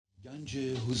گنج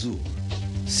حضور،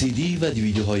 سی دی و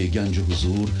دیویدیوهای گنج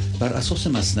حضور بر اساس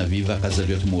مثنوی و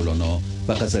غزلیات مولانا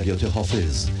و غزلیات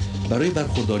حافظ برای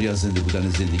برخورداری از زنده بودن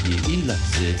زندگی این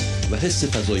لحظه و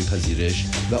حس فضای پذیرش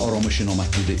و آرامش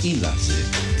نامحدود این لحظه،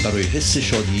 برای حس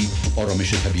شادی،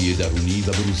 آرامش طبیعی درونی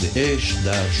و بروز عشق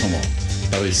در شما،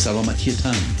 برای سلامتی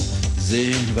تن،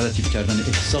 ذهن و لطیف کردن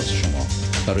احساس شما،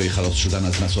 برای خلاص شدن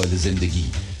از مسائل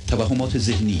زندگی، توهمات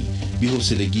ذهنی،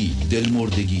 بی‌حوصلگی،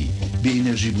 دلمردگی، بی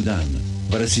انرژی بودن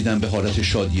و رسیدن به حالت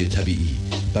شادی طبیعی،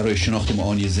 برای شناخت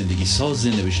معانی زندگی ساز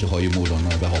نوشته‌های مولانا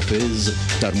و حافظ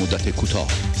در مدت کوتاه.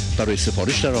 برای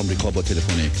سفارش در آمریکا با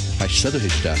تلفن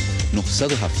 818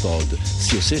 970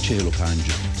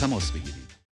 3345 تماس بگیرید.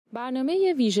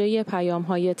 برنامه ویژه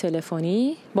پیام‌های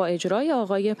تلفنی با اجرای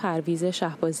آقای پرویز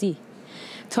شهبازی.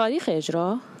 تاریخ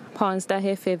اجرا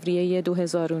 15 فوریه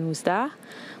 2019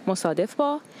 مصادف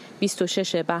با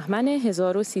 26 بهمن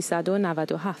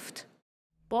 1397.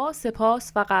 با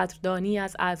سپاس و قدردانی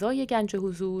از اعضای گنج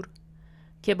حضور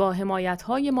که با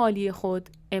حمایت‌های مالی خود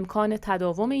امکان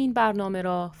تداوم این برنامه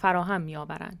را فراهم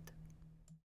می‌آورند.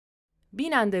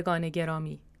 بینندگان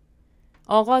گرامی،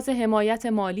 آغاز حمایت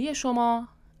مالی شما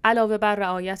علاوه بر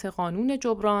رعایت قانون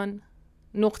جبران،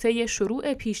 نقطه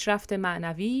شروع پیشرفت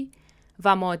معنوی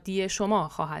و مادی شما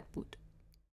خواهد بود.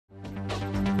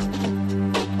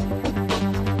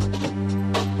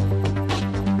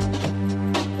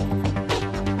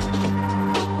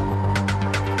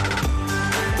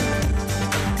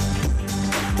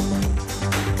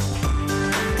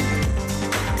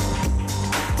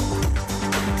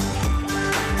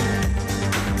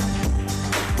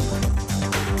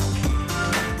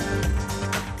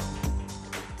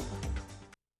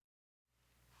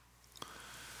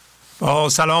 با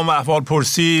سلام و احوال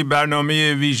پرسی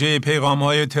برنامه ویژه پیغام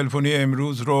های تلفنی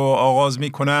امروز رو آغاز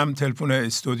می کنم. تلفن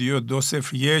استودیو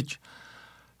 201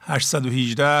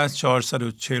 818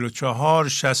 444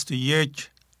 61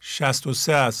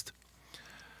 63 است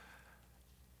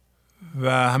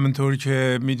و همونطور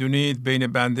که میدونید بین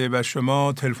بنده و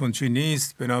شما تلفنچی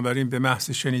نیست، بنابراین به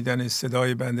محض شنیدن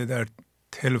صدای بنده در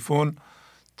تلفن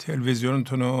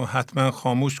تلویزیونتون رو حتما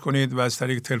خاموش کنید و از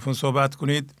طریق تلفن صحبت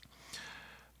کنید.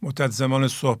 مدت زمان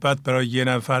صحبت برای یه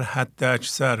نفر حد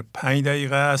اکثر 5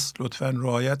 دقیقه است. لطفاً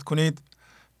رعایت کنید.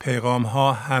 پیغام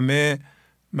ها همه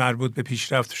مربوط به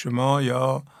پیشرفت شما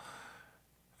یا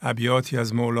ابیاتی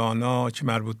از مولانا که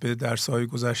مربوط به درس‌های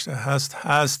گذشته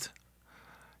هست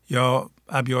یا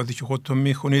ابیاتی که خودتون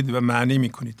میخونید و معنی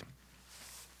میکنید.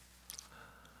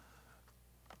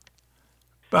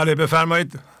 بله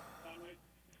بفرمایید.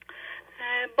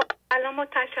 سلام و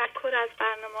تشکر از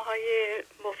برنامه‌های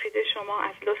مفید شما.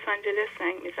 از لس آنجلس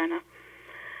زنگ میزنم.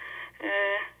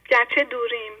 گرچه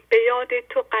دوریم به یاد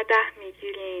تو قدح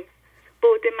میگیریم،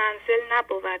 بعد منزل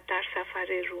نبود در سفر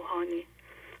روحانی.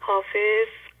 حافظ،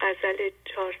 غزل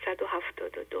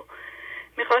 472.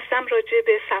 میخواستم راجع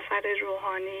به سفر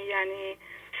روحانی یعنی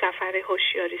سفر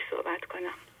هوشیاری صحبت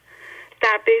کنم.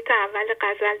 در بیت اول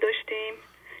غزل داشتیم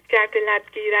گر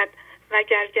دلت گیرد و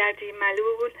گر گردی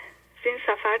ملول، زین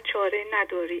سفر چاره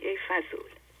نداری ای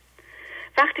فضول.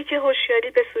 وقتی که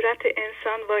هوشیاری به صورت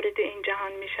انسان وارد این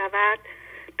جهان می شود،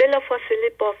 بلافاصله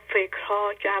با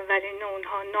فکرها که اولین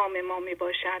اونها نام ما می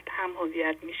باشد هم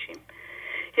هویت می شیم.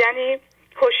 یعنی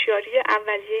هوشیاری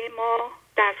اولیه ما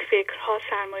در فکرها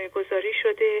سرمایه گذاری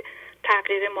شده،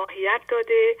 تغییر ماهیت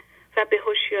داده و به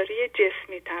هوشیاری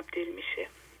جسمی تبدیل میشه.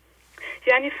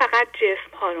 یعنی فقط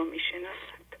جسم ها رو می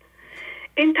شناسد.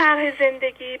 این طرح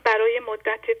زندگی برای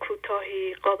مدت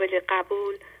کوتاهی قابل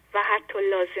قبول و حتی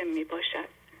لازم می باشد،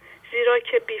 زیرا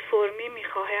که بی فرمی می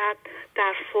خواهد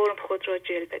در فرم خود را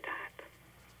جلوه دهد.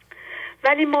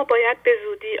 ولی ما باید به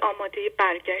زودی آماده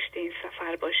برگشت این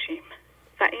سفر باشیم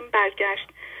و این برگشت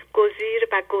گزیر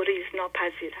و گریز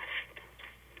ناپذیر است.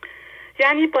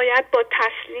 یعنی باید با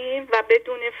تسلیم و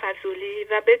بدون فضولی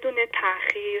و بدون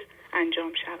تأخیر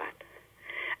انجام شود.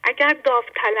 اگر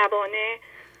داوطلبانه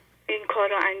این کار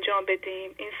را انجام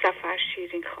بدیم، این سفر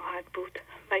شیرین خواهد بود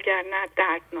وگرنه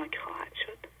دردناک خواهد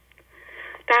شد.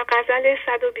 در غزل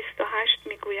 128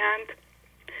 میگویند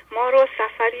ما را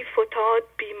سفری فتاد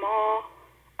بی ما،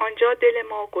 آنجا دل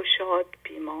ما گشاد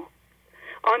بی ما.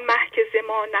 آن مه که ز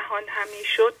ما نهان همی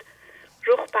شد،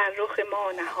 رخ بر رخ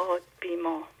ما نهاد بی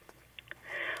ما.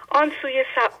 آن سوی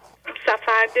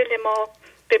سفر دل ما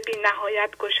به بی نهایت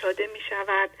گشاده می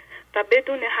شود و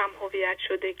بدون هم هویت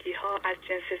شدگی ها از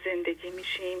جنس زندگی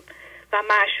میشیم و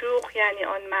معشوق یعنی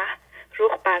آن مه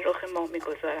رخ بر رخ ما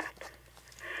میگذارد.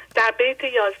 در بیت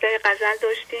 11 غزل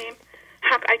داشتیم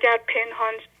حق اگر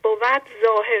پنهان بود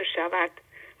ظاهر شود،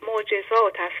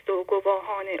 معجزات است و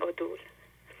گواهان عدول.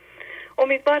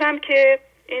 امیدوارم که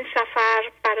این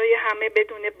سفر برای همه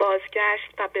بدون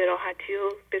بازگشت و به راحتی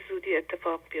و به زودی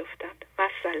اتفاق بیفتد. و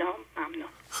سلام. ممنون.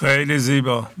 خیلی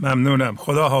زیبا. ممنونم.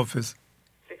 خدا حافظ.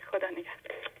 خدا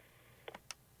نگهدار.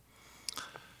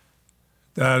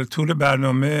 در طول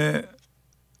برنامه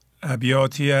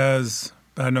ابیاتی از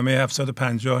برنامه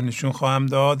 750 نشون خواهم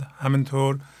داد.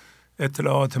 همینطور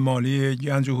اطلاعات مالی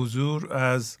گنج حضور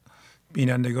از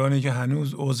بینندگانی که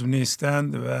هنوز عضو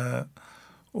نیستند و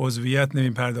عضویت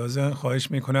نمیپردازند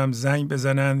خواهش میکنم زنگ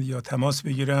بزنند یا تماس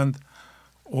بگیرند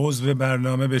عضو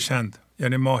برنامه بشند،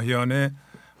 یعنی ماهیانه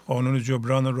قانون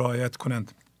جبران رو رعایت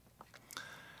کنند.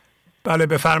 بله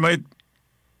بفرمایید.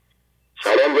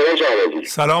 سلام جناب.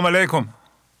 سلام علیکم.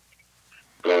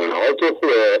 حالتون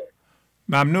خوبه؟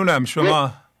 ممنونم.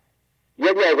 شما؟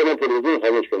 یک لحظه تلویزیون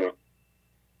خاموش کنم.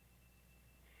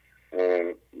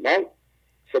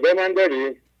 صدا من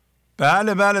داری؟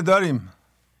 بله بله داریم.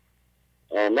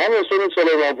 من رسول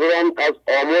سلیمانپورم از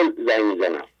آمل زنگ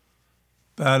میزنم.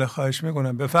 بله خواهش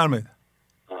میکنم بفرمایید.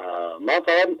 من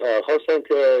فقط خواستم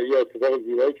که یه اتفاق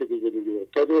زیبایی که تو زندگی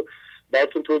افتاد و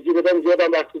براتون توضیح بدم،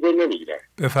 زیادم وقت گذار نمیگیره.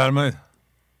 بفرمایید.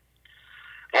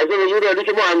 از وجود عالی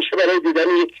که ما همیشه برای دیدن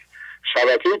یک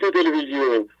شبکه تو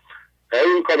تلویزیون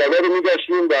این کانالا رو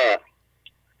میگشتیم و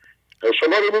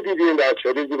شما رو میدیدیم و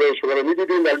چهره زیبای شما رو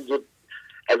میدیدیم ولی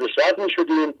از رد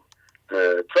میشدیم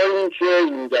تا اینکه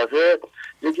این دفعه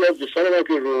یکی از دوستان من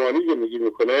که رومانی زندگی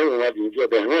میکنه اومد اینجا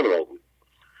بهمان ما بود.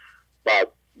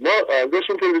 بعد ما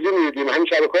داشتیم تلویزیون میدیدیم، همین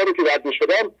شبکه رو که رد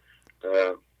میشدم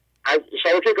از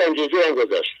شبکه گنجوزی هم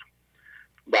گذاشتم.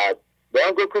 بعد به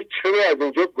هم گفت که چرا از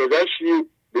اینجا گذشتی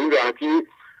به این راحتی؟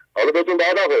 حالا بهتون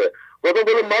بعد آقاره گفتم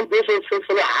بله من 2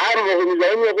 سال هر موقع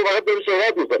میزنیم موقع فقط داره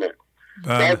صحبت میکنه.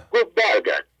 بعد گفت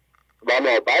برگرد و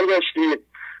ما برگشتیم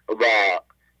و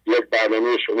یک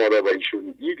برنامه شما رو با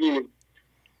ایشون دیدیم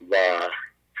و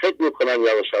فکر میکنم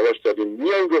یواش یواش داریم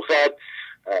میان رو خط.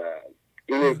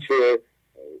 اینه که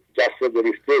جسد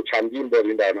گریخته چندین بار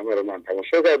این برنامه رو من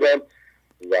تماشا کردم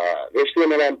و رشته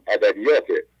منم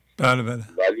ادبیاته. بله بله.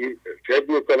 ولی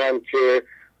فکر میکنم که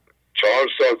 4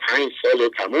 سال 5 سال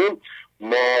تموم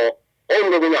ما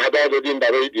عمرمون هدر دادیم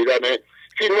برای دیدن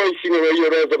فیلم های سینمایی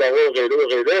راز بقا و غیره و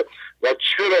غیره و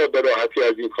چرا به راحتی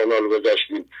از این کانال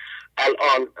گذشتیم.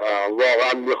 الان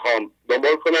واقعا میخوام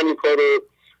دنبال کنم این کار رو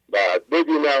و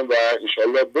ببینم و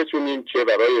انشالله بتونیم که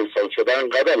برای انسان شدن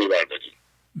قدمی برداریم.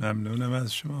 ممنونم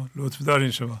از شما. لطف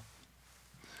دارین شما.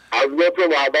 از لطف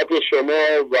محبت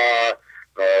شما و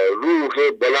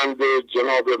روح بلند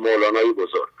جناب مولانای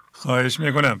بزرگ. خواهش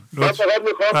میکنم. من فقط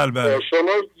میخوام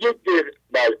شما یک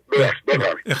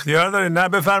دقیقه اختیار دارید. نه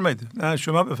بفرمایید. نه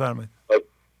شما بفرمایید.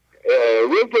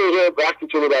 یک دقیقه وقتی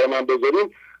چون برای من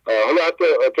بذارین، حالا حتی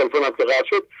تلفن هم که قطع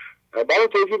شد، برای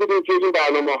توضیح بدیم که این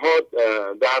برنامه ها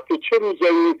در هفته چه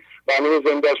روزایی برنامه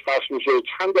زندهش پخش میشه،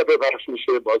 چند دفعه پخش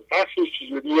میشه، باز پخشش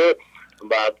چجوریه،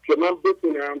 بعد که من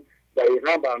بتونم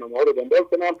دقیقا برنامه ها رو دنبال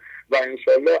کنم و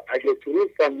انشالله اگه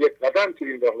تونستم یک قدم تو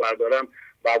این راه بردارم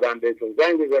بعداً بهتون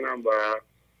زنگ بزنم و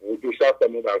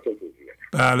پیشرفتم رو براتون توضیح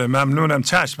بدم. بله ممنونم.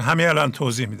 چشم همین الان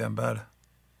توضیح میدم. بله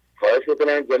خواهش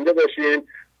میکنم زنده باشین.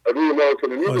 روی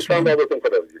ماهتون میبوسم و بهتون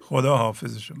خدا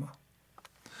حافظ شما.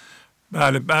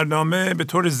 بله برنامه به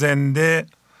طور زنده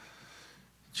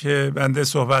که بنده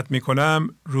صحبت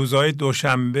میکنم روزهای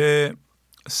دوشنبه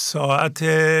ساعت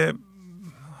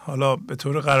حالا به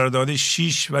طور قراردادی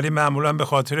 6 ولی معمولا به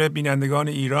خاطر بینندگان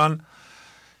ایران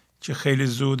که خیلی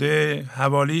زوده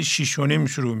حوالی 6:30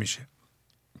 شروع میشه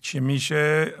که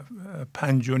میشه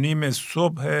 5:30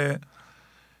 صبح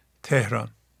تهران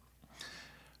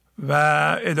و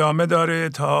ادامه داره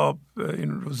تا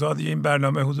این روزا دیگه. این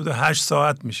برنامه حدود 8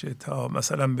 ساعت میشه تا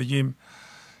مثلا بگیم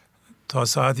تا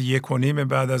ساعت 1:30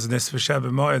 بعد از نصف شب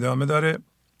ما ادامه داره.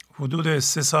 حدود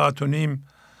 3 ساعت و نیم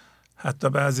حتی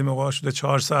بعضی موقع شده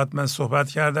 4 ساعت من صحبت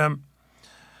کردم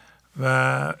و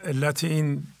علت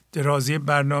این درازی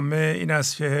برنامه این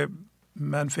است که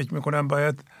من فکر میکنم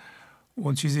باید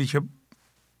اون چیزی که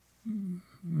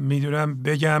میدونم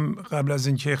بگم قبل از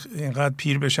اینکه اینقدر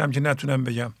پیر بشم که نتونم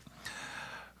بگم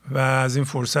و از این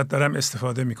فرصت دارم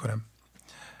استفاده میکنم.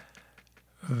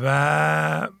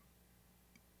 و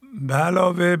به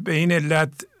علاوه به این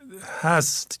علت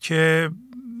هست که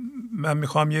من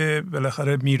میخوام یه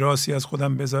بالاخره میراثی از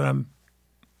خودم بذارم،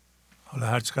 حالا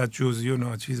هر چقدر جزئی و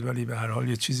ناچیز ولی به هر حال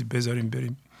یه چیزی بذاریم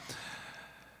بریم.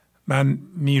 من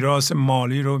میراث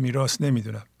مالی رو میراث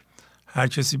نمیدونم. هر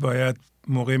کسی باید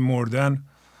موقع مردن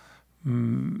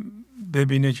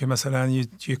ببینه که مثلا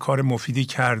یه کار مفیدی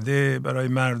کرده برای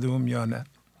مردم یا نه.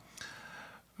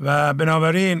 و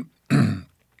بنابراین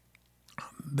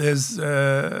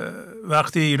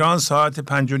وقتی ایران ساعت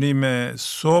 5:30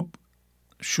 صبح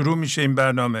شروع میشه این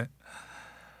برنامه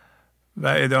و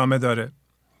ادامه داره،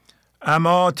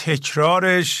 اما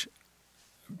تکرارش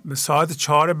به ساعت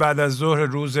 4 بعد از ظهر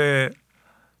روز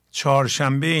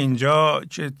چهارشنبه اینجا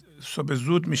که صبح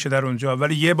زود میشه در اونجا،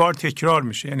 ولی یه بار تکرار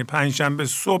میشه. یعنی پنجشنبه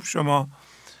صبح شما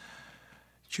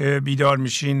که بیدار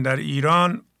میشین در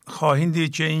ایران خواهید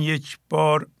دید که این یک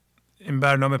بار این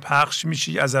برنامه پخش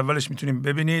میشه. از اولش میتونید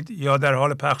ببینید یا در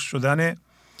حال پخش شدنه.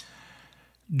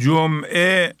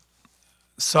 جمعه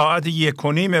ساعت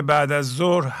 1:30 بعد از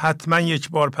ظهر حتما یک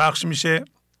بار پخش میشه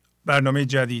برنامه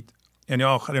جدید، یعنی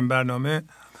آخرین برنامه.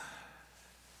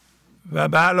 و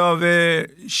به علاوه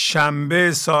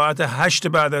شنبه ساعت 8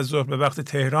 بعد از ظهر به وقت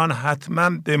تهران حتما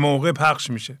به موقع پخش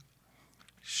میشه.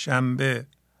 شنبه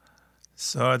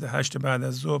ساعت 8 بعد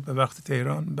از ظهر به وقت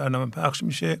تهران برنامه پخش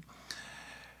میشه.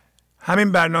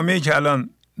 همین برنامه‌ای که الان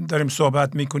داریم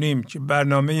صحبت میکنیم که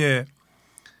برنامه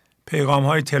پیغام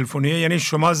های تلفنیه، یعنی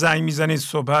شما زنگ میزنید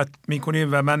صحبت میکنید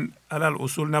و من علل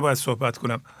اصول نباید صحبت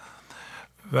کنم.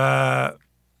 و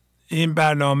این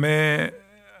برنامه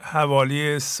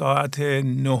حوالی ساعت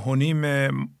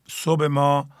 9:30 صبح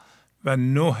ما و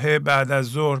 9 بعد از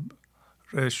ظهر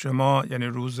شما، یعنی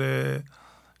روز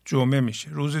جمعه میشه.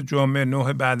 روز جمعه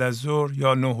 9 بعد از ظهر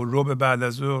یا 9:15 بعد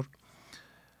از ظهر،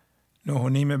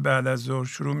 9:30 بعد از ظهر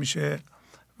شروع میشه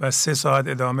و 3 ساعت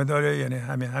ادامه داره.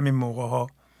 یعنی همین موقع ها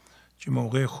که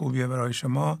موقع خوبیه برای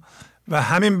شما. و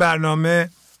همین برنامه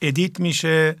ادیت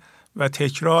میشه و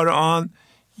تکرار آن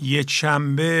یک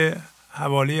شنبه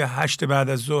حوالی 8 بعد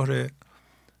از ظهر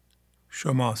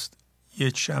شماست.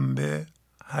 یک شنبه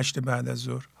 8 بعد از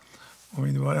ظهر.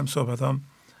 امیدوارم صحبتام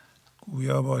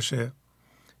گویا باشه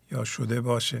یا شده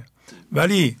باشه.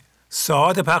 ولی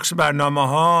ساعت پخش برنامه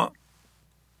ها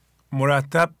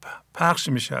مرتب پخش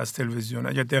میشه از تلویزیون.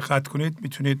 اگر دقت کنید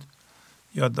میتونید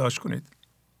یادداشت کنید.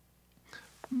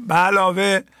 به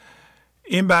علاوه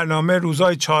این برنامه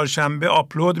روزهای چهارشنبه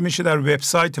آپلود میشه در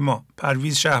وبسایت ما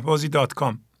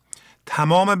parvizshahbazi.com.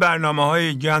 تمام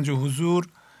برنامه‌های گنج و حضور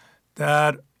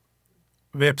در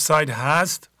وبسایت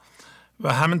هست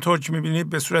و همینطور که میبینید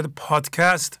به صورت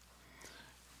پادکست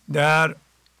در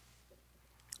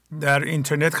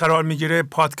اینترنت قرار میگیره.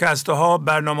 پادکست ها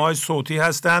برنامه‌های صوتی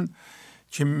هستند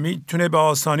که میتونه به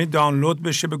آسانی دانلود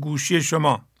بشه به گوشی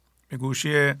شما، به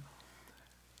گوشی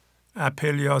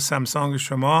اپل یا سامسونگ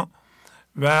شما،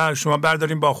 و شما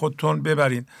بردارین با خودتون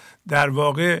ببرین. در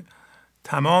واقع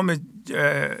تمام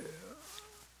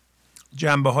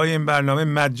جنبه های این برنامه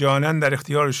مجانا در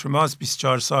اختیار شماست،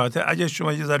 24 ساعته. اگر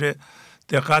شما یه ذره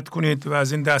دقت کنید و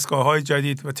از این دستگاه های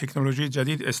جدید و تکنولوژی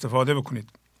جدید استفاده بکنید.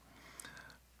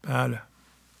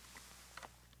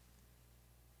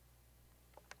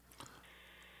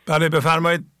 بله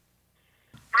بفرمایید.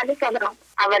 علی سلام.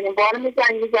 اولین بار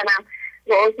میزنم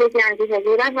و عضو گنج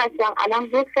حضورم هستم. الان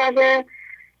 2 ساله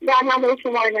برنامه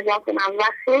شما رو نگاه کنم و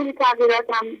خیلی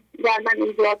تغییراتم در من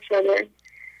ایجاد شده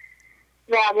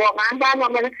و واقعا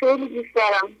برنامه رو خیلی دوست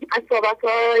دارم. از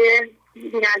صحبت‌های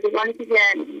بینندگانی که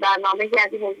برنامه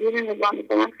گنج حضور رو نگاه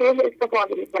میکنم خیلی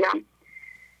استفاده میکنم.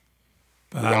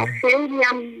 و خیلی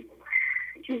هم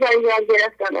چیزایی یاد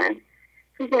گرفتم.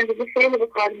 تو زندگی خیلی به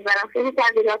کار میبرم. خیلی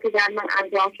تغییراتی در من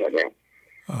انجام شده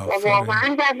و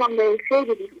واقعا برنامه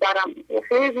خیلی دوست دارم و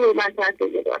خیلی روی من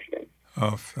تاثیر داشته.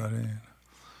 آفرین.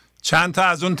 چند تا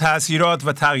از اون تاثیرات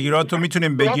و تغییرات رو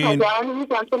میتونیم بگین؟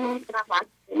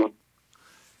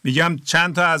 میگم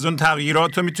چند تا از اون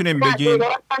تغییرات رو میتونیم بگین؟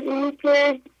 تغییرات اینی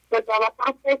که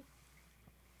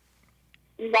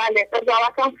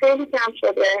قضاوتم خیلی کم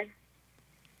شده.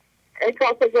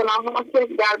 احساس گناه ها که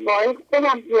در باعث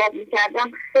خودم زیاد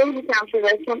میکردم خیلی کم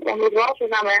شده، چون امیدوار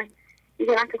شدم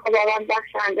میدونم که خداوند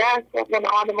بخشنده است و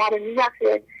گناهان ما رو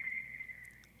میبخشه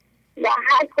و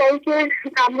هر کاری که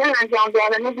قبلا انجام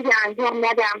دادم دیگه انجام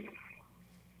ندم.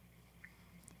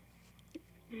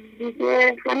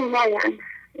 دیگه همین هایم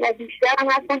و بیشتر هم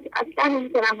هستم که اصلا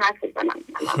نمیتونم حرف بزنم.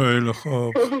 خیلی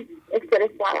خوب. خیلی استرس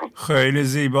دارم. خیلی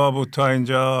زیبا بود تا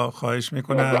اینجا. خواهش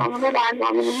میکنم.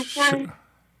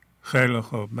 خیلی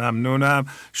خوب، ممنونم.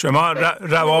 شما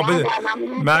روابط،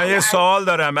 من یه سوال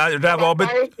دارم.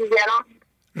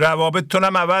 روابطتون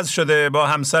هم عوض شده با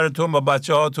همسرتون، با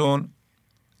بچه هاتون؟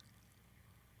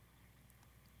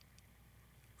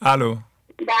 الو.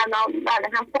 بله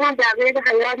همسرم در روی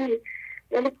حیاتی،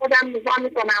 ولی خودم نظام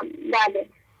میکنم. بله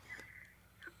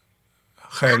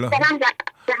خیلی همسرم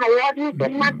در حیاتی،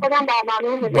 ولی من خودم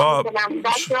برنامه نظام میکنم.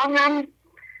 بچه هم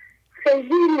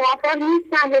خیلی موافق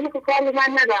نیستم، ولی که کاری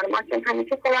من ندارم، چون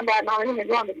همیشه خودم برنامه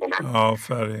نظام میکنم.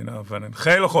 آفرین.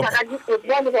 خیلی خوب. فقط این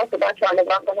فوتبال رو بچه ها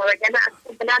نگاه کنم و گنه از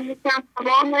فوتبال نیستم.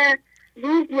 تمام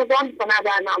روز نگاه میکنم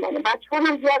برنامه. بچه هم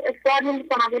زیاد اصرار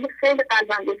نمیکنم ولی خیلی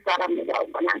قلبم دوست دارم نگاه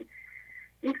کنم.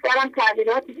 دوست دارم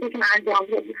تغییراتی که انجام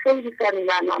بدم. خیلی دوست دارم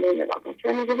برنامه نگاه کنم.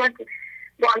 چون میگم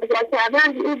با نگاه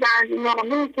کردن این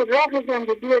برنامه که راه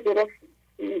زندگی درست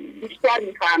بیشتر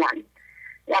میفهمن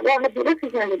و راه درست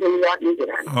زندگی یاد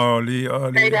میگیرن. عالی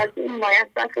عالی. خیلی از این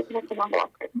مایستر فکر میکنم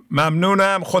واقعا.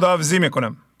 ممنونم. خداحافظی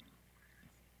میکنم.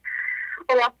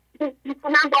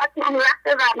 میکنم باید من وقت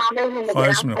برنامه میگیرم.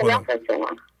 خواهش میکنم.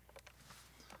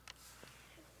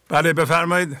 بله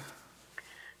بفرمایید.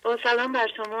 با سلام بر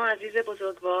شما عزیز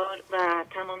بزرگوار و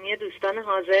تمامی دوستان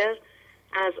حاضر،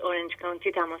 از اورنج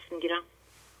کانتی تماس میگیرم.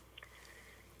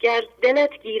 گر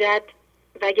دلت گیرد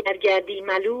و گر گردی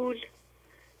ملول،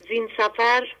 زین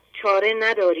سفر چاره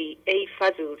نداری ای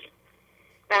فضول.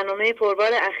 برنامه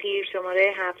پربار اخیر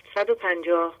شماره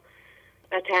 750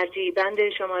 و ترجیح بند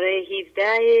شماره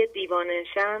 17 دیوان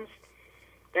شمس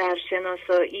در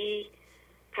شناسایی،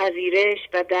 پذیرش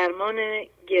و درمان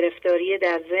گرفتاری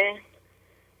در ذهن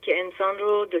که انسان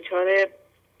رو دچار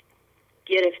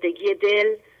گرفتگی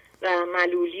دل و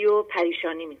ملولی و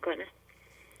پریشانی میکنه.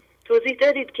 توضیح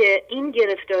دادید که این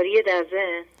گرفتاری در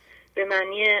ذهن به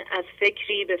معنی از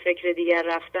فکری به فکر دیگر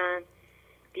رفتن،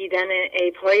 دیدن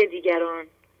عیب‌های دیگران،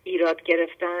 ایراد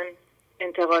گرفتن،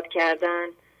 انتقاد کردن،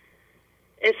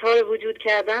 اظهار وجود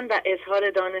کردن و اظهار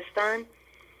دانستن،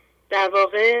 در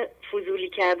واقع فضولی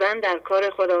کردن در کار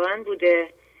خداوند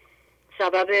بوده،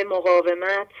 سبب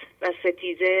مقاومت و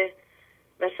ستیزه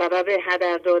و سبب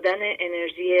هدر دادن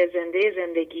انرژی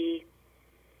زندگی،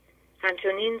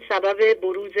 همچنین سبب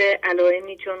بروز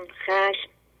علائمی چون خشم،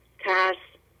 ترس،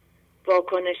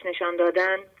 واکنش نشان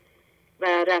دادن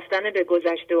و رفتن به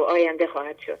گذشته و آینده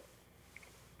خواهد شد.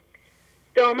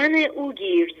 دامن او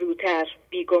گیر زودتر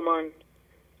بیگمان،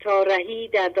 تا رهی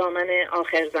در دامن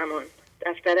آخر زمان.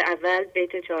 دفتر اول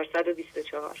بیت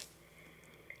 424.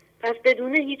 پس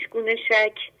بدون هیچ گونه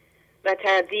شک و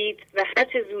تردید و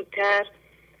هرچه زودتر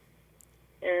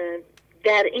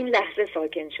در این لحظه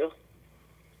ساکن شو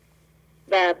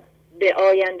و به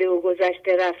آینده و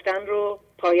گذشته رفتن رو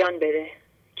پایان بده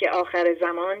که آخر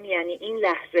زمان یعنی این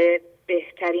لحظه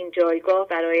بهترین جایگاه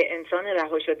برای انسان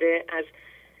رها شده از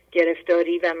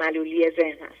گرفتاری و ملولی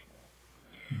ذهن است.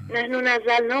 نحن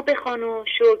نزلنا بخوان و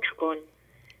شکر کن،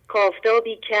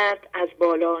 کافتابی کرد از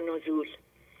بالا نزول.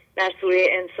 در سوره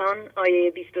انسان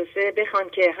آیه 23 بخوان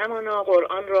که همانا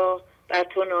قرآن را بر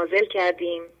تو نازل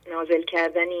کردیم، نازل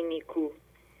کردنی نیکو،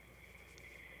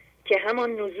 که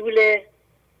همان نزول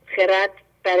خرد،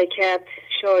 برکت،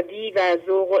 شادی و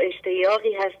ذوق و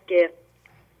اشتیاقی هست که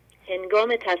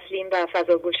هنگام تسلیم و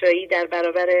فضاگشایی در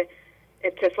برابر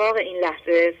اتفاق این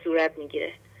لحظه صورت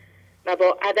میگیره و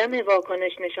با عدم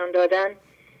واکنش نشان دادن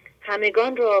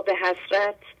همگان را به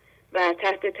حسرت و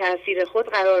تحت تأثیر خود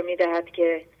قرار میدهد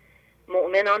که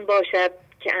مؤمنان باشد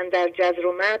که اندر جزر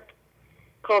و مد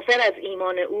کافر از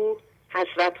ایمان او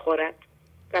حسرت خورد.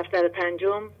 دفتر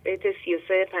پنجم بیت 33-55.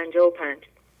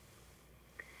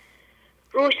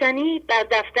 روشنی بر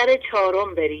دفتر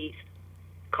چهارم بریز،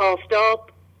 کافتاب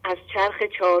از چرخ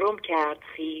چهارم کرد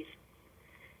خیز.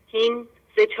 هین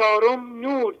ز چهارم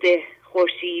نور ده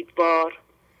خورشید بار،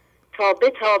 تا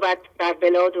بتابد بر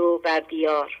بلاد و بر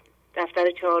دیار.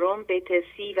 دفتر چهارم بیت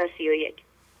 30 و 31.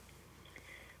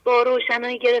 با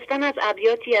روشنایی گرفتن از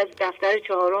ابیاتی از دفتر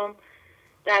چهارم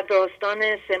در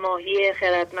داستان سه ماهی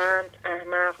خردمند،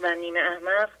 احمق و نیمه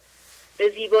احمق به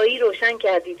زیبایی روشن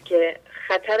کردید که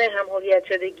خطر هم‌هویت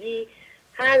شدگی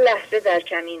هر لحظه در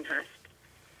کمین هست.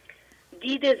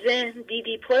 دید ذهن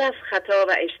دیدی پر از خطا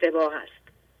و اشتباه است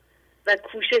و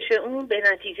کوشش اون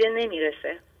به نتیجه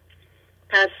نمیرسه.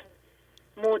 پس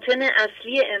موطن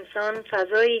اصلی انسان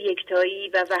فضای یکتایی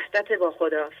و وحدت با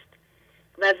خداست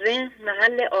و ذهن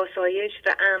محل آسایش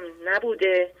و امن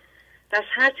نبوده. پس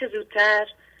هرچه زودتر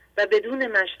و بدون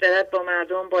مشورت با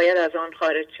مردم باید از آن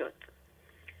خارج شد.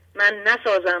 من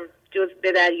نسازم جز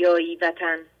به دریایی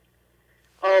وطن،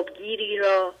 آبگیری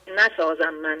را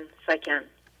نسازم من سکن.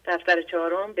 دفتر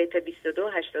چهارم بیت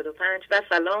 22-85. و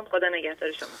سلام، خدا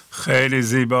نگهدار شما. خیلی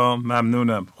زیبا،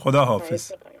 ممنونم. خدا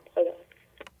حافظ.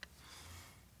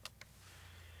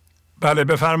 بله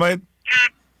بفرمایید.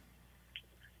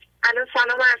 الو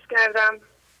سلام عرض کردم.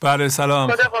 بله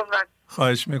سلام. خدا قوت.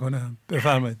 خواهش میکنم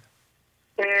بفرمایید.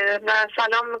 و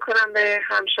سلام میکنم به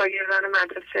همشاگردان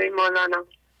مدرسه مولانا.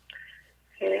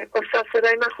 استاد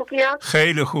صدای من خوب میاد؟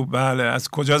 خیلی خوب. بله، از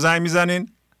کجا زنگ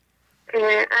میزنین؟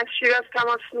 از شیراز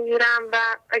تماس میگیرم و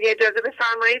اگه اجازه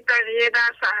بفرمایید بقیه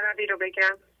درس عربی رو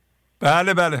بگم.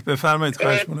 بله بله بفرمایید.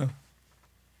 خواهش میکنم.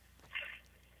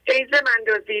 فیض من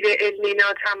دو زیر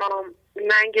علمینا تمام،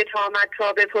 ننگ تا آمد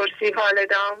تا بپرسی حال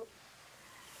دام.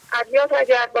 ابیات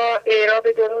اگر با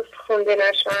اعراب درست خونده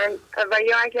نشن و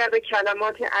یا اگر به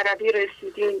کلمات عربی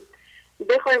رسیدیم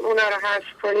بخوایم اونا رو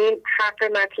حذف کنیم حق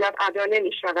مطلب ادا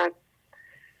نمی شود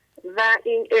و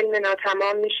این علم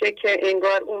ناتمام میشه که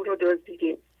انگار اون رو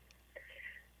دزدیدیم.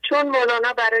 چون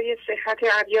مولانا برای صحت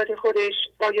ابیات خودش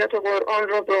آیات قرآن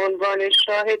رو به عنوان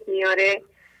شاهد میاره،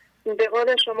 به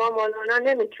قول شما مولانا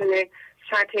نمیتونه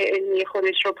سطح علمی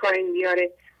خودش رو پایین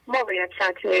بیاره، ما باید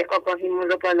سطح آگاهیمون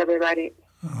رو بالا ببریم.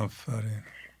 آفرین.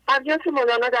 ابیات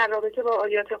مولانا در رابطه با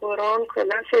آیات قرآن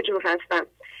کلا 3 جور هستن.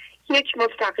 یک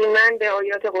مستقیما به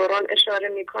آیات قرآن اشاره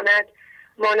میکند،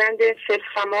 مانند فی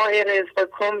السماء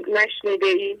رزقکم نشنیده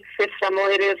ای، فی السماء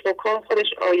رزقکم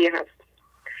خودش آیه هست.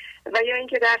 و یا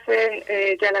اینکه درس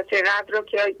جلسه قبل رو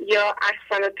که یا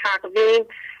احسن تقویم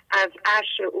از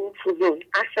عرش او فزون،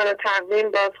 احسن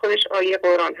تقویم باز خودش آیه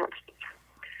قرآن هست.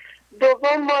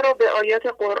 دوم ما رو به آیات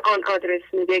قرآن آدرس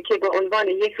میده که به عنوان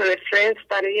یک رفرنس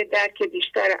برای درک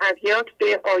بیشتر ابیات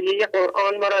به آیه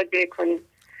قرآن مراجعه کنیم.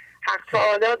 حق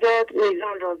تعالی داد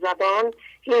میزان را زبان،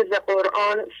 حفظ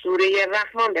قرآن سوره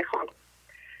رحمان بخوان.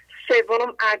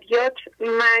 سوم ابیات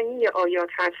معنی آیات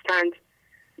هستند.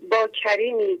 با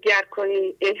کریمی گر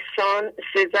کنی احسان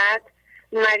سزد،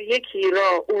 مر یکی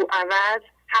را او عوض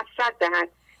 700 دهد،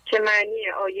 که معنی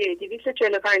آیه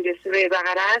 245 سوره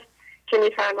بقره است که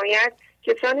می‌فرماید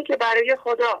کسانی که برای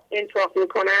خدا انفاق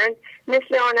می‌کنند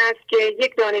مثل آن است که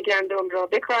یک دانه گندم را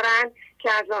بکارند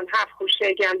که از آن 7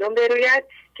 خوشه گندم بروید،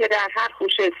 که در هر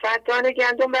خوشه 100 دانه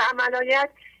گندم به عمل آید،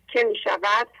 که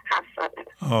می‌شود 700.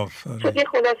 آفرین. یه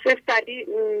خلاصه سریع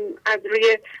از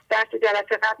روی بحث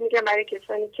جلسه قبل میگم برای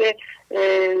کسانی که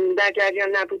در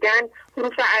جریان نبودن.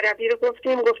 حروف عربی رو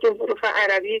گفتیم حروف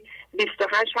عربی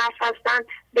 28 حرف هستن،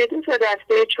 به 2 تا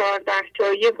دسته 14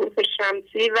 تایی حروف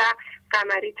شمسی و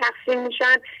قمری تقسیم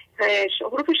میشن.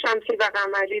 حروف شمسی و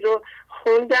قمری رو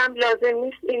خوندم، لازم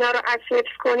نیست اینا رو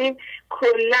حفظ کنیم.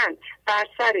 کلن بر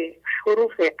سر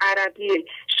حروف عربی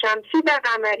شمسی و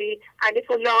قمری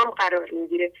الف و لام قرار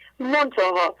میگیره،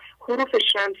 منتها حروف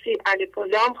شمسی الف و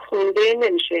لام خونده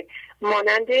نمیشه،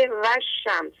 مانند و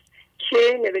شمس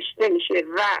که نوشته میشه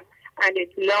و الف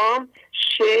لام،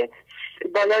 ش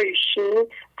بالای شین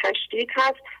تشدید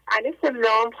هست، الف و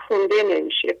لام خونده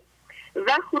نمیشه.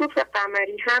 و حروف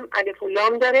قمری هم الف و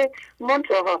لام داره،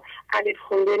 منتها الف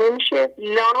خونده نمیشه،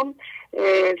 لام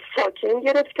ساکن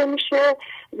گرفته میشه،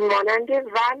 مانند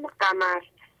ول قمر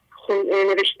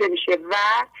نوشته میشه و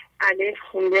الف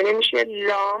خونده نمیشه،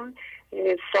 لام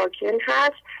ساکن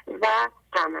هست و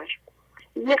قمر.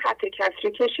 یه خط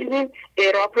کسری کشیدیم،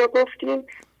 اعراب رو گفتیم،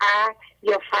 ا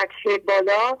یا فتح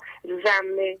بالا،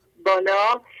 ضم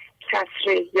بالا،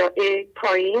 کسره یا ا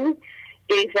پایین،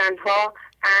 ایزنها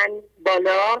ان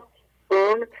بالا،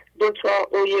 اون 2 تا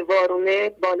اوی وارونه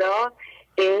بالا،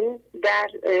 این در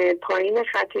پایین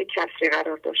خط کسری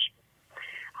قرار داشت.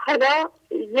 حالا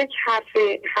یک حرف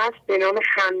هست به نام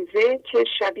حمزه که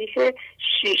شبیه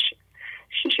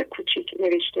شیش کوچیک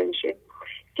نوشته میشه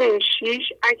که این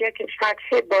 6 اگر که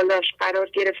فتح بالاش قرار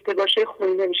گرفته باشه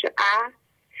خونده میشه ا،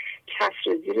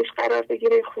 کسر زیرش قرار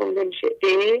بگیره خونده میشه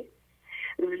ا،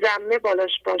 ضمه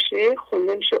بالاش باشه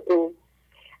خونده میشه او،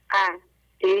 ا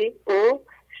ای او.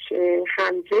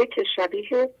 حمزه که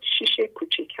شبیه 6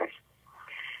 کوچیک هست.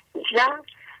 و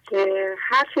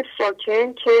حرف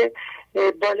ساکن که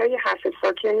بالای حرف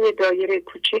ساکن یه دایره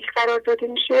کوچیک قرار داده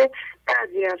میشه.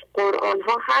 بعضی از قرآن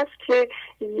ها هست که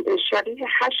شبیه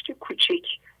 8 کوچیک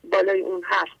بالای اون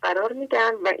حرف قرار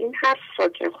میدن و این حرف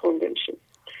ساکن خونده میشه.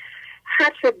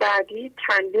 حرف بعدی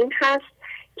تنوین هست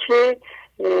که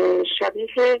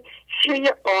شبیه هی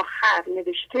آخر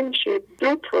نوشته میشه،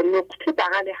 2 تا نقطه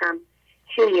بغل هم،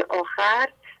 هی آخر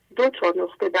 2 تا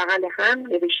نقطه بغل هم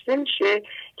نوشته میشه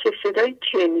که صدای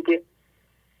ت میده.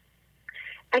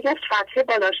 اگر فتحه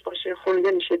بالاش باشه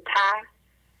خونده میشه ت،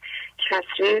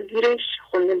 کسره زیرش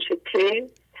خونده میشه ت،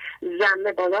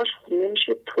 ضمه بالاش خونده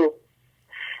میشه تو،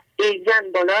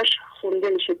 ایزن بالاش خونده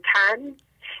میشه تن،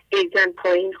 ایزن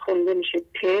پایین خونده میشه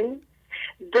تن،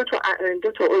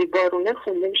 2 تا اوی بارونه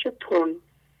خونده میشه تون.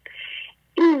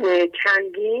 این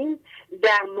تنوین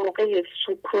در موقع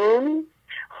سکون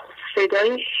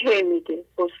صدای ه میده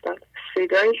استاد،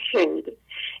 صدای ه میده.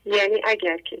 یعنی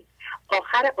اگر که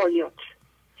آخر آیات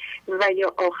و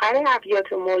یا آخر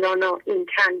ابیات مولانا این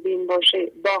تنوین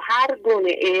باشه با هر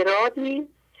گونه اعرابی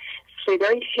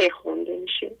صدای ه خونده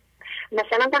میشه.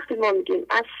 مثلا وقتی ما میگیم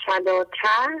از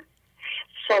صلاته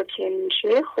ساکن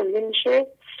میشه خونده میشه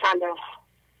صلاح،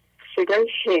 صدای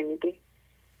ه میده.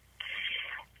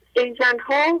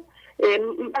 ایزنها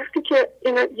وقتی که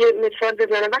اینو یه مثال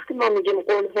بزنم، وقتی ما میگیم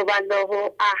قل هو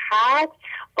الله احد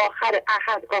آخر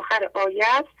احد آخر آیه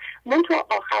است، منتها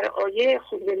آخر آیه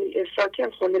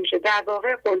ساکن خونده میشه. در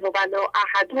واقع قل هو الله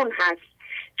احدون هست،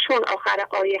 چون آخر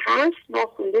آیه هست ما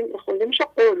خونده میشه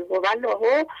قل هو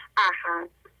الله احد.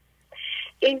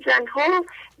 این زنها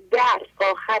در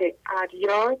آخر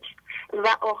ابیات و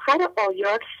آخر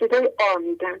آیات صدای آ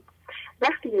میدن.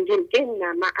 وقتی میگیم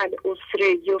ان مع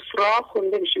العسر یسرا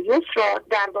خونده میشه یسرا،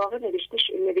 در واقع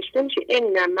نوشته میشه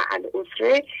ان مع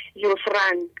العسر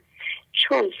یسرن،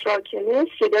 چون ساکنه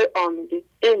صدای آ میده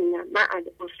ان مع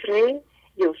العسر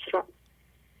یسرا.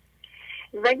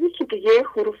 و یکی دیگه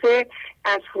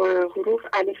از حروف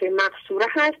الف مقصوره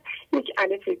هست، یک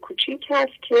الف کوچیک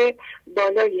هست که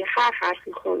بالای هر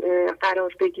حرفی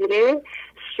قرار بگیره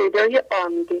صدای آ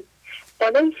میده.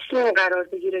 بالای سین قرار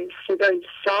بگیره صدای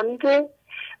سا میده،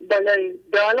 بالای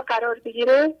دال قرار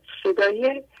بگیره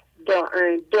صدای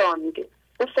دا میده.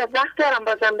 استاد وقت دارم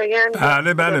بازم بگم؟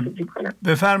 بله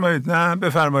بفرمایید. نه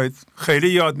بفرمایید، خیلی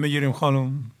یاد میگیریم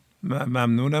خانم.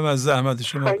 ممنونم از زحمت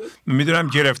شما. میدونم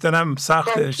گرفتنم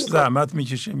سختش، زحمت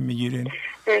میگیرین.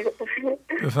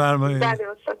 بفرمایید. بله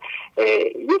استاد.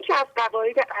 یکی از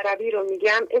قواعد عربی رو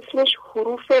میگم، اسمش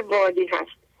حروف والی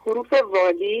هست. حروف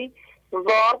والی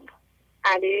واو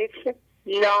الف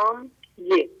لام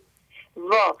ی،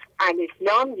 واو الف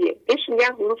لام ی، بهش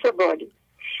میگن حروف والی.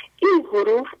 این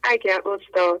حروف اگر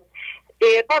استاد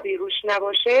اعرابی روش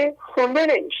نباشه خونده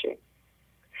نمیشه.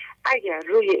 اگر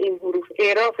روی این حروف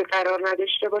اعراب قرار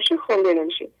نداشته باشه خونده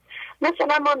نمیشه.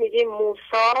 مثلا ما میگیم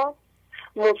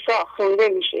موسی خونده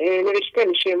میشه، نوشته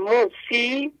میشه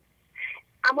موسی،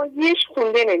 اما یش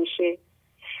خونده نمیشه.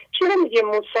 چرا میگه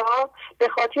موسی؟ به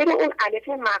خاطر اون الف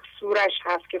مقصورش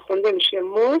هست که خونده میشه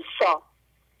موسا،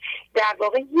 در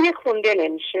واقع یه خونده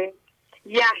نمیشه.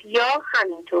 یحیی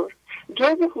همینطور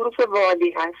جز حروف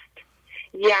والی هست.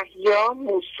 یحیی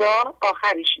موسی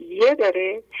آخرش یه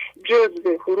داره،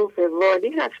 جزء حروف والی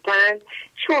هستن،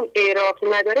 چون اعراب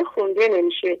نداره خونده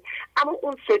نمیشه. اما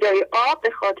اون صدای آ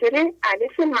به خاطر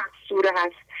الف مقصوره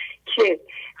هست که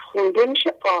خونده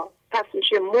میشه آ، پس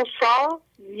میشه موسی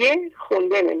یه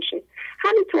خونده نمیشه.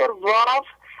 همینطور واو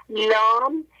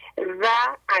لام و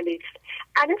الف.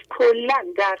 الف کلا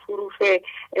در حروف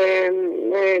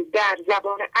در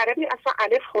زبان عربی اصلا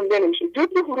الف خونده نمیشه،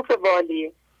 جزء حروف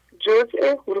والیه،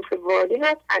 جزء حروف والی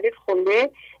هست، الف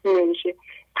خونده نمیشه.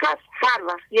 پس هر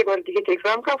وقت یه بار دیگه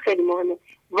تکرار میکنم، خیلی مهمه،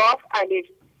 واو الف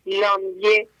لام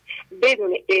ی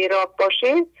بدون اعراب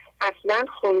باشه اصلا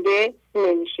خونده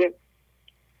نمیشه.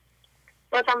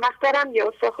 بازم وقت دارم یه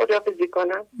استاد خداحافظی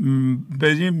کنم؟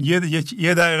 بگیم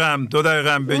یه دقیقه هم 2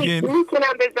 دقیقه هم بگیم.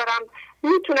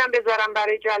 میتونم بذارم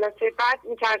برای جلسه بعد،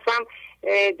 میترسم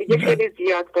دیگه خیلی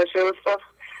زیاد باشه استاد.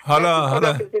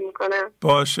 حالا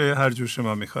باشه، هر جور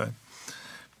شما میخواید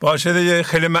باشه دیگه.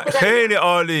 خیلی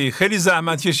عالی، خیلی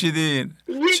زحمت کشیدین.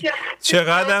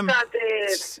 چقدرم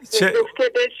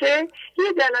گفته بشه،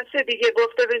 یه جلسه دیگه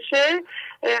گفته بشه،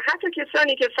 حتی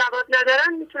کسانی که سواد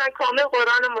ندارن میتونن کامل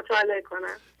قرآن رو مطالعه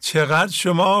کنن. چقدر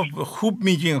شما خوب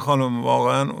میگین خانم،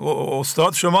 واقعا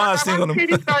استاد شما هستین خانم.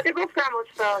 خیلی ساده گفتم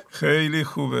استاد. خیلی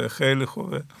خوبه، خیلی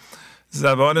خوبه.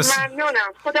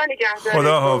 ممنونم. خدا نگهدار.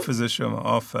 خدا حافظ شما.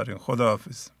 آفرین، خدا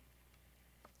حافظ.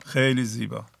 خیلی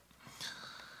زیبا.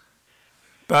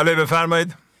 بله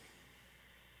بفرمایید.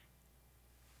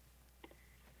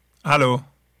 الو.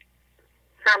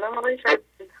 سلام آقای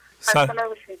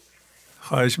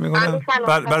خواهش میکنم.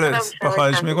 بله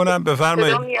خواهش میکنم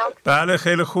بفرمایید. بله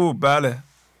خیلی خوب. بله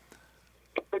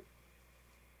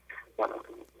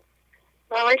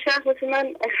آقای شهبازی،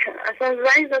 من اصلا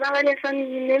زنگ زدم ولی اصلا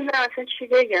نمیدونم اصلا چی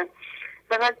بگم.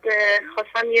 فقط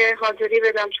خواستم یه حاضری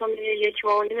بدم چون 1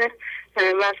 ماه و نیمه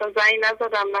و اصلا زنگ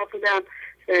نزدم، نبودم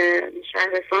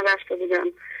شهرستان رفته بودم.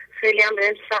 خیلی هم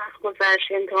بهم سخت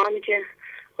گذشت. امتحانی که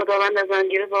خداوند از من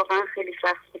گرفت واقعا خیلی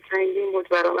سخت و سنگین بود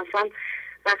برام. مثلا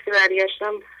وقتی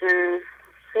برگشتم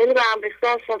خیلی به هم ریخته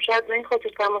هستم. شاید به این خاطر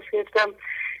تماس گرفتم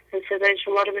صدای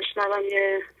شما رو بشنوم،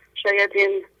 شاید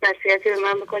این نصیحتی به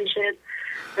من بکنی، شاید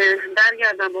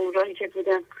برگردم به اون راهی که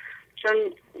بودم.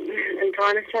 چون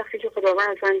امتحان سختی که خداوند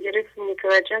از من گرفت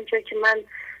متوجهم شد که من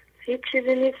هیچ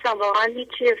چیزی نیستم، واقعا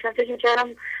هیچی. اصلا فکر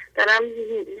می‌کردم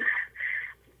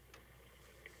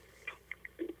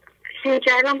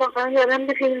واقعا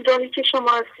به این راهی که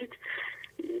شما هستید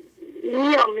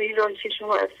میام، این راهی که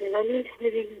شما هستید،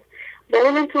 ولی با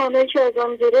اون امتحانایی که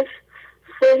ازم گرفت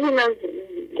خیلی من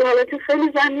حالت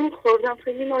خیلی زمین خوردم،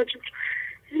 خیلی ناجور.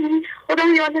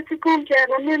 خودم یادت گم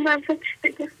کردم. من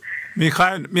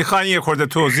میخواین یه خورده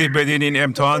توضیح بدین این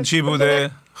امتحان چی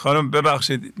بوده؟ خانم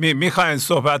ببخشید، میخواین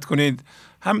صحبت کنید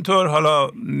همطور،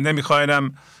 حالا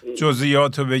نمیخواینم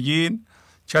جزئیات رو بگین،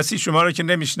 کسی شما رو که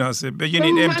نمیشناسه بگین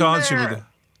این امتحان چی بوده؟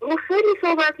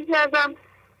 صحبتی کردم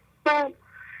و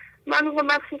من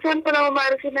مخصوصا خودم رو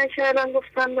معرفی نکردم،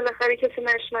 گفتم بالاخره کسی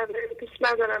نشنوه،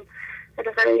 دوست ندارم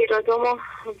بالاخره ایرادامو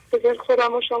بذار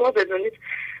خودم و شما بدونید،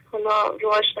 حالا رو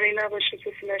آشنایی نباشه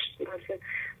کسی نشناسه.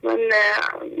 من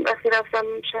وقتی رفتم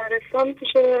شهرستان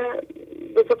پیش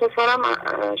دو تا پسرم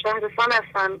شهرستان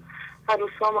هستن،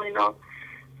 عروسام و اینا،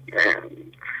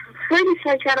 خیلی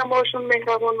سعی کردم باشون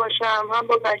مهربون باشم، هم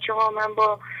با بچه ها هم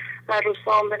با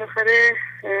عروسام. بالاخره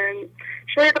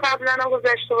شاید قبلا هم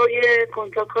گذشته های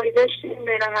کنتاک هایی داشتیم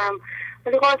بین هم،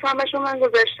 ولی خواست همشون من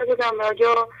گذشته بودم و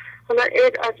یا حالا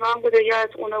عید از من بوده یا از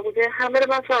اونا بوده، همه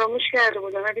رو من فراموش کرده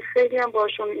بودم، ولی خیلی هم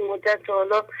باشون این مدت تا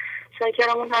حالا سعی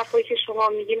کردم اون حرفایی که شما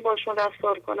میگین باشون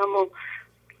رفتار کنم و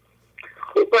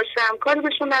خوب باشم، کاری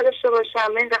بهشون نداشته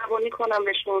باشم، مهربانی کنم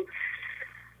بهشون.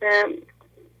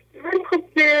 ولی خب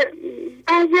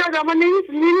بعضی آدم ها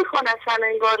نمیخوان اصلا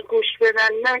انگار گوش بدن،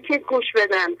 نه که گوش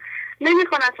بدن،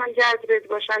 نمیخوان اصلا جذبت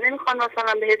باشن، نمیخوان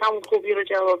مثلا بهت همون خوبی رو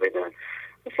جواب بدن،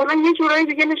 مثلا یه جورایی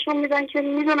دیگه نشون میدن که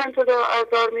میدونن تو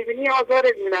آزار میبینی،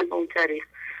 آزارت میدن به اون طریق.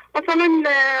 مثلا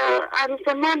عروس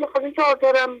من بخواد اینکه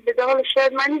آزارم بده، حالا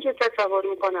شاید من اینجور تصور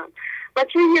میکنم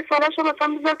بچه یه سالش رو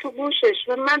مثلا بذار تو گوشش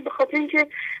و من بخاطر اینکه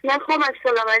نخوام از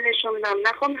سلامتی نشون بدم،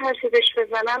 نخوام حرفی بهش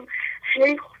بزنم،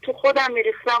 هی تو خودم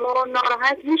میریختم و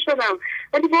ناراحت میشدم،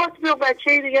 ولی باز به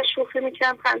بچه دیگه شوخی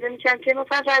میکنم، خنده میکنم که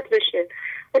مثلا رد بشه،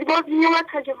 ولی باز میومد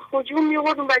هجوم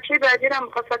میورد اون بچه بعدی رو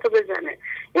میخواست تو بزنه.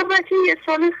 یا بچه یه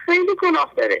سال خیلی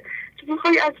گناه داره، تو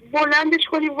میخوای از بلندش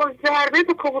کنی و ضربه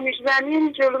بکوبونیش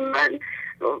زمین جلو من،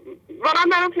 واقعا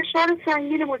برام فشار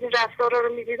سنگینی بود این رفتارا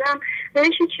رو میدیدم و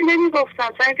هیچ چی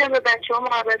نمیگفتم، سعی کردم به بچه ها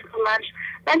محبت کنم،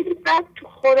 ولی بعد تو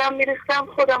خودم میریختم،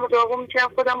 خودم رو داغون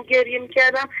میکردم، خودم رو گریه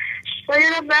میکردم،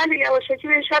 شاید بله یواشکی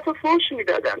بهش حتی فوش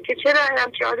میدادم که چرا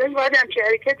همچه آدمی باید همچه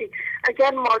حرکتی،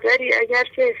 اگر مادری اگر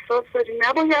که احساس داری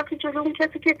نباید که جلو اون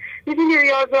کسی که میدونی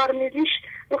یا آزار میدیش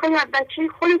بخوای بچه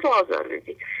خودتو آزار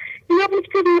بدی. اینا بود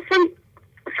که مثلا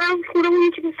خودمون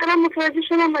یکی بسرم متوجه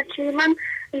شدم بچه من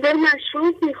داره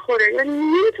مشروب میخوره، یعنی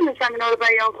نمیتونستم اینا رو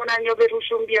بیان کنم یا به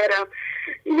روشون بیارم.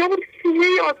 اینا بود که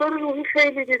یه آزار روحی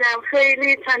خیلی دیدم،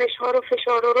 خیلی تنش ها رو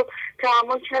فشار رو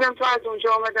تحمل کردم تا از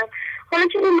اونجا آمدم. حالا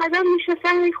که اومدم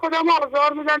میشستم خودم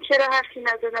آزار میدم، چرا حرفی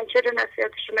نزدم، چرا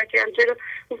نصیحتشو نکردم، چرا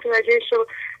متوجه شد،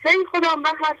 هی خودم به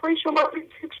حرفای شما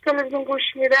تلویزیون گوش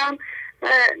میدم،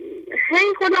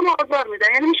 هی خودم آزار میدم،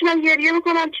 یعنی میشونم گریه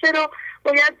میکنم چرا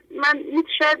باید من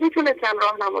شاید میتونستم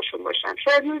راهنماشون باشم،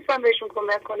 شاید میتونستم بهشون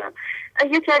کمک کنم،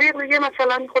 یه طریق دیگه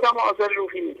مثلا خودم آزار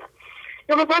روحی میدم.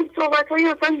 یا مثلا صحبت های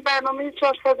مثلا برنامه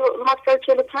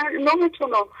 445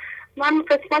 نامتونو من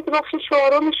قسمت بخش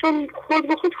 4 خود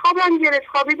به خود خوابم گرفت،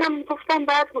 خوابیدم گفتم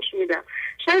بعد گوش میدم،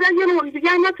 شاید اگر اون دیگه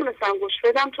نتونستم گوش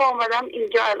بدم تا آمدم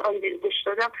اینجا الان گوش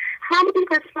دادم، همون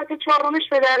قسمت 4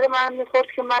 به درد من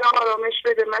میخورد که من آرامش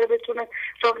بده، من بتونه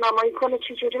راهنمایی کنه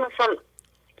چجوری مثلا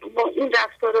با این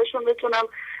رفتاراشون بتونم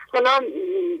حالا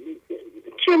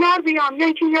کنار بیام، یا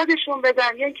اینکه یادشون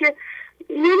بدم، یا اینکه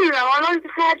نمیدونم حالا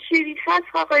هر چیزی هست.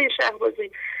 آقای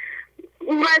شهبازی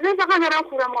اومده فقط دارم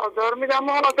خودم آزار میدم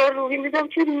و آزار روحی میدم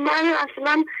که من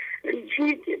اصلا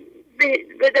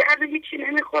به درد هیچی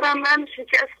نمیخورم، من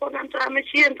شکست خودم تو همه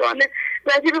چی امتحانه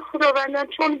وزیر خداوندم،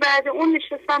 چون بعد اون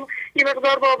نشستم یه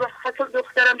مقدار با حتی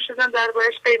دخترم شدم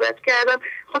دربارش غیبت کردم،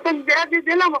 خواستم درد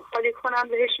دلم رو خالی کنم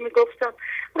بهش میگفتم،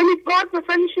 ولی باز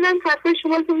مثلا میشینم حرفای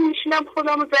شما رو میشینم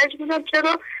خودم رو زجر میدم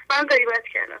چرا من غیبت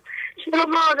کردم، چرا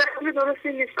من آدم درستی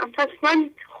نیستم. پس من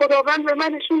خداوند به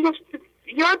من نشون داشت،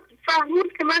 یاد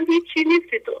فهمود که من هیچی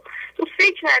نیستی، تو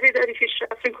فکر کردی داری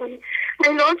پیشرفت میکنی،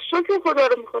 الان شکر خدا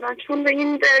رو میکنم چون به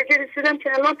این درجه رسیدم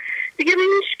که الان دیگه به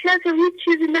هیچ کس و هیچ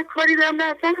چیزی نه کاری دارم نه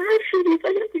اصلا هر چیزی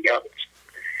میزنم دیگه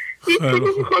هیچی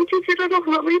نمیخوام کسی رو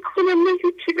راهنمایی کنم نه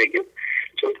هیچی بگم،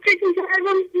 چون فکر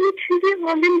میکردم یه چیزی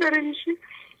حالیم داره میشه،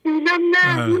 میدم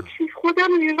نه هیچی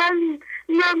خودم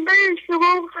منبع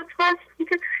اشتباه و خطا هست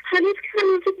که هنوز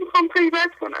که میخوام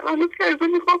غیبت کنم، هنوز که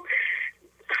میخوام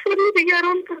خیلی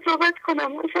دیگران قضاوت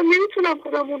کنم، اصلا نمیتونم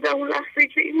خودم موندم اون لحظه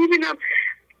که میبینم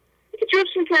که جور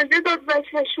شکنجه داد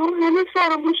بچهشون همه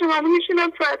فراموشم، همه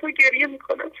میشینم ساعت ها گریه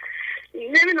میکنم،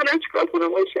 نمیدونم چیکار کنم.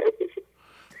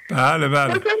 بله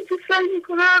مثلا دوستان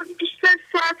میکنم بیشتر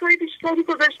ساعتهای بیشتری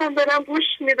گذاشتم برم گوش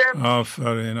میدم.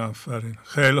 آفرین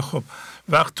خیلی خوب،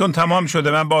 وقتتون تمام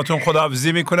شده، من باهاتون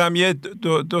خداحافظی میکنم، یه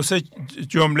دو سه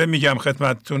جمله میگم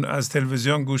خدمتتون، از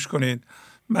تلویزیون گوش کنید،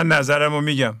 من نظرمو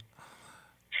میگم.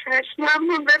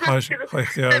 ممنون، ببخشید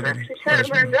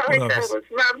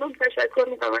ممنون، تشکر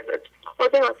میکنم ازتون،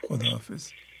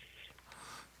 خداحافظ.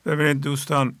 ببینید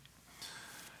دوستان،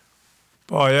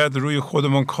 باید روی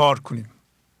خودمون کار کنیم.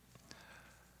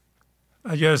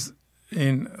 اگر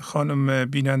این خانم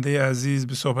بیننده عزیز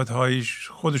به صحبت‌هایش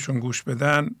خودشون گوش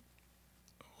بدن،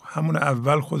 همون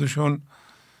اول خودشون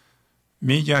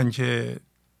میگن که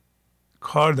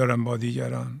کار دارن با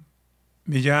دیگران،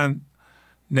 میگن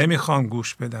نمیخوان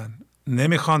گوش بدن،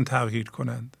 نمیخوان تغییر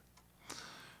کنند.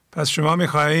 پس شما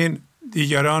میخواین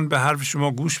دیگران به حرف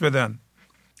شما گوش بدن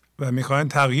و میخواین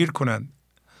تغییر کنند،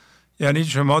 یعنی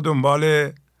شما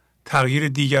دنبال تغییر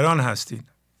دیگران هستین.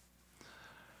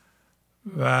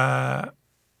 و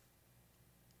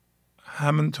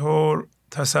همینطور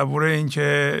تصور این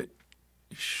که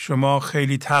شما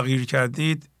خیلی تغییر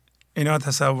کردید، اینا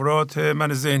تصورات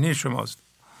من ذهنی شماست.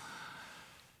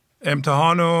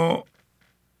 امتحانو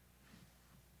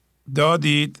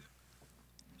دادید،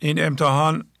 این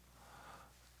امتحان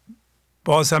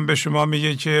باز هم به شما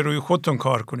میگه که روی خودتون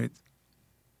کار کنید.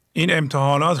 این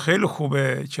امتحانات خیلی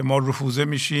خوبه که ما رفوزه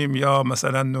میشیم یا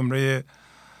مثلا نمره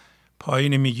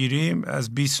پایین میگیریم،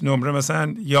 از 20 نمره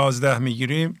مثلا 11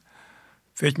 میگیریم،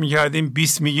 فکر میکردیم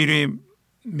 20 میگیریم،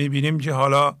 میبینیم که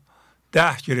حالا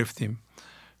 10 گرفتیم.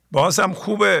 باز هم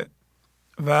خوبه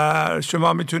و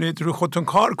شما میتونید روی خودتون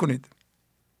کار کنید.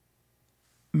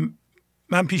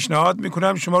 من پیشنهاد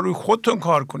میکنم شما روی خودتون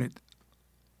کار کنید.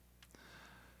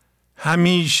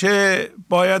 همیشه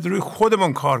باید روی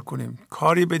خودمون کار کنیم،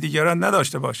 کاری به دیگران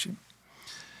نداشته باشیم.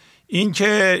 این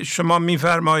که شما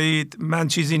میفرمایید من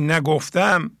چیزی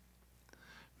نگفتم،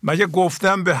 مگه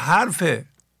گفتم به حرف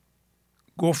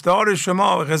گفتار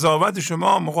شما، قضاوت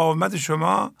شما، مقاومت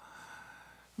شما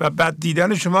و بد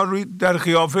دیدن شما روی در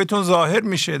قیافتون ظاهر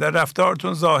میشه، در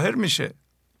رفتارتون ظاهر میشه.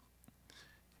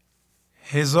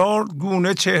 1000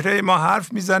 گونه چهره ما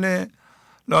حرف میزنه،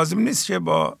 لازم نیست که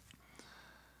با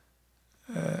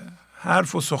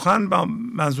حرف و سخن با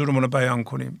منظورمون رو بیان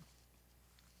کنیم.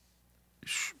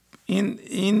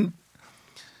 این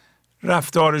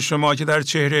رفتار شما که در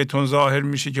چهرهتون ظاهر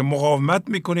میشه که مقاومت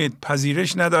میکنید،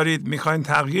 پذیرش ندارید، میخواین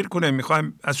تغییر کنه،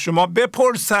 میخواین از شما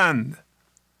بپرسند،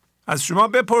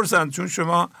 چون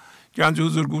شما گنج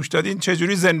حضور گوش دادین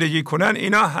چجوری زندگی کنن،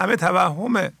 اینا همه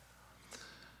توهمه.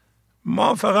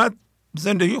 ما فقط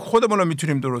زندگی خودمون رو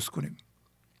میتونیم درست کنیم.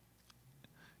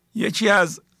 یکی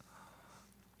از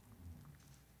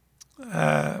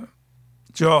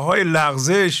جاهای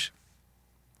لغزش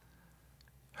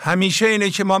همیشه اینه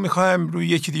که ما میخوایم روی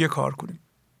یکی دیگه کار کنیم.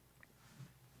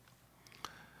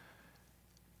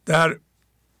 در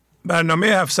برنامه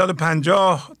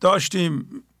 750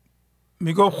 داشتیم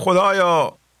میگفت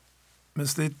خدایا،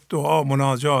 مثل دعا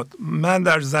مناجات، من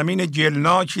در زمین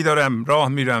گلناکی دارم راه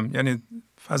میرم، یعنی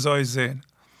فضای ذهن،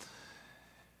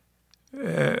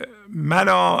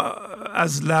 منو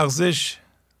از لغزش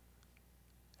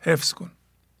حفظ کن.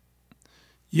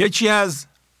 یکی از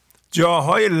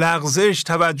جاهای لغزش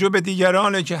توجه به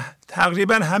دیگرانه که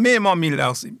تقریبا همه ما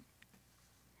میلغزیم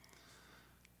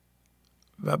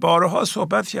و بارها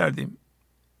صحبت کردیم.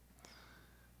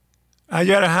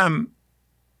 اگر هم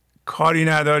کاری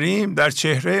نداریم در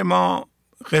چهره ما،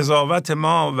 قضاوت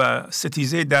ما و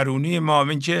ستیزه درونی ما،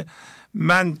 اینکه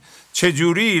من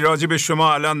چجوری راجع به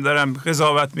شما الان دارم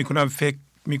قضاوت میکنم، فکر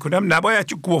میکنم، نباید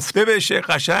که گفته بشه،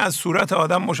 قشنگ از صورت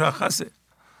آدم مشخصه.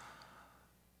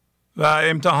 و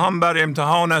امتحان بر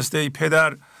امتحان است ای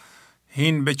پدر،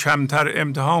 هین به کمتر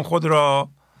امتحان خود را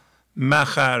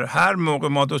مخر. هر موقع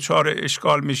ما دچار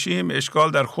اشکال میشیم،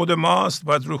 اشکال در خود ماست،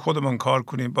 باید روی خودمون کار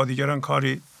کنیم، با دیگران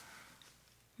کاری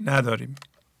نداریم.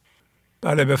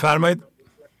 بله بفرمایید.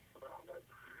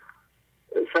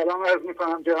 سلام عرض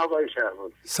میکنم جناب آقای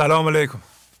شهبازی. سلام علیکم.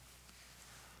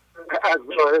 از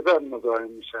زاهدان مزاحم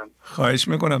میشم. خواهش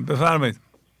میکنم بفرمایید.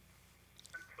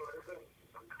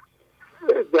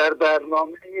 در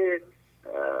برنامه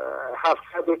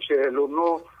 749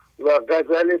 و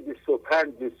غزل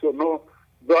 25-29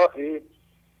 داری؟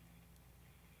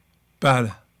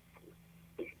 بله.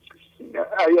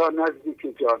 ایا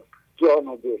نزدیک جان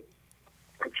و دل،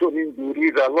 چون این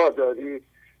دوری روا داری،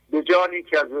 به جانی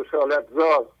که از رسالت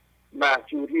زاد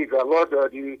مهجوری روا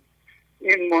داری.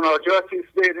 این مناجاتی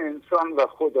است بین انسان و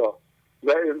خدا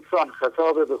و انسان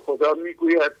خطاب به خدا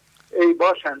میگوید ای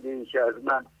باشنده این که از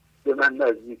من به من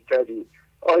نزدیکتری،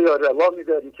 آیا روا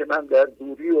می‌داری که من در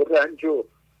دوری و رنج و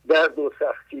درد و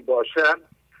سختی باشم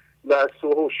و از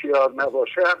تو هوشیار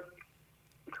نباشم؟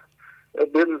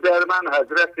 به نظر من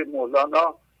حضرت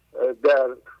مولانا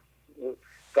در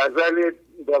غزل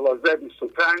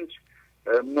 1225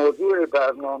 موضوع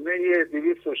برنامه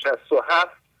 267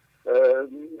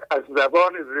 از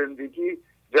زبان زندگی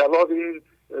جواب این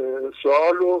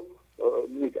سوال رو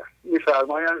میدن.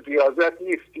 میفرمایند ریاضت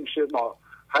نیست پیش ما،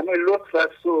 همه لطف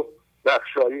است و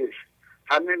بخشایش،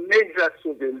 همه مهر است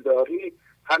و دلداری،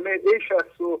 همه عیش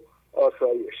است و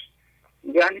آسایش.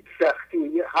 یعنی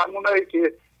سختی، همونایی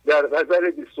که در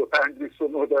غزل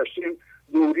 25-29 داشتیم،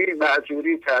 دوری،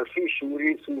 معجوری، تلخی،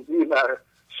 شوری،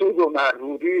 سود و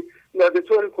مغروری و به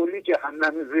طور کلی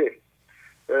جهنم ذهن.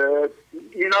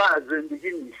 اینا از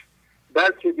زندگی نیست،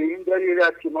 بلکه به این دلیل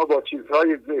است که ما با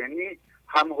چیزهای ذهنی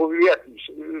هم هویت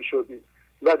شدیم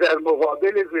و در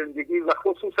مقابل زندگی و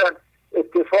خصوصا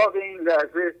اتفاق این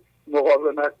لحظه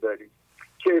مقاومت داریم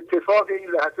که اتفاق این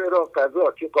لحظه را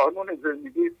قضا که قانون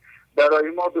زندگی برای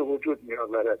ما به وجود می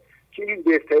آورد که این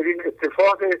بهترین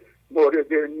اتفاق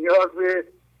مورد نیاز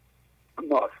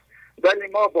ماست. ولی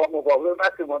ما با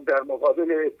مقاومتمان در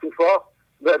مقابل اتفاق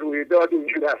و رویداد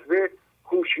این لحظه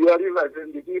هوشیاری و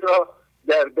زندگی را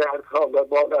در دردها و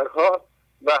باورها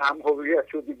و هم هویت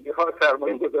شدگی ها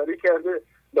سرمایه گذاری کرده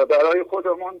و برای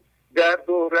خودمون درد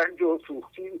و رنج و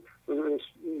سوختی،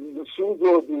 سود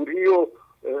و دوری و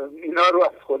اینا رو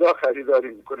از خدا خریداری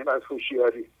میکنیم، از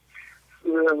هوشیاری.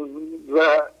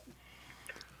 و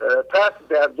پس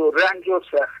درد و رنج و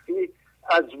سختی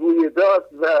از رویداد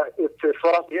و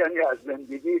اتفاق یعنی از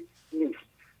زندگی نیست،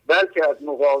 بلکه از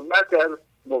مقاومت در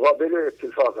مقابل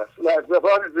اتفاق است. و از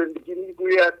زبان زندگی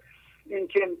میگوید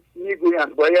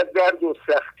میگویند باید درد و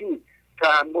سختی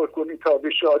تحمل کنی تا به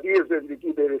شادی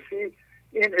زندگی برسی.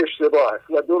 این اشتباه است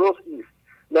و درست نیست.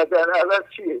 و در عوض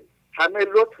چیه؟ همه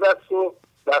لطف است و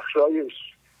بخشایش،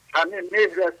 همه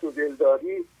مهر است و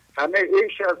دلداری، همه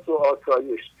عیش است و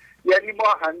آسایش. یعنی ما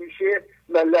همیشه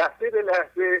و لحظه به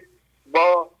لحظه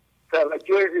با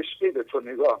توجه عشقی به تو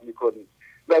نگاه میکنیم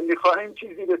و میخواهیم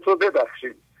چیزی به تو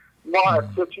ببخشیم. ما از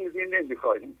تو چیزی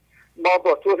نمیخواهیم، ما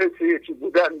با تو حس یکی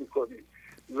بودن میکنیم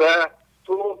و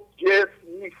تو جسم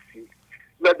نیستی.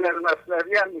 و در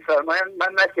مثنوی هم میفرمایند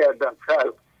من نکردم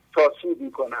خلق تا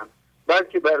سودی کنم،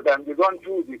 بلکه بر بندگان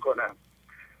جودی کنم.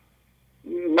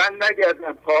 من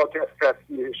نگردم پاک از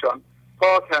تسبیحشان،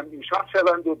 پاک هم ایشان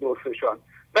شوند و درفشان.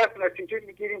 پس نتیجه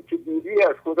میگیریم که دوری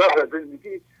از خدا و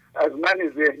زندگی از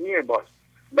من ذهنی ماست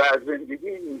و از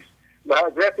زندگی نیست. و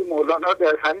حضرت مولانا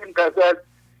در همین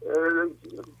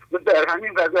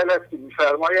غزل است که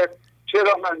میفرماید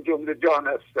چرا من جمله جان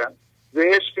هستم ز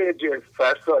عشق جنس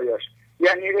فرسایش.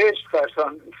 یعنی عشق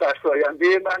فرساینده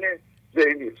من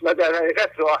ذهنی است و در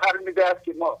حقیقت راه حل میدهد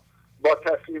که ما با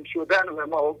تسلیم شدن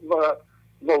و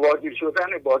مواجه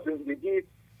شدن با زندگی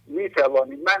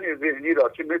میتوانیم من ذهنی را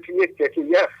که مثل یک تکه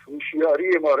یخ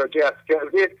هوشیاری ما را جذب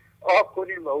کرده آب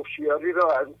کنیم و هوشیاری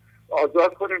را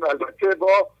آزاد کنیم، البته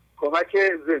با کمک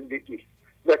زندگی.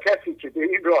 و کسی که به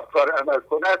این راهکار عمل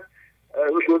کند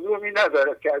لزومی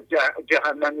ندارد که از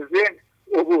جهنم ذهن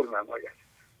عبور نماید.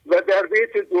 و در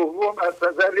بیت دوم از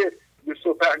غزل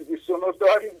 25-29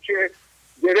 داریم که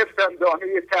گرفتم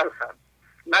دانه تلخم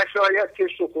نشاید که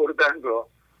خوردن را،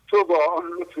 تو با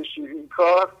آن لطف شیرین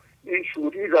کار این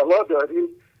شوری روا داری.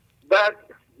 بعد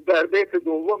در بیت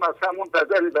دوم از همون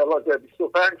غزل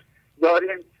 25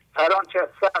 داریم هر آنچه از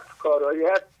فقر کار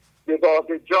آید به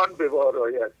باب جان بوار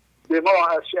آید، به ما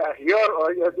از شهریار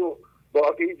آید و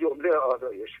باقی جمله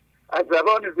آرایش. از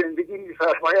زبان زندگی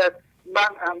می‌فرماید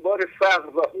من انبار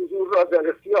فقر و حضور را در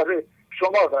اختیار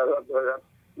شما قرار دارم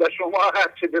و شما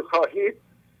هر چه بخواهید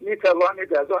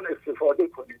میتوانید از آن استفاده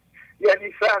کنید.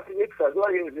 یعنی فقر یک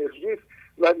فضای انرژی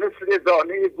و مثل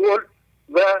دانه گل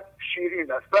و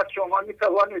شیرین است. پس شما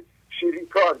میتوانید شیرین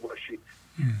کار باشید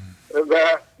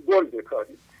و گل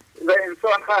بکارید. و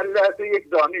انسان هر لحظه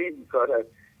یک دانه میکارد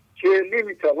که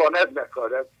نمیتواند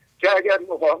نکارد، که اگر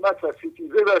مقاومت و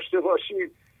ستیزه داشته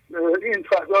باشید این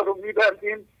فضا رو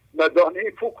میبندیم و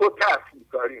دانه پوک رو ترک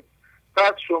میکاریم.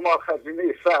 پس شما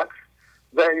خزینه فقر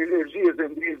و انرژی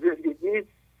زندگی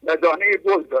و دانه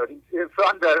گل دارید.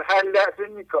 انسان در هر لحظه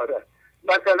میکارد.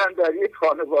 مثلا در یک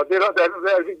خانواده را در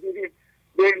نظر بگیریم،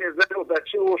 بین زن و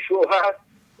بچه و شوهر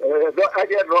و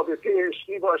اگر رابطه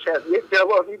عشقی باشد یک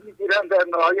جوابی میگیرن در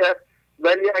نهایت،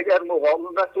 ولی اگر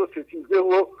مقاومت و ستیزه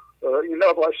و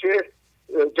اینا باشه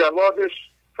جوابش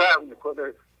فرق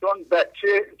میکنه.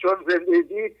 چون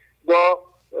زندگی با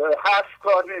حرف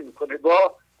کار نمیکنه،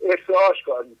 با ارتعاش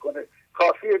کار میکنه.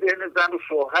 کافیه بین زن و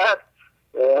شوهر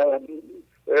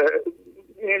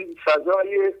این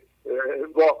فضای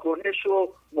واکنش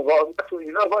و مقاومت و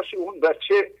اینا باشه، اون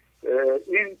بچه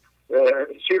این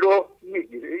چی رو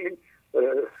میگیره، این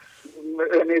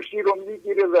انرژی رو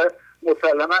میگیره و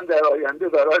مسلما در آینده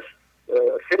براش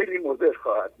خیلی مضر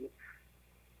خواهد بود.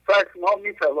 پس ما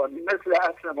میتوانیم مثل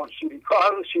اصلمان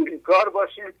شیرینکار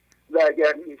باشیم و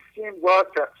اگر نیستیم با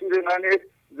تقصیر من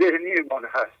ذهنی من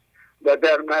هست و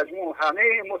در مجموع همه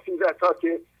این مصیبت ها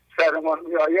که سرمان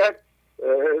میآید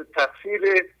تقصیر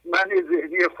من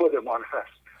ذهنی خودمان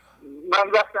هست.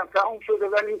 من وقتم تموم شده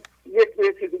ولی یک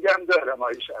بیت دیگه هم دارم.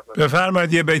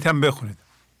 بفرمایید یه بیتم بخونید.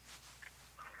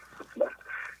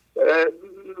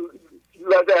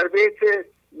 در بیت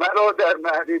مرا در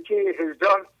معرکه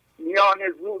هجران، میان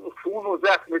خون و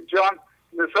زخم جان،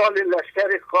 مثال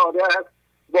لشکر خاره است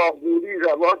با گوری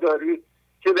روا داری،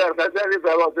 که در غزل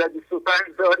 1225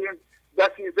 داریم.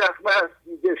 بسی زخم است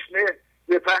دشنه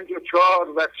به 5 و 4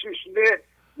 و 6 نه،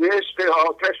 به عشق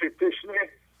آتش تشنه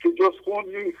که جز خون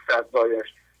نیست صدبایش.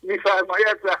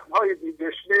 میفرماید زخم‌های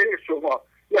بی‌دشنه شما،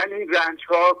 یعنی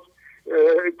رنج‌ها،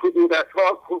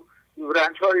 کدورت‌ها،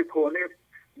 رنج‌های کهنه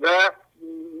و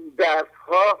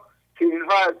دردها که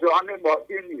اینها از جهان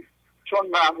مادی نیست، چون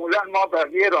معمولا ما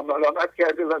بقیه را ملامت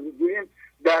کرده و میگوییم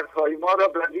دردهای ما را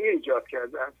بقیه ایجاد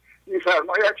کردن.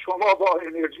 میفرماید شما با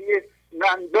انرژی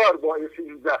نمدار باعث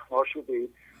این زخم‌ها شده اید،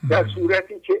 در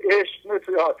صورتی که عشق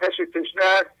مثل آتش تشنه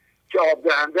است که آب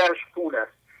دهنده‌اش خون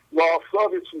است و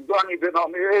آفتاب سوزانی به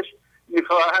نام عشق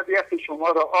میخواهد یخ شما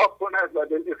را آب کند و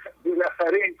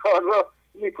بالاخره این کار را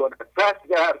میکند. پس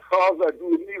دردها و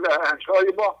دوری و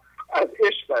رنج‌های ما از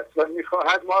عشق است و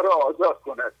میخواهد ما را آزاد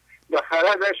کند و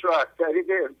خردش را از طریق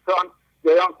انسان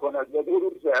بیان کند. و دو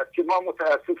روز است که ما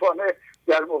متاسفانه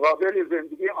در مقابل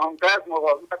زندگی آنقدر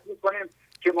مقاومت میکنیم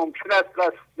که ممکن است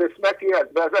قسمتی از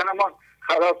بدنمان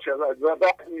خراب شود و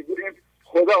بعد میگوییم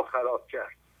خدا خراب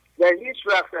کرد و هیچ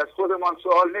وقت از خودمان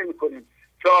سوال نمی کنیم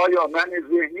که آیا من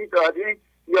ذهنی داریم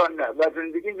یا نه، و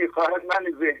زندگی میخواهد من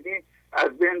ذهنی از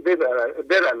بین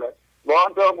برود و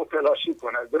آن را متلاشی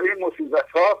کند. و این مصیبت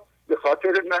ها به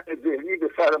خاطر من ذهنی به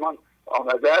سرمان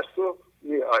آمده است و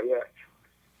می آید.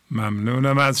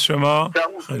 ممنونم از شما،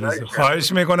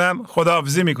 خواهش میکنم،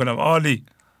 خداحافظی میکنم. عالی،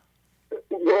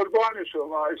 قربان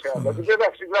شما.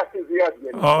 ببخشید وقت زیاد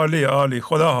گرفتم. عالی عالی،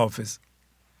 خدا حافظ.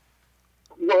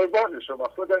 قربان شما،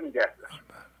 خدا نگهدار.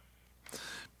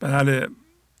 بله،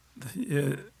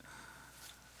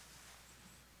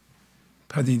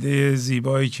 پدیده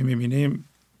زیبایی که میبینیم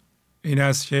این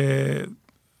است که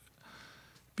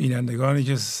بینندگانی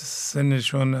که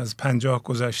سنشون از 50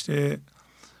 گذشته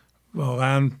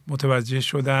واقعا متوجه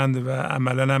شدند و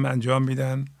عملا هم انجام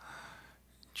میدن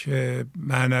که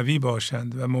معنوی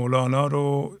باشند و مولانا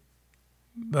رو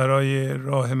برای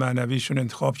راه معنویشون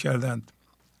انتخاب کردند.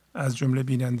 از جمله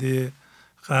بیننده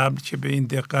قبل که به این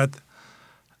دقت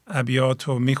ابیات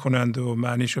رو میخونند و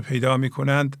معنیش رو پیدا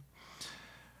میکنند،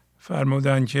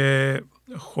 فرمودند که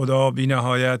خدا بی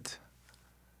نهایت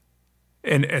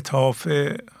انعطاف،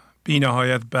 بی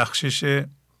نهایت بخشش،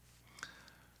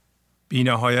 بی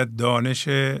نهایت دانش،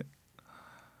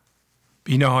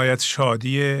 بی نهایت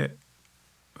شادی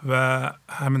و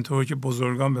همینطور که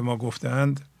بزرگان به ما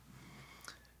گفتند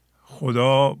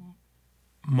خدا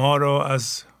ما را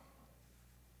از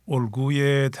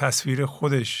الگوی تصویر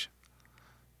خودش،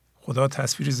 خدا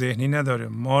تصویر ذهنی نداره،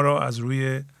 ما را از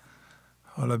روی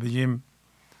حالا بگیم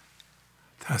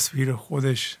تصویر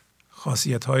خودش،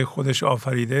 خاصیت‌های خودش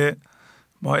آفریده،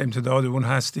 ما امتداد اون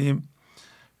هستیم.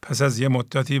 پس از یه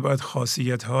مدتی باید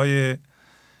خاصیت‌های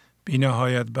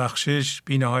بی‌نهایت بخشش،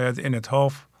 بی‌نهایت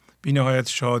انعطاف، بی‌نهایت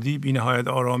شادی، بی‌نهایت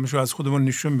آرامش رو از خودمون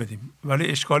نشون بدیم. ولی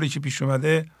اشکالی که پیش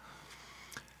اومده،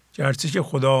 گرچه که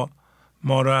خدا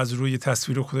ما را از روی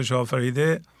تصویر خودش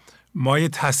آفریده، ما یه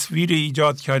تصویر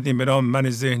ایجاد کردیم به نام من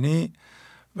ذهنی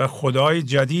و خدای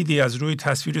جدیدی از روی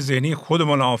تصویر ذهنی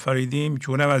خودمون آفریدیم که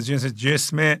اونم از جنس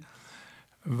جسم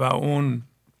و اون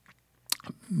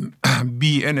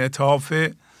بی انعطاف،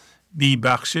 بی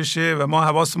بخششه و ما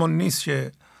حواسمون نیست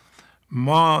که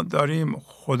ما داریم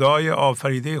خدای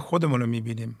آفریده خودمون رو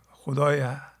میبینیم، خدای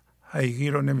حقیقی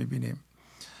رو نمیبینیم.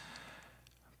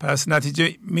 پس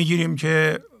نتیجه میگیریم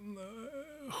که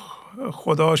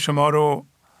خدا شما رو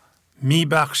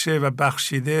میبخشه و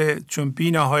بخشیده چون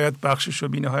بی نهایت بخشش و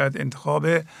بی نهایت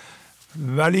انتخابه،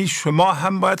 ولی شما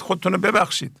هم باید خودتون رو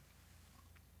ببخشید.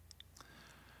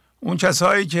 اون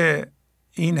کسایی که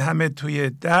این همه توی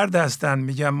درد هستن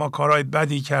میگن ما کارهای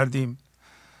بدی کردیم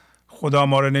خدا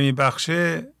ما رو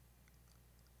نمیبخشه،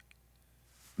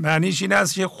 معنیش این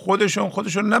است که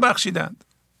خودشون نبخشیدند.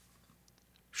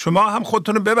 شما هم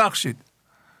خودتون رو ببخشید.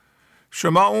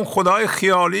 شما اون خدای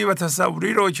خیالی و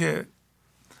تصوری رو که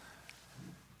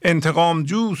انتقام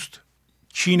جوست،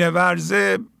 کینه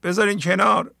ورزه، بذارین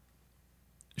کنار.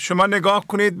 شما نگاه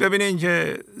کنید ببینید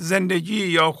که زندگی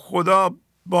یا خدا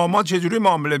با ما چجوری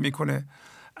معامله میکنه.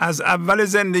 از اول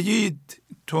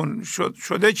زندگیتون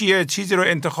شده که یه چیزی رو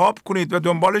انتخاب کنید و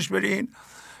دنبالش برین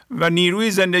و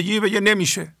نیروی زندگی بگه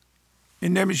نمیشه،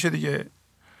 این نمیشه دیگه.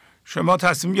 شما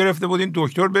تصمیم گرفته بودین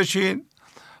دکتر بشین،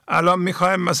 الان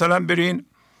میخوایم مثلا برین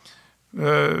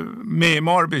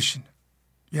معمار بشین.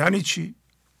 یعنی چی؟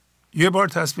 یه بار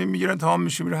تصمیم میگیرن تمام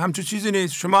میشه میره. همچون چیزی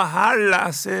نیست. شما هر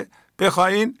لحظه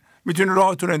بخواین میتونید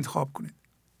راهتون رو انتخاب کنید.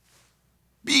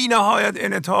 بی نهایت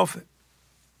انعطافه.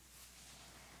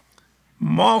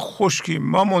 ما خشکیم،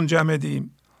 ما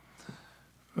منجمدیم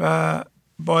و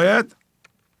باید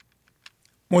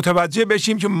متوجه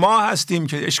بشیم که ما هستیم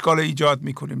که اشکال ایجاد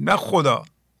میکنیم، نه خدا.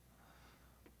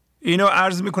 اینو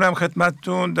عرض میکنم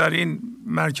خدمتتون. در این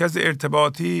مرکز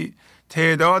ارتباطی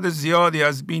تعداد زیادی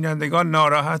از بینندگان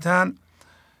ناراحتن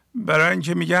برای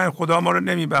اینکه میگن خدا ما رو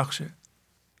نمیبخشه.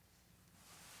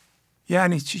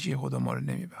 یعنی چی خدا ما رو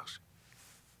نمیبخشه؟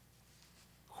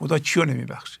 خدا چیو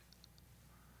نمیبخشه؟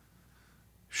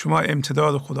 شما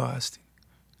امتداد خدا هستین.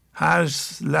 هر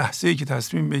لحظه‌ای که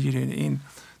تصمیم بگیرین این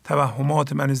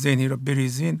توهمات من ذهنی رو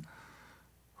بریزین،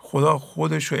 خدا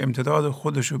خودش و امتداد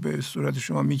خودش رو به صورت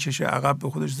شما میکشه عقب، به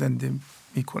خودش زنده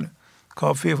میکنه.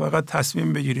 کافیه فقط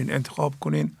تصمیم بگیرین، انتخاب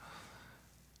کنین.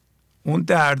 اون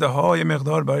دردها یه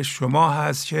مقدار برای شما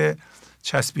هست که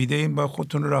چسبیده این، باید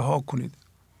خودتون رو رها کنید.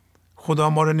 خدا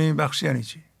ما رو نمیبخشه یعنی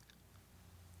چی؟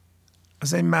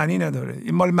 اصلا این معنی نداره.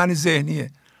 این مال من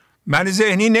ذهنیه. من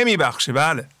ذهنی نمیبخشه.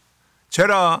 بله.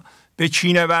 چرا؟ به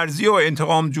کینه ورزی و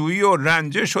انتقام جویی و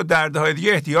رنجش و دردهای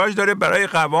دیگه احتیاج داره برای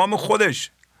قوام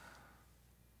خودش.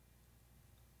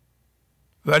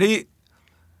 ولی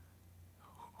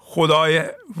خدای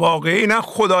واقعی نه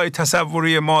خدای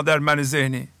تصوری ما در من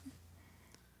ذهنی.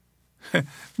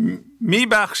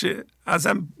 میبخشه.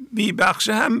 اصلا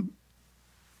میبخشه هم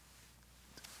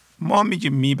ما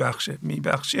میگیم میبخشه.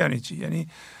 میبخشه یعنی چی؟ یعنی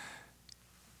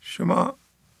شما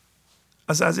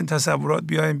از این تصورات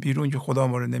بیایم بیرون که خدا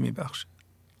ما رو نمیبخشه.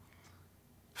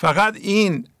 فقط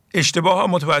این اشتباه ها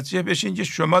متوجه بشین که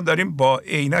شما داریم با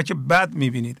عینک بد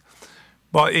میبینید،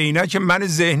 با عینک من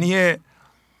ذهنی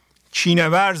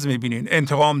کینه‌ورز میبینید،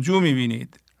 انتقامجو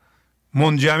میبینید،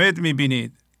 منجمد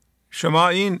میبینید. شما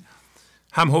این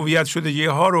هم هویت شدگی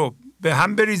ها رو به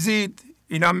هم بریزید.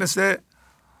 این هم مثل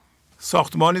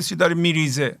ساختمانی که داره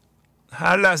میریزه.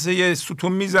 هر لحظه یه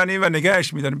ستون میزنید و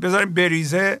نگهش میدارید. بذارید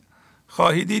بریزه،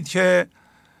 خواهید دید که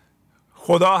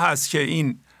خدا هست که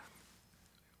این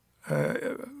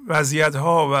وضعیت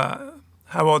ها و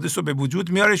حوادث رو به وجود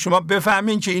میاره. شما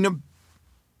بفهمین که اینو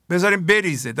بذارین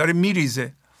بریزه، داره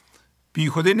میریزه. بی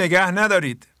خودی نگه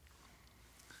ندارید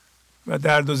و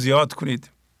درد رو زیاد کنید.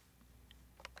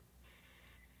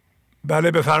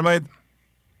 بله بفرمایید.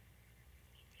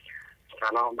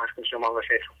 سلام، وقت شما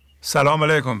بخیر. سلام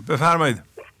علیکم، بفرمایید.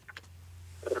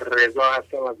 رضا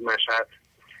هستم از مشهد.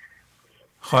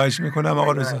 خواهش میکنم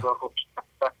آقا رضا.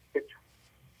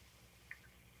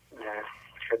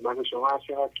 خدمت شما هست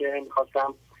که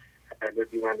میخواستم به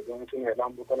بینندگانتون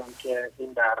اعلام بکنم که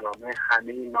این برنامه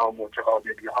همه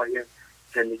نامتعادلی های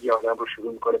زندگی آدم رو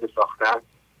شروع میکنه به ساختن.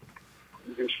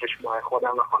 6 ماه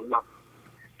خودم و خانمم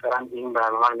دارم این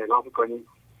برنامه رو نگاه میکنیم.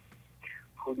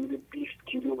 حدود 20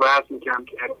 کیلو وزن میکنم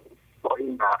که با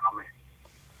این برنامه،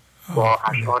 با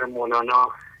اشعار مولانا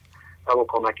و با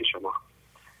کمک شما.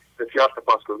 بسیار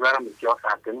سپاسگزارم، بسیار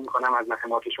قدردانی میکنم از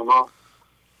زحمات شما.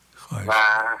 و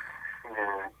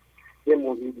یه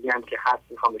موضوع دیگه هم که هست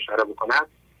میخوام اشاره بکنم،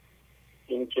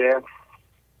 این که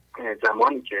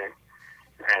زمانی که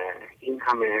این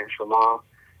همه شما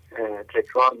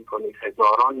تکرار میکنید،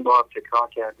 هزاران بار تکرار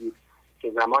کردید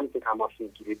که زمانی که تماس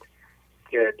میگیرید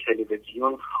که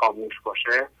تلویزیون خاموش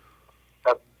باشه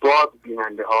و باز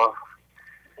بیننده ها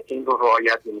این رو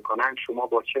رعایت نمیکنن، شما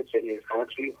با چه سریعی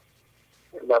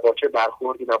و با چه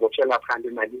برخوردی و با چه لبخند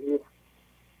ملیحی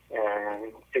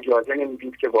اجازه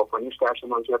نمیدید که واکنش در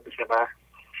شما ایجاد بشه و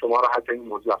شما رو حتی این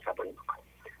موضوع عصبانی بکنه.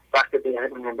 وقت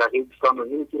بقیه دوستان رو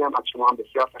نمیگیرم. از شما هم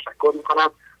بسیار تشکر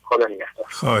میکنم. خدا نگهدار.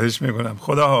 خواهش میکنم.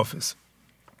 خدا حافظ.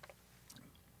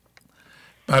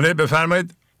 بله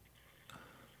بفرمایید.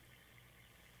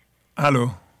 الو.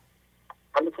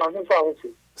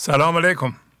 سلام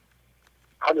علیکم.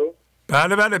 الو.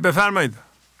 بله بله بفرمایید.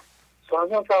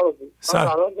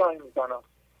 سلام.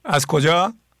 از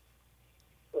کجا؟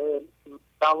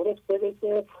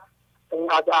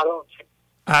 از عراق.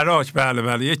 عراق. بله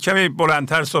بله. یک کمی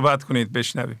بلندتر صحبت کنید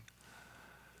بشنویم.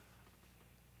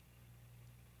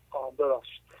 درست.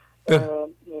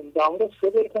 در مورد 3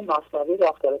 بیت مثنوی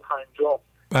دفتر 5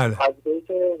 بله. از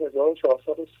بیت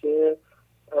 1403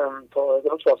 تا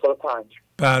 1405.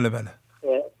 بله بله.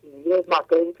 یه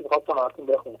مطلبی که میخواستم براتون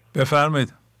بخونم.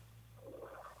 بفرمایید.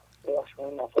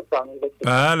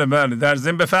 بله بله. در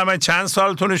ضمن بفرمایید چند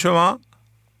سالتونه شما؟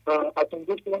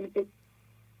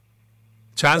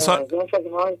 چند سال؟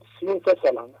 33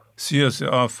 سالم. 33.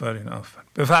 آفرین آفرین.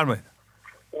 بفرمایید.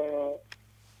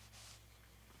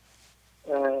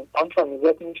 آنچه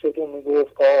میزد میشد و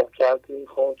میگفت آه کردی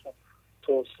خواهد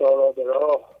تو سارا به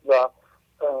راه و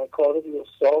کار بی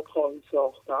استاد خواهی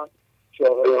ساختن،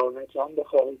 جاهلانه جان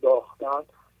بخواهی باختن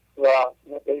و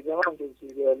پیده من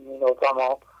جزیر مینا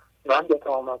تمام من به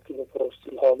تامد که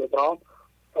بپرسی حال دام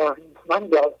من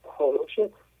در حالوش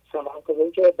 3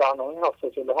 منطقه که برنامه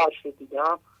 748 رو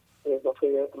دیدم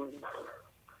اضافه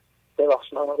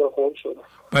ببخش من رو خوب شدم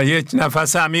و یک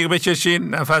نفس عمیق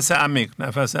بکشین.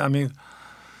 نفس عمیق.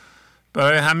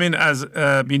 برای همین از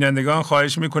بینندگان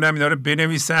خواهش میکنم اینا رو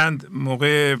بنویسند.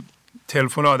 موقع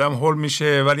تلفن آدم هول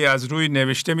میشه ولی از روی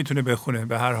نوشته میتونه بخونه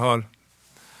به هر حال.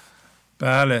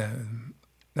 بله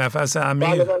نفس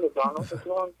عمیق. بله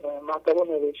مطلب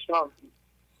نوشتم.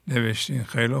 نوشتین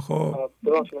خیلی خوب.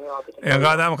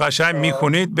 اینقدر هم قشنگ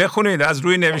میخونید بخونید از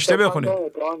روی نوشته بخونید.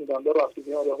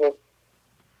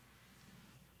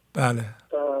 بله.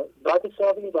 بعد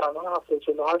سابقی برنامه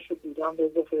 748 رو دیدم به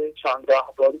اضافه چند ده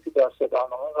باری که در 3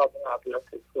 برنامه قبل عبیرت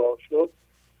تکرار شد.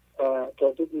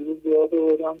 تازه دیروز یاد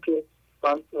بودم که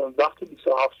من وقتی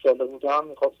 27 ساله بودم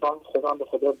میخواستم خودم به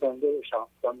خدا زنده بشم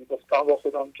و میگفتم با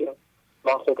خودم که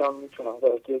من خودم میتونم و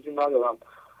احتیاجی ندارم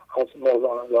از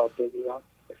مولانا یاد بگیرم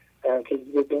که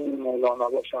دیگه بین مولانا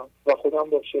باشم و خودم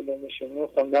با شله نشینی و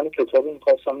خوندن کتابی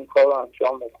میخواستم این کار رو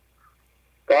انجام بدم.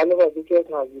 بله و دیگه از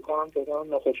نزدیکانم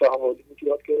دادم نخوش احوالی بود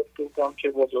یاد گرفته بودم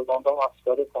که بزرگان رو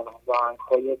مسخره کنم و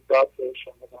انگهای بد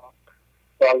بهشون بدم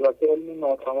و البته علمی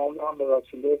ناتمام هم به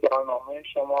وسیله برنامه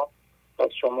شما از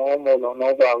شما و مولانا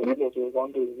و بقیه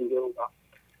بزرگان دزدیده بودم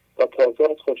و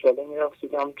تازه از خوشحالی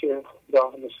می‌رقصیدم که در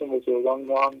مثل بزرگان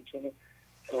ما هم میتونیم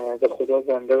به خدا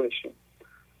زنده بشیم.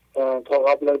 تا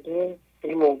قبل از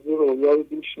این موضوع رویای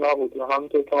بیش نبود و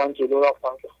همینطور که من جلو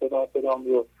رفتم که خودم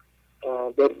رو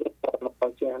به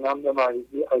ذهنم به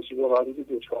مریضی عجیب و غریبی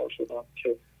دچار شدم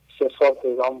که 3 سال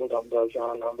حیران بودم در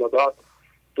جهنم و بعد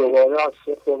دوباره از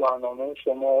صفر برنامه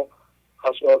شما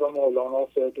اشعار مولانا و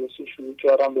فردوسی شروع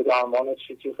کردم به درمان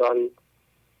چیزی غریب.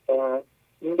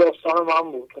 این داستان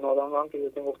من بود که من که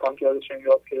بهتون گفتم که ازشون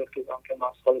یاد گرفتم که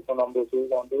مسخره کنم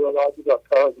بزرگانده و بعضی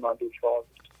بدتر از من دچار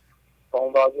بود و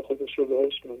اون بعضی خودش رو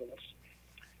بهش میدونست.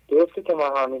 درسته که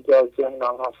من هنوز در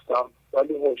ذهنم هستم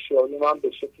ولی هوشیاری من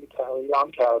به شکلی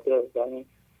تغییرم کرده، یعنی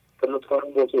فلوتان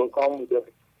بزرگان بوده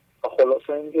و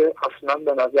خلاصه اینکه اصلا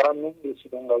به نظرم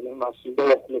نمی‌رسید انقدر این مسئول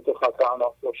مخلط و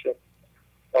خطرناک باشه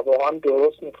و واقعا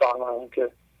درست میفهمم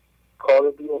که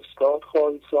کار بی استاد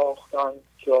خواهی ساختن،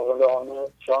 جاهلانه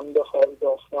جان بخواهی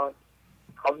داختن.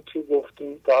 همچی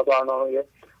گفتیم در برنامه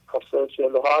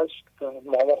 748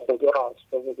 ماما خدا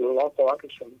هست و بزرگان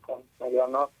کمکشون میکنم مگر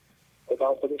نه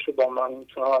خودم خودش رو با من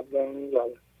میتونم از بین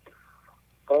میبره.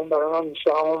 اون برای من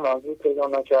میشه همون موضوع پیدا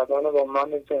نکردن با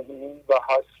من ذهنی و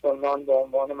حس من با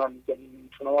عنوان من ذهنی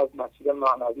میتونم از مسیر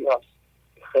معنوی هست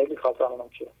خیلی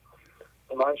خطرناکه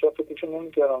و من شاید فکرشو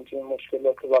نمیکردم که این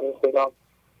مشکلات رو برای خودم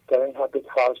در این حد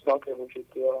ترسناک وجود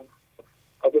بیارم.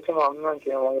 حضرت ممنونم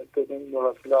که حمایت بدین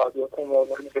برسیل عدیات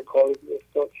مولانا که کاری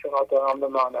بیستاد چقدر دارم به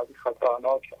معنوی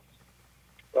خطرناک هست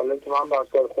ولی که من بر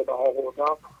سر خودم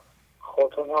آوردم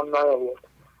خاطر هم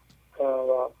نیاورد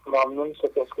و ممنون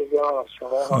سپاسگزارم از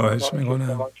شما. خواهش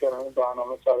میکنم که این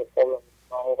برنامه سر خوابم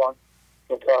واقعا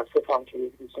متاسفم که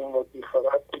یک بیزون و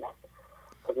بیخرد کنم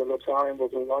و به لطفا همین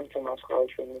بزرگان که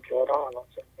مسخرهشون میکردم الان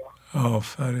زنده.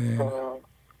 آفرین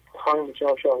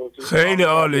خیلی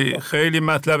عالی، خیلی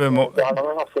مطلب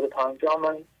برنامه 75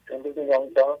 من امروز نگاه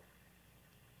می‌کردم.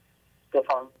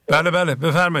 بله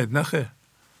بفرمایید. نخیر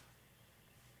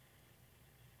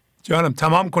جانم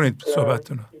تمام کنید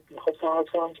صحبتتون رو. می‌خواستم عرض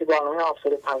کنم که برنامه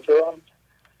 75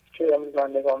 که امروز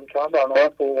من نگاه می‌کردم برنامه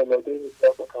فوق‌العاده‌ای بود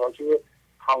با توجه به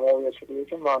همایش‌هایی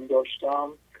که من داشتم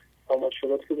و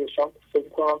مشکلاتی که داشتم فکر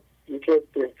کنم یکی از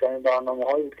بهترین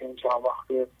برنامه‌هایی بود که این چند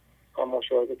وقته من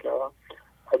مشاهده کردم.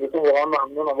 حضرتون واقعا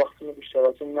ممنونم وقتی بیشتر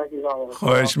از این نگیرم.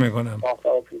 خواهش میکنم.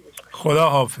 خدا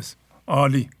حافظ.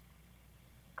 عالی.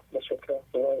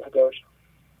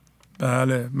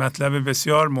 بله مطلب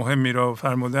بسیار مهمی را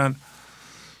فرمودن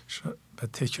و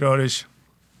تکرارش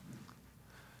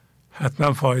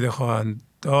حتما فایده خواهند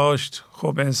داشت.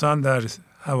 خب انسان در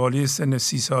حوالی سن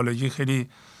 30 سالگی خیلی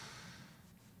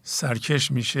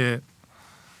سرکش میشه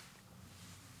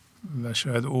و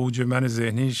شاید اوج من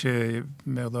ذهنیش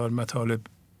مقدار مطالب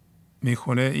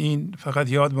میخونه. این فقط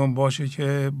یادمون باشه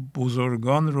که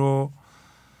بزرگان رو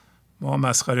ما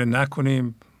مسخره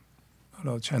نکنیم.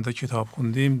 حالا چند تا کتاب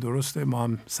خوندیم درسته ما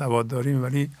هم سواد داریم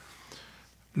ولی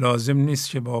لازم نیست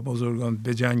که با بزرگان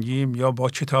بجنگیم یا با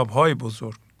کتاب‌های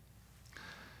بزرگ.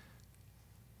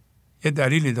 یه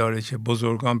دلیلی داره که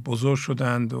بزرگان بزرگ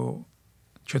شدند و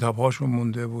کتاب‌هاشون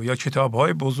مونده و یا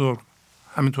کتاب‌های بزرگ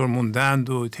همینطور موندند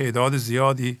و تعداد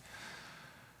زیادی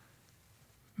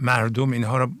مردم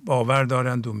اینها را باور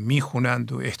دارند و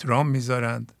میخونند و احترام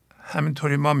میذارند.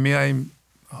 همینطوری ما میاییم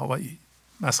آقای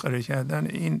مسخره کردن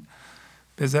این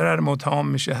به ضرر ما تمام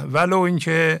میشه. ولو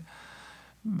اینکه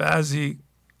بعضی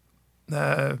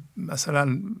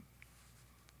مثلا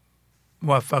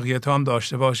موفقیت هم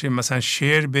داشته باشیم، مثلا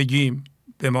شعر بگیم،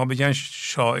 به ما بگن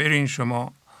شاعرین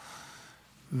شما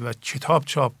و کتاب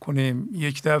چاپ کنیم،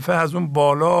 یک دفعه از اون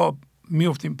بالا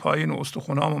میفتیم پایین و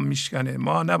استخونامون میشکنه.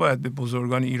 ما نباید به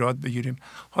بزرگان ایراد بگیریم.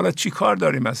 حالا چی کار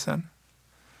داریم اصلا؟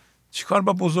 چی کار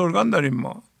با بزرگان داریم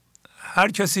ما؟ هر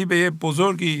کسی به یه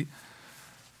بزرگی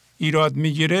ایراد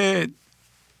میگیره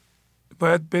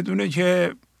باید بدونه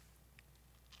که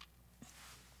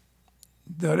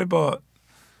داره با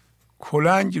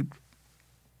کلنگ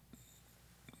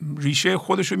ریشه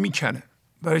خودشو میکنه.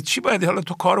 برای چی باید حالا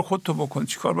تو کار خودتو بکن؟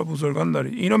 چی کار با بزرگان داری؟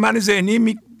 اینو من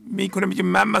ذهنی میکنه، میگه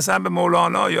من مثلا به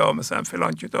مولانا یا مثلا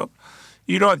فلان کتاب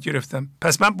ایراد گرفتم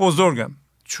پس من بزرگم،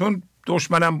 چون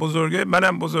دشمنم بزرگه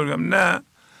منم بزرگم. نه،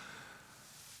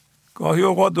 گاهی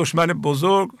اوقات دشمن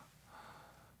بزرگ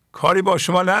کاری با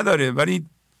شما نداره، ولی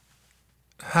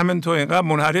همین تو اینقدر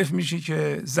منحرف میشی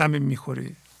که زمین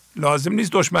میخوری. لازم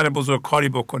نیست دشمن بزرگ کاری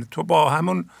بکنه، تو با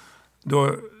همون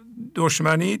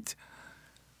دشمنیت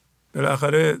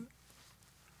بالاخره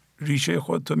ریشه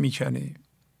خودتو میکنی.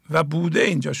 و بوده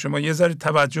اینجا، شما یه ذره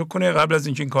توجه کنه قبل از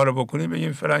اینکه این کارو بکنی،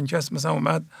 بگیم فلان کس مثلا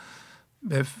اومد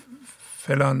به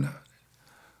فلان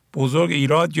بزرگ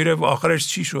ایراد گرفت و آخرش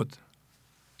چی شد.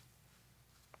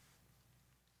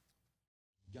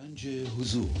 گنج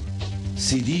حضور،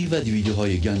 CD و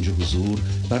دیویدیوهای گنج حضور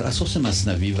بر اساس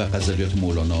مثنوی و غزلیات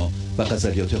مولانا و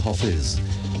غزلیات حافظ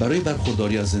برای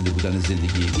برخورداری از زنده بودن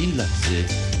زندگی این لحظه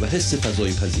و حس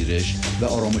فضای پذیرش و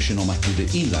آرامش نامحدود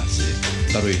این لحظه،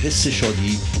 برای حس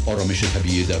شادی، آرامش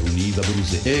طبیعی درونی و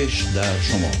بروز عشق در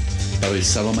شما، برای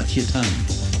سلامتی تن،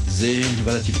 ذهن و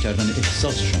لطیف کردن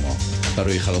احساس شما،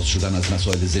 برای خلاص شدن از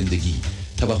مسائل زندگی،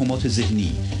 توهمات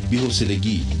ذهنی،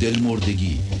 بی‌حوصلگی،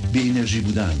 دلمردگی، بی انرژی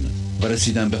بودن و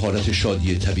رسیدن به حالت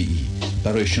شادی طبیعی،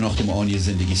 برای شناخت معانی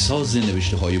زندگی ساز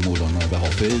نوشته های مولانا و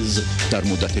حافظ در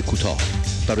مدت کوتاه.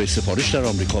 برای سفارش در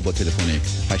آمریکا با تلفن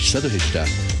 818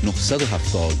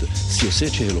 970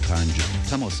 3345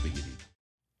 تماس بگیرید.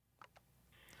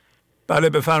 بله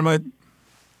بفرمایید.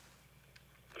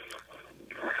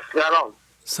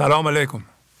 سلام علیکم.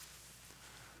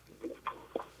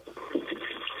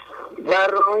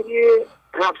 برای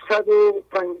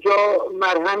 750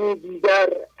 مرهم دیگر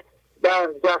در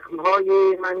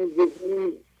زخمهای من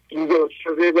ذهنی ایجاد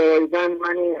شده برایدن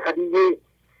من حبیب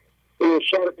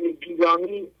شرق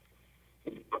گیلانی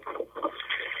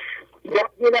در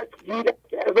دلت گیرد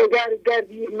و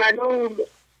گردی ملول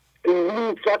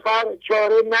این سفر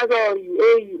چاره نداری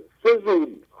ای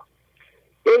فضول،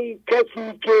 ای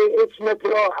کسی که اسمت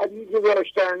را عزیز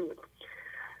داشتن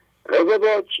و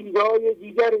با چیزهای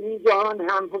دیگر این جهان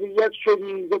هم هویت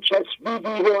شدی و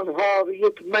چسبیدی به آنها و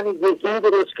یک من ذهنی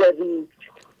درست کردی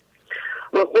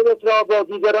و خودت را با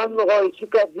دیگران مقایسه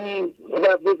کردی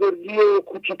و بزرگی و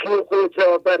کوچکی خودت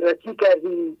را بررسی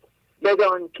کردی.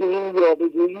 بدان که این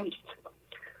یاوه‌جویی است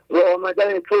و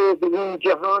آمدن تو به این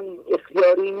جهان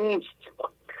اختیاری نیست.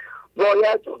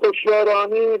 باید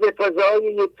هوشیارانه به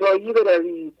فضای یکتایی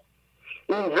بروی.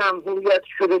 این هم هویت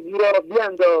شدگی را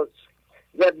بیانداز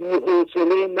و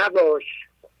بی‌حوصله نباش.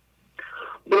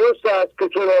 درست است که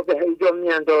تو را به هیجان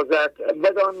میاندازد،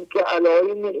 بدان که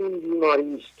علائم این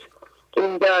بیماری است.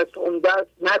 این دست اون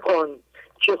دست نکن،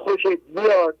 چه خوشت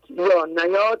بیاد یا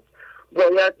نیاد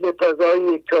باید به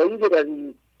فضای یکتایی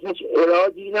بروی. هیچ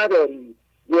ارادی نداری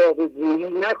یا به گویی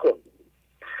نکن.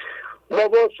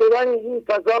 با شدن این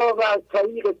فضا و از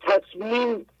طریق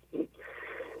تصمیم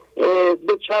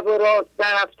به چپ و راست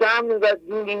نرفتن و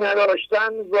دینی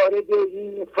نداشتن وارد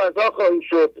این فضا خواهی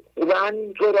شد و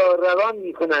همین تو را روان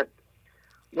می کند.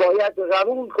 باید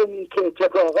قبول کنی که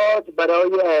اتفاقات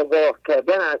برای آگاه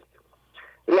کردن است.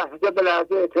 لحظه به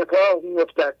لحظه اتفاق می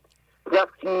افتد.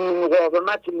 وقتی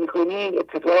مقاومت می کنی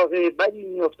اتفاق بدی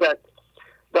می افتد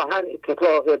و هر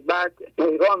اتفاق بد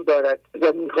پیغام دارد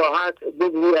و می خواهد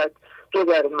بگوید تو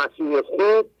در مسیر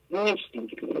خود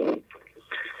نیستی.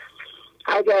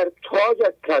 اگر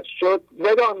تاجت کج شد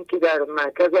بدان که در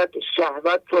مرکزت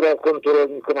شهوت تو را کنترل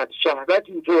می کند.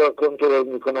 شهوتی تو را کنترل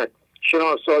می کند.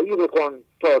 شناسایی بکن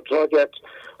تا تاجت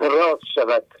راست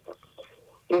شود.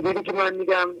 اینجوری که من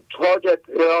میگم تاجت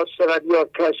راست شود یا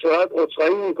کج شود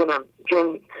عذرخواهی می کنم،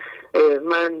 چون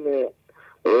من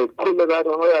کل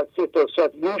برنامه از 3 تا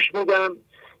 100 گوش میدم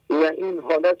و این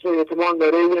حالت رو احتمال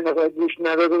داره یه نفر گوش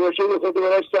نداده باشه و خود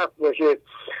براش سخت باشه.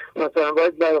 مثلا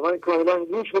باید برنامه کاملا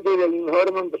گوش بده و اینها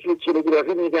رو من به صورت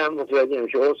تلگرافی میگم متوجه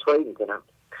میشه. عذرخواهی میکنم.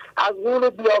 از قول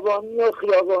بیابانی و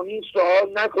خیابانی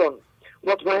سوال نکن،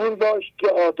 مطمئن باش که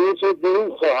آدرس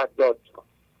دروغ خواهد داد.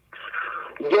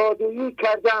 جادویی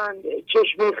کردند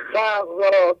چشم خلق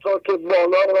را تا که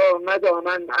بالا را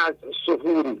ندانند از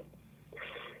سفوری.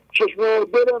 چشم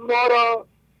دل ما را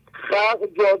خلق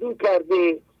جادو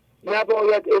کرده،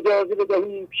 نباید اجازه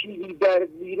بدهیم چیزی در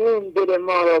بیرون دل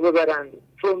ما را ببرند،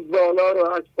 چون بالا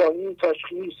را از پایین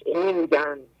تشخیص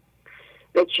نمیدهند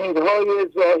و چیزهای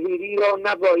ظاهری را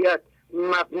نباید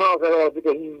مبنا قرار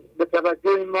بدهیم. به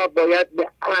توجه ما باید به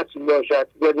اصل باشد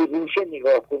و به ریشه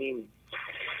نگاه کنیم.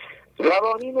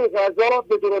 قوانین غذا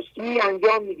به درستی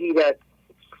انجام میگیرد.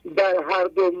 در هر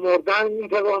دو مردن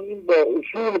میتوانیم با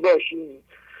اصول باشیم.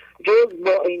 جز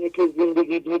با عینک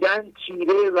زندگی دیدن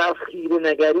تیره و خیره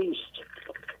نگری است.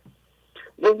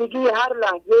 زندگی هر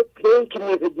لحظه پیک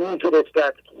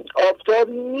میفرستد.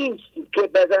 آفتابی نیست که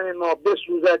بدن ما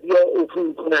بسوزد یا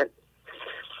افول کند،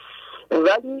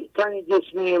 ولی تن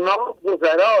جسمی ما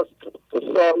گذراست.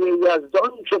 سایه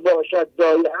یزدان که باشد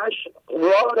دایه‌اش،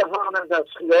 وارهاند از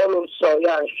خیال و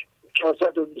سایه‌اش.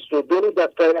 422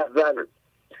 دفتر اول.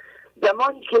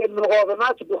 زمانی که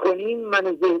مقاومت بکنیم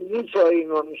من ذهنی سایه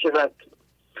ما می شود.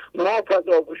 ما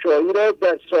فضاگشایی را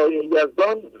در سایه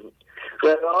یزدان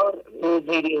قرار می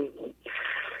گیریم.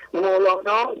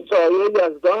 مولانا سایه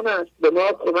یزدان است، به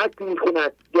ما کمک می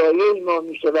کند، دایه ما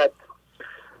می شود.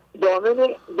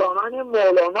 دامن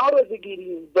مولانا را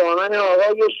بگیریم، دامن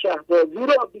آقای شهبازی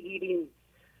را بگیریم،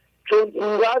 چون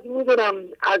اینقدر میدونم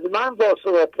از من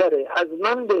باثبات‌تره، از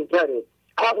من بهتره،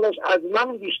 عقلش از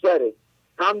من بیشتره،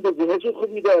 هم بزنش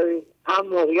خوبی داره، هم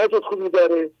موقعیت خوبی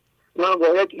داره. من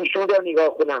باید ایشون را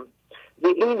نگاه کنم. به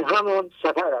این همون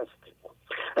سفر است.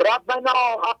 ربنا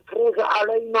افرغ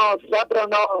علینا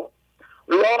صبرنا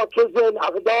لا تزل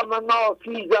اقدامنا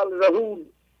فی الرحول.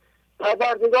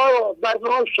 پروردگارا بر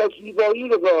ما شکیبایی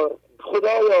ببار.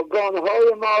 خدایا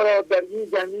گامهای ما را در این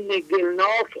زمین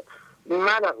گلناک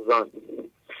ملغزان.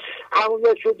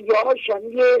 همون شدیه ها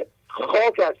شنیه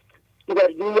خاک است که در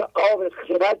روی آب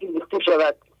خرد ریخته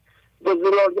شود، به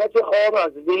ولایت آب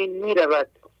از بین می رود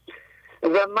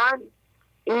و من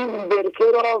این برکه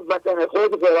را وطن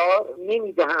خود قرار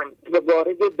نمی دهم و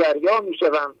وارد دریا می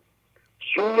شوم.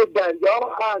 سوی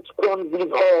دریا از کن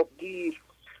زین آب گیر،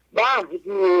 بحث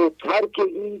و ترک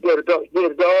این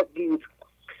گرداب گیر.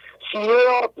 سینه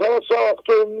را پا ساخت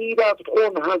و می رفت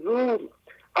اون حضور،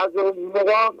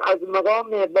 از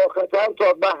مقام با خطر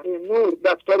تا بحر نور.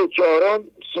 دفتر 4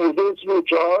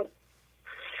 32-34.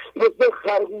 مثل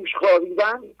خرگوش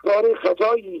خوابیدن کار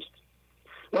خطایی است.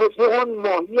 مثل اون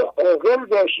ماهی عاقل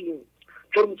باشیم،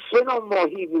 چون 3 نوع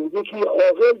ماهی بود، یکی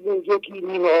عاقل بود، یکی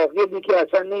نیم عاقل، یکی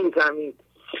اصلا نمی‌فهمید.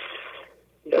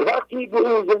 وقتی به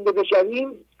اون زنده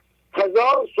بشویم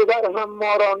 1000 صدر هم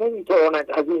ما را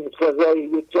نمیتواند از این فضای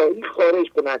یکتایی خارج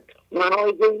کند.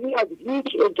 منهای ذهنی از هیچ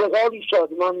انتقالی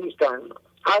شادمان نیستند.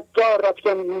 حتی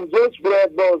رفتن موزش را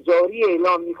بازاری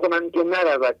اعلام میکنند که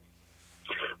نرود.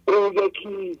 او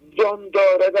یکی جان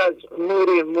دارد از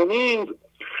نور منیر،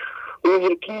 او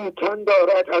یکی تن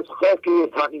دارد از خاک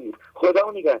فقیر.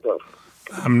 خدا نگهدار.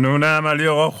 ممنونم علی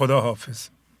آقا، خدا حافظ.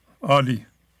 عالی.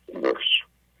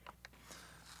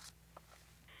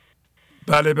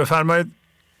 بله بفرمایید.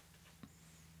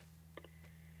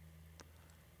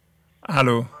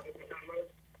 الو.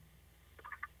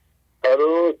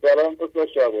 الو سلام دکتر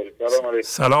شعبانی. سلام علیکم.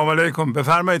 سلام علیکم.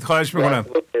 بفرمایید، خواهش میکنم.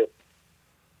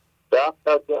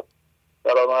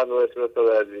 سلامت باشید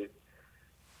دکتر عزیز.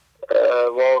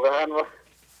 واقعا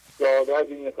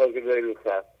سعادتی میخواد که داری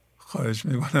کرد. خواهش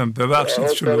میکنم. ببخشید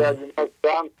شروع.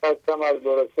 از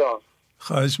دورستان.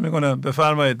 خواهش میکنم.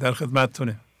 بفرمایید، در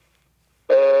خدمتتونه.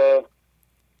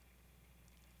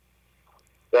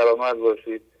 سلامت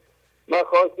باشید. من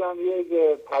خواستم یک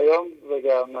پیام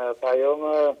بگم،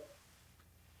 پیام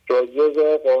جز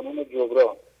قانون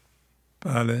جبران.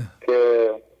 بله.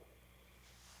 که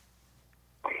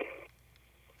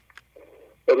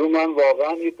رو من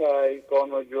واقعا این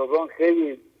قانون جبران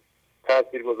خیلی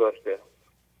تاثیر گذاشته.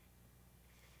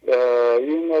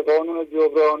 این قانون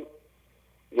جبران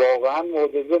واقعا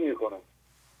معجزه میکنه.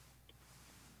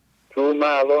 من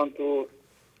الان تو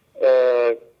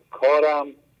کارم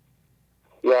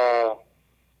و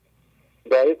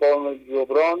در این قانون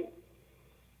جبران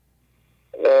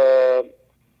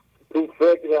تو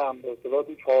فکرم، به اصطلاح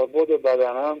تو چاربد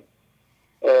بدنم،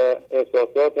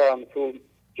 احساساتم، تو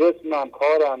جسمم،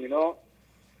 کارم، اینا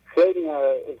خیلی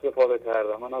استفاده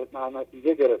کردم. من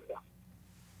نتیجه گرفتم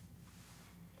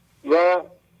و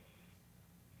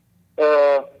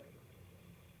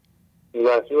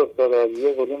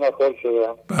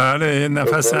بله.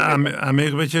 نفس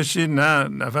عمیق بکشید. نه،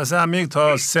 نفس عمیق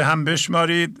تا 3 هم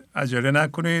بشمارید. عجله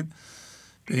نکنید.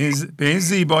 به این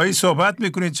زیبایی صحبت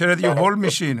میکنید، چرا دیگه هول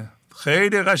میشین؟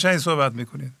 خیلی قشنگ صحبت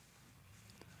میکنید.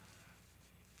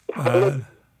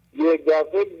 یک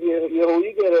دفعه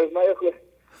یهویی گرفت. من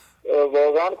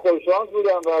واقعا خوششانس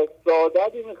بودم و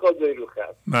سعادتی میخواد جایی رو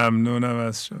خط. ممنونم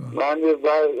از شما. من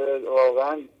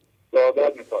واقعا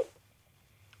سعادت میخواد.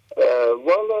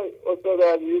 والا استاد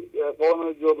عزیز،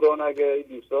 قانون جبران اگه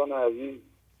دوستان عزیز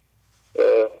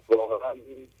واقعا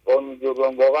قانون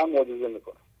جبران واقعا معجزه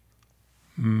میکنه.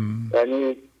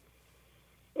 یعنی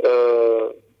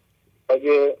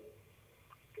اگه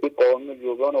این قانون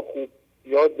جبران رو خوب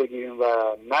یاد بگیریم و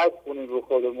نصب کنیم رو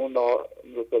خودمون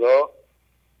مثلا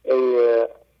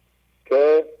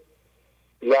که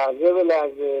لحظه به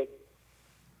لحظه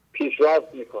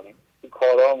پیشرفت میکنیم این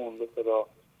کارامون مثلا.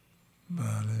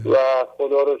 و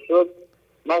خدا رو شد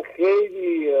من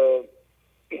خیلی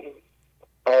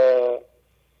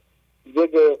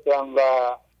گرفتم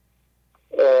و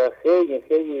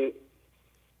خیلی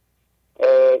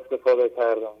استفاده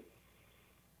کردم.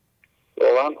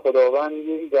 واقعا خداوند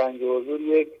این گنج حضور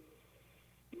یک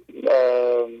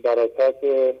برکت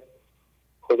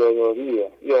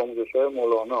خداداریه، یا آموزش‌های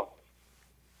مولانا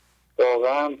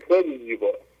واقعا خیلی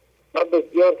زیبا. من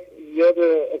بسیار زیاد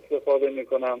استفاده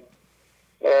میکنم.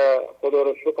 خدا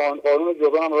رو شکر قانون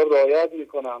جبران رو رعایت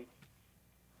میکنم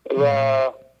و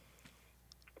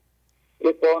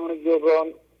این قانون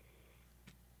جبران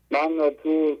من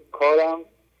تو کارم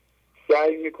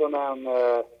سعی میکنم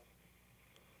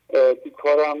تو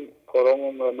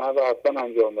کارامو من اصلا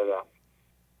انجام بدم،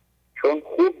 چون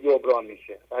خوب جبران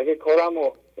میشه. اگه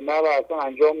کارمو من اصلا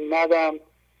انجام ندم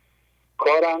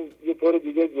کارم یه طور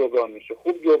دیگه جبران میشه،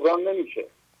 خوب جبران نمیشه.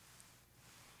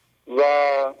 و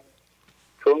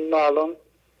چون من الان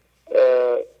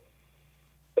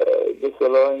به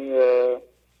صلاح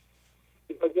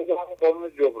این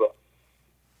قانون جبران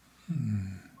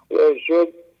شد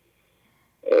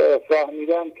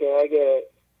فهمیدم که اگه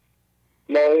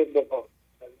ما به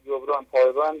جبران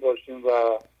پایبند باشیم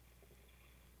و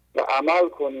عمل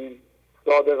کنیم،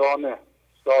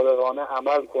 صادقانه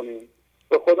عمل کنیم،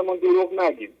 به خودمون دروغ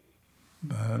نگیم.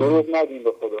 دروغ نگیم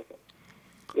به خودمون.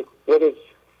 خودش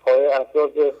پای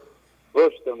اساس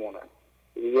رشدمونه.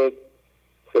 یه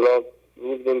سلاب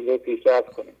روز به روز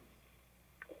پیشرفت کنیم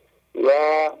و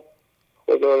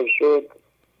خدا رو شکر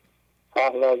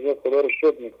هر لحظه خدا رو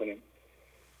شکر میکنیم.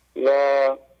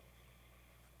 و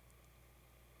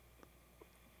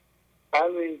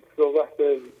همین صحبت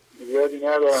زیادی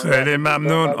ندارم. خیلی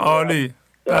ممنون، عالی.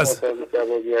 بس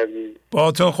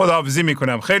با تو خداحافظی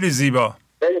میکنم. خیلی زیبا.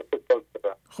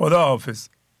 خدا حافظ.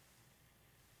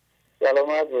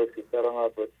 سلامت باشید.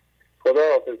 خدا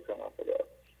حافظ شما.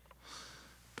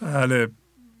 بله،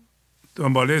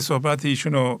 دنباله صحبت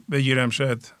ایشونو بگیرم،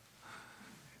 شاید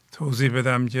توضیح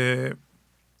بدم که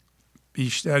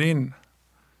بیشترین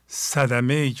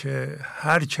صدمه‌ای که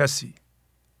هر کسی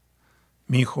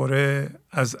میخوره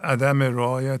از عدم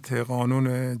رعایت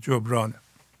قانون جبرانه.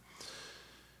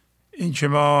 این که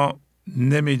ما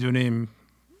نمیدونیم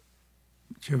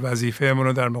که وظیفه‌مون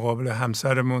رو در مقابل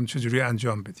همسرمون چجوری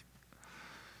انجام بدیم،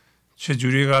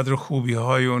 چجوری قدر خوبی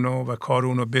های اونو و کار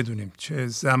اونو بدونیم، چه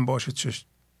زن باشه چه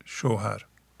شوهر.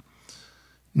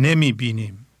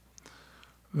 نمیبینیم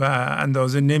و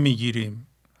اندازه نمیگیریم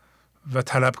و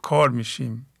طلبکار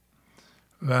میشیم.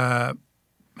 و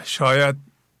شاید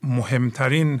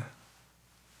مهمترین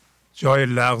جای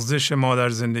لغزش ما در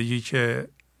زندگی که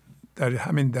در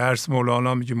همین درس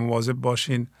مولانا میگه مواظب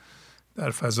باشین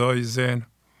در فضای ذهن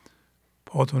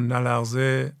پاتون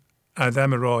نلغزه،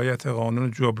 عدم رعایت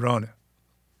قانون جبرانه.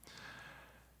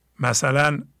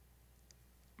 مثلا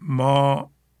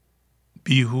ما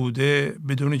بیهوده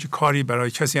بدون که کاری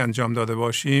برای کسی انجام داده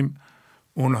باشیم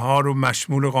اونها رو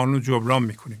مشمول قانون جبران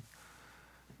میکنیم.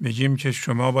 میگیم که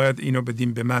شما باید اینو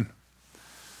بدیم به من،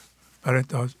 برای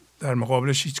در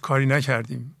مقابلش هیچ کاری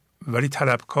نکردیم ولی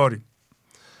طلبکاریم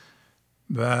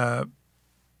و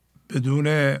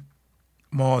بدون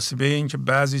محاسبه این که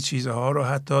بعضی چیزها رو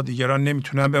حتی دیگران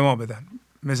نمیتونن به ما بدن.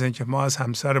 مثل اینکه ما از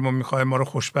همسرمون میخوایم ما رو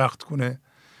خوشبخت کنه،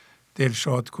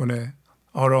 دلشاد کنه،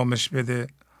 آرامش بده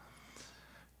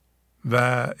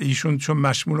و ایشون چون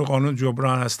مشمول قانون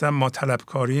جبران هستن ما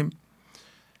طلبکاریم.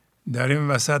 در این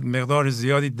وسط مقدار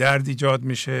زیادی درد ایجاد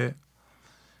میشه.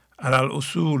 علل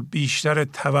اصول بیشتر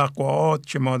توقعات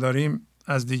که ما داریم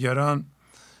از دیگران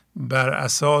بر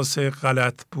اساس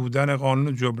غلط بودن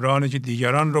قانون جبرانه که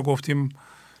دیگران رو گفتیم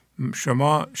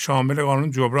شما شامل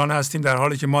قانون جبران هستین در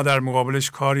حالی که ما در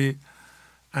مقابلش کاری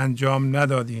انجام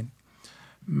ندادین.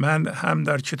 من هم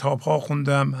در کتاب‌ها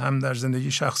خوندم، هم در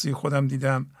زندگی شخصی خودم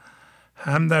دیدم،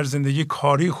 هم در زندگی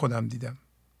کاری خودم دیدم.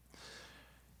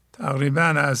 تقریبا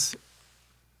از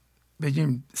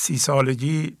بگیم 30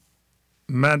 سالگی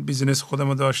من بیزینس خودم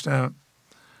رو داشتم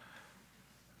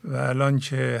و الان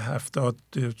که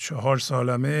 74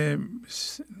 سالمه،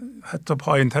 حتی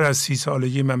پایین تر از 30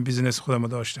 سالگی من بیزنس خودم رو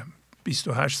داشتم.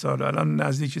 28 سال، الان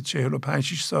نزدیک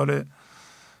 45 ساله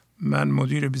من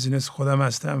مدیر بیزنس خودم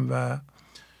هستم و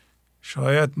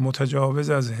شاید متجاوز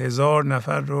از 1000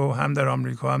 نفر رو هم در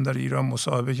آمریکا هم در ایران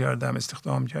مصاحبه کردم،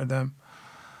 استخدام کردم.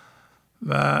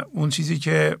 و اون چیزی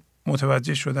که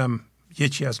متوجه شدم،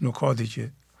 یکی از نکاتی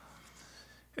که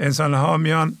انسان ها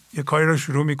میان یه کاری رو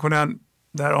شروع میکنن،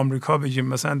 در آمریکا بگیم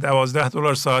مثلا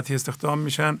 $12 ساعتی استخدام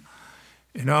میشن،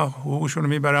 اینا حقوقشون رو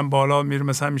میبرن بالا، میره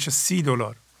مثلا میشه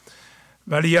 $30.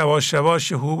 ولی یواش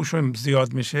یواش حقوقشون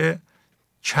زیاد میشه،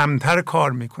 کمتر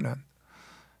کار میکنن.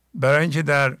 برای اینکه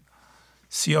در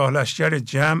سیاه لشکر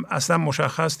جمع اصلا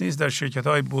مشخص نیست، در شرکت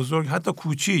های بزرگ حتی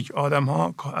کوچیک آدم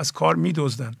ها از کار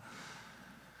میدزدن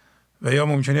و یا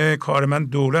ممکنه کارمند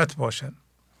دولت باشن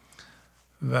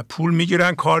و پول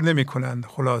میگیرن کار نمیکنن.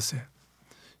 خلاصه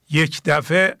یک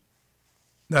دفعه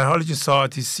در حالی که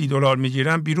ساعتی $30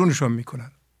 میگیرن بیرونشون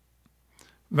میکنن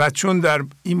و چون در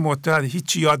این مدت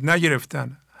هیچی یاد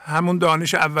نگرفتن، همون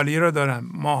دانش اولیه را دارن،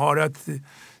 مهارت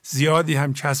زیادی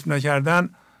هم کسب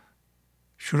نکردن،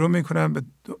 شروع میکنن به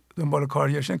دنبال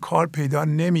کار گشتن، کار پیدا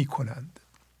نمی کنند.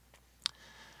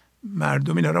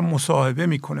 مردم اینا را مصاحبه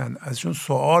میکنند، ازشون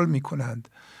سوال میکنند،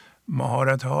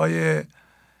 مهارت های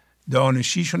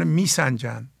دانشیشون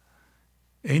میسنجن.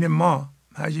 این ما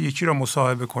اگه یکی را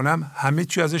مصاحبه کنم همه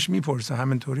چی ازش میپرسه،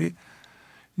 همینطوری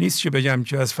نیست که بگم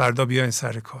که از فردا بیاین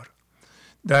سر کار.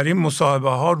 در این مصاحبه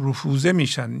ها رفوزه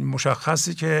میشن.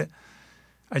 مشخصه که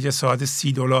اگه ساعت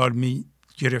 $30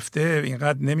 میگرفته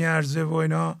اینقدر نمیارزه و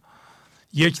اینا.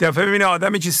 یک دفعه ببینه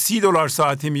آدمی که $30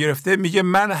 ساعتی میگرفته میگه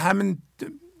من همین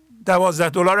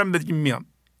 $12 هم بدیم میام.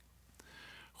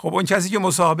 خب اون کسی که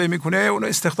مصاحبه میکنه اونو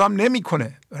استخدام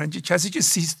نمیکنه. برای اینکه کسی که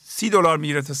 $30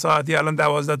 میگرفته ساعتی الان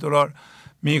 $12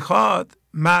 میخواد،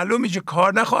 معلومه که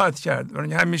کار نخواهد کرد، برای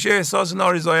اینکه همیشه احساس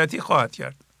نارضایتی خواهد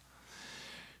کرد.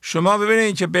 شما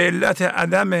ببینید که به علت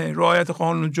عدم رعایت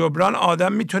قانون جبران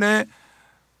آدم میتونه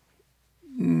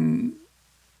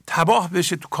تباه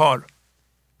بشه تو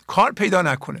کار پیدا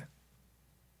نکنه.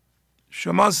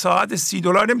 شما ساعت $30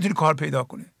 نمیتونی کار پیدا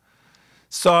کنه.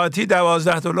 ساعتی $12،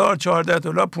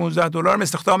 $14، $15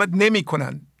 استخدامت نمی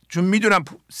کنن، چون میدونن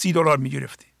 $30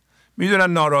 میگرفتی،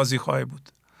 میدونن ناراضی خواهی بود.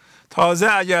 تازه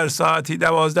اگر ساعتی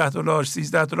 $12،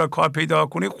 $13 کار پیدا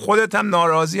کنی، خودت هم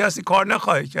ناراضی هستی، کار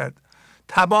نخواهی کرد،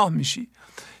 تباه میشی.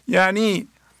 یعنی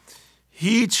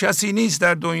هیچ کسی نیست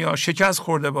در دنیا شکست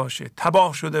خورده باشه،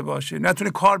 تباه شده باشه، نتونه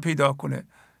کار پیدا کنه.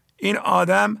 این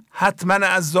آدم حتما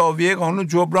از زاویه قانون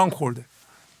جبران خورده،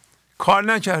 کار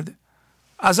نکرده.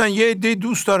 اصلا یه عده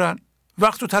دوست دارن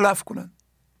وقت رو تلف کنن.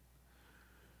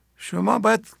 شما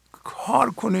باید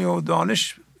کار کنی و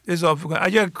دانش اضافه کنی.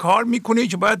 اگر کار میکنی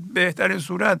که باید بهترین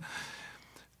صورت،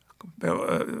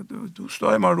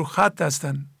 دوستای ما رو خط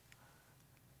هستن،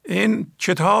 این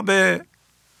کتاب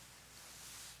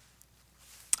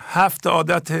 7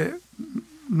 عادت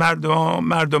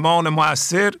مردمان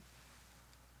مؤثر،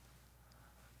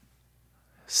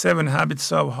 7 Habits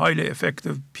of Highly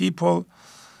Effective People،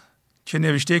 که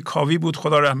نوشته کاوی بود،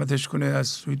 خدا رحمتش کنه،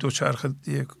 از روی دوچرخه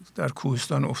در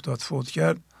کوهستان افتاد، فوت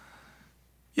کرد.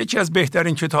 یکی از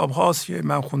بهترین کتاب هاست که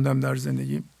من خوندم در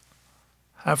زندگی.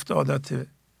 7 عادت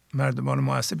مردمان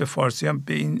مؤثر، به فارسی هم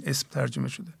به این اسم ترجمه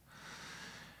شده.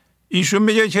 ایشون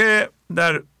میگه که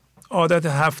در عادت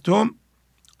 7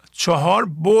 4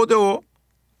 بعد،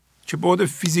 که بعد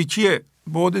فیزیکیه،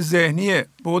 بعد ذهنیه،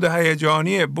 بعد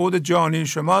هیجانیه، بعد جانی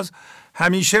شماست،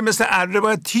 همیشه مثل اره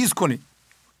باید تیز کنی.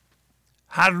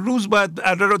 هر روز باید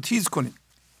اره رو تیز کنی،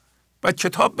 باید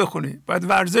کتاب بخونی، باید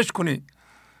ورزش کنی،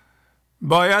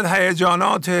 باید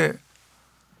هیجانات،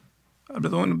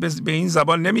 به این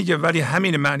زبان نمیگه ولی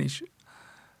همین معنیش،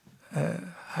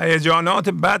 هیجانات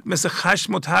بد مثل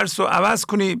خشم و ترس رو عوض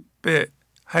کنی به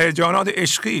هیجانات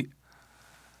عشقی.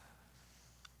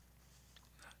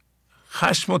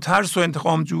 خشم و ترس و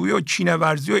انتقام جویی و کینه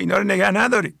ورزی و اینا رو نگه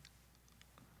نداری.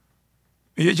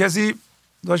 یه کسی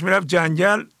داشت میرفت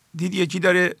جنگل، دید یکی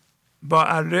داره با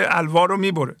اره الوار رو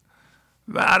میبره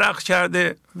و عرق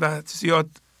کرده و زیاد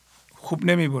خوب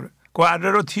نمیبره، گو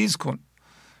اره رو تیز کن.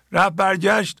 رفت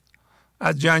برگشت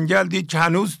از جنگل، دید که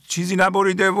هنوز چیزی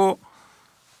نبریده و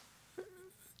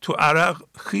تو عرق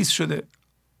خیس شده.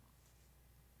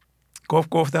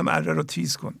 گفتم اره رو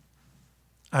تیز کن،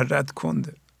 اره‌ت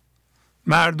کنده.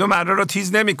 مردم اره رو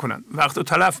تیز نمی کنن، وقت رو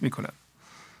تلف می کنن.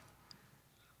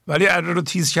 ولی اره رو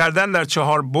تیز کردن در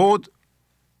 4 بعد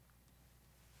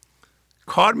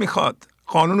کار میخواد،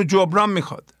 قانون جبران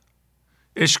میخواد.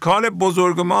 اشکال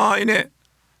بزرگ ما اینه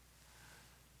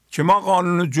که ما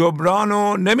قانون جبران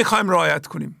رو نمیخوایم رعایت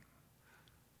کنیم.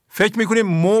 فکر میکنیم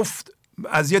مفت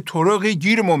از یه طرقی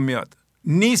گیرمون میاد.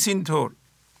 نیست اینطور،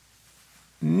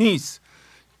 نیست.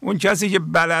 اون کسی که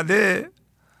بلده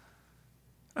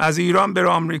از ایران بره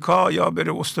آمریکا یا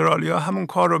بره استرالیا همون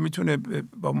کار رو میتونه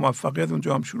با موفقیت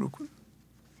اونجا هم شروع کنه.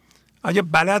 اگه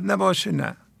بلد نباشه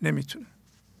نه، نمیتونه.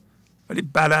 ولی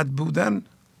بلد بودن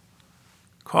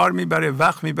کار میبره،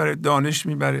 وقت میبره، دانش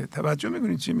میبره. توجه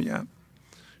میکنید چی میگم؟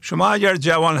 شما اگر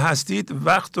جوان هستید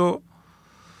وقت رو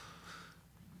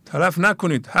تلف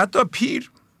نکنید. حتی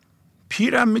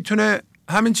پیر هم میتونه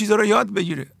همین چیزها رو یاد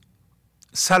بگیره.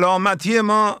 سلامتی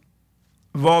ما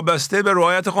وابسته به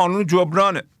رعایت قانون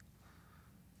جبرانه.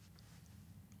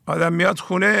 آدم میاد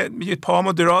خونه میگه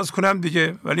پاهامو دراز کنم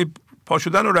دیگه، ولی پا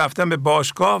شدن و رفتن به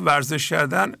باشگاه، ورزش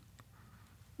کردن،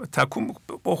 تکون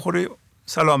بخوره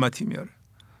سلامتی میاره.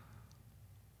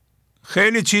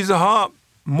 خیلی چیزها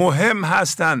مهم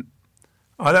هستن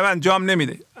آدم انجام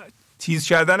نمیده. تیز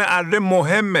کردن اره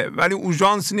مهمه ولی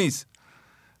اورژانس نیست.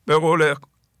 به قول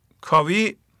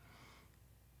کاوی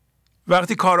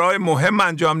وقتی کارهای مهم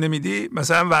انجام نمیدی،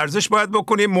 مثلا ورزش باید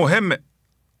بکنی، مهمه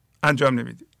انجام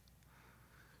نمیدی،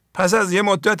 پس از یه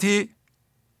مدتی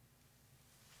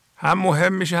هم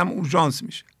مهم میشه هم اورژانس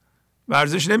میشه.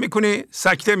 ورزش نمی کنی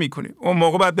سکته میکنی، اون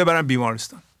موقع باید ببرن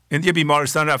بیمارستان. این دیگه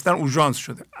بیمارستان رفتن اورژانس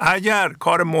شده. اگر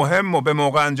کار مهم رو به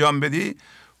موقع انجام بدی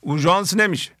اورژانس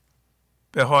نمیشه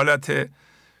به حالت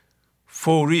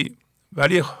فوری،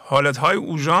 ولی حالتهای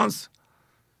اورژانس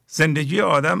زندگی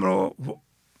آدم رو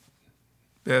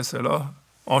به اصطلاح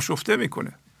آشفته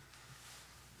میکنه.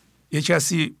 یه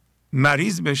کسی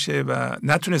مریض بشه و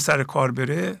نتونه سر کار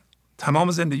بره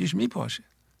تمام زندگیش میپاشه.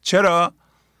 چرا؟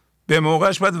 به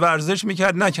موقعش باید ورزش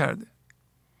میکرد، نکرده.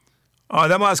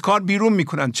 آدم رو از کار بیرون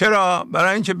میکنن. چرا؟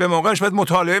 برای اینکه به موقعش باید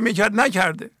مطالعه میکرد،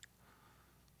 نکرده.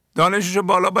 دانشش رو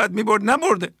بالا باید میبرد،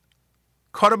 نبرده.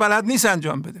 کار بلد نیست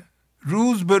انجام بده.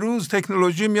 روز به روز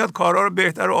تکنولوژی میاد، کارها رو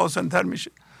بهتر و آسانتر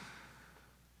میشه.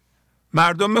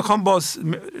 مردم میخوان با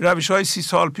روش‌های 30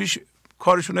 سال پیش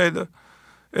کارشون رو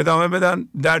ادامه بدن.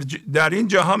 در این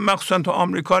جهان مخصوصا تو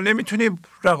آمریکا نمیتونی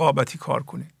رقابتی کار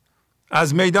کنی.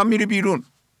 از میدان میری بیرون.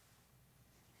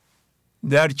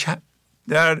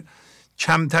 در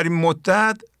کمترین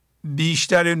مدت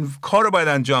بیشترین کار رو باید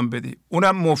انجام بدی،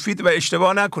 اونم مفید و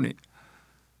اشتباه نکنی.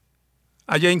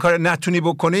 اگه این کار نتونی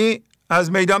بکنی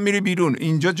از میدان میری بیرون.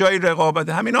 اینجا جای رقابت.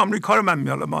 همین آمریکا رو من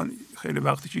میالم، خیلی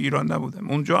وقتی که ایران نبودم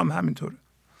اونجا هم همینطوره.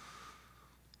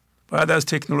 باید از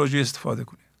تکنولوژی استفاده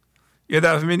کنی. یه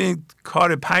دفعه میبینید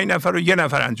کار 5 نفر رو 1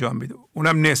 نفر انجام میده،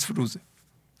 اونم نصف روزه.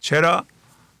 چرا؟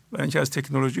 برای اینکه از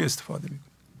تکنولوژی استفاده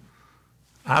میکنه،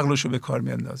 عقلشو به کار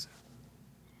میاندازه.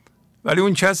 ولی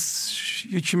اون کس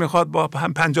یکی میخواد با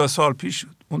هم 50 سال پیش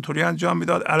اونطوری انجام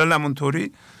میداد، الان هم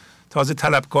اونطوری، تازه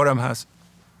طلبکارم هست.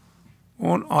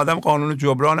 اون آدم قانون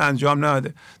جبران انجام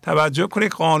نده. توجه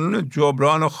کنید، قانون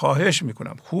جبران رو خواهش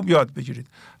میکنم خوب یاد بگیرید.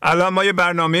 الان ما یه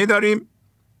برنامه داریم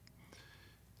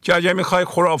که اگر میخوای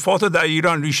خرافات رو در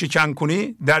ایران ریشه کن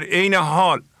کنی، در عین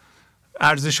حال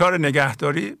ارزش ها رو نگه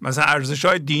داری، مثلا ارزش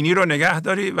های دینی رو نگه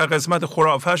داری و قسمت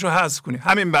خرافش رو حذف کنی.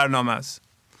 همین برنامه است.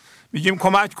 میگیم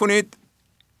کمک کنید،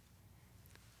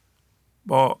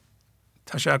 با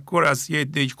تشکر از یه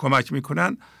عده‌ای که کمک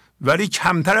میکنن، ولی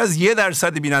کمتر از 1%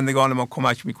 بینندگان ما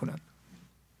کمک میکنن.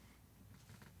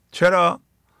 چرا؟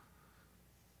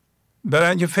 برای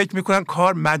اینکه فکر میکنن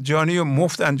کار مجانی و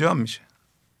مفت انجام میشه.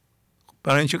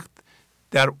 برای اینکه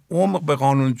در عمق به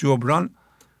قانون جبران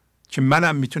که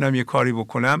منم میتونم یه کاری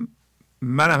بکنم،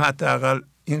 منم حداقل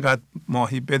اینقدر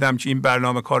ماهی بدم که این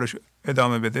برنامه کارش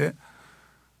ادامه بده،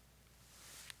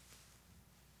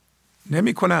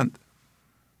 نمی کنند.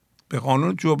 به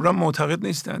قانون جبران معتقد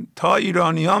نیستند. تا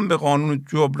ایرانیان به قانون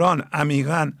جبران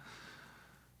عمیقاً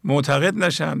معتقد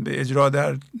نشن، به اجرا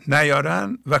در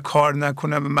نیارن و کار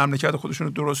نکنن و مملکت خودشون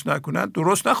رو درست نکنن،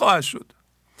 درست نخواهد شد.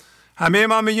 همه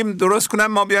ما میگیم درست کنن،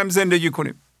 ما بیایم زندگی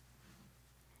کنیم.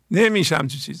 نمیشه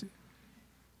همچین چیزی.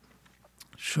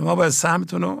 شما باید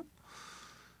سهمتون رو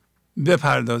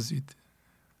بپردازید.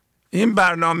 این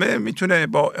برنامه میتونه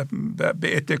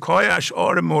به اتکای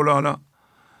اشعار مولانا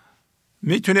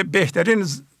میتونه بهترین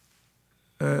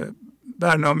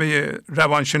برنامه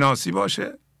روانشناسی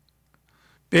باشه،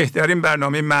 بهترین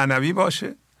برنامه معنوی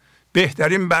باشه،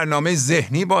 بهترین برنامه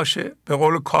ذهنی باشه. به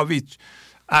قول کاویچ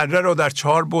اره رو در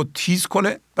 4 بعد تیز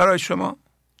کنه برای شما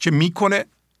که میکنه.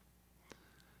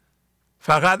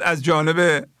 فقط از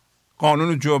جانب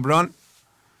قانون جبران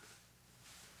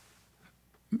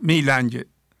میلنگه.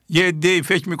 یه عده‌ای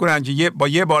فکر میکنن که با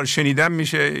یه بار شنیدن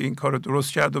میشه این کارو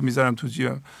درست کرد و میذارم تو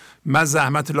جیبم، من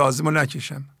زحمت لازم رو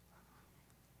نکشم.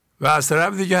 و از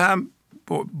طرف دیگه هم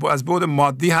از بعد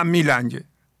مادی هم میلنگه.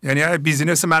 یعنی اگه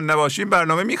بیزینس من نباشیم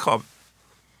برنامه میخواب.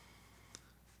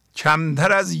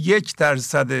 کمتر از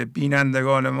 1%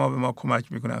 بینندگان ما به ما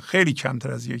کمک میکنن، خیلی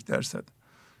کمتر از 1%.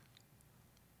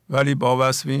 ولی با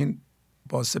وصف این،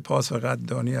 با سپاس و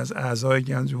قدردانی از اعضای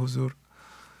گنج حضور،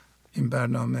 این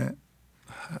برنامه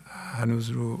هنوز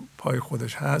رو پای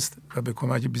خودش هست و به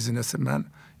کمک بیزینس من.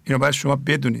 اینو باید شما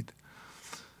بدونید.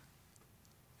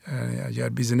 یعنی اگر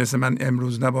بیزینس من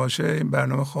امروز نباشه این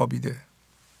برنامه خوابیده.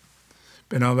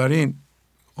 بنابراین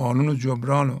قانون و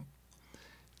جبران رو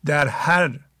در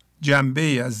هر جنبه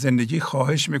از زندگی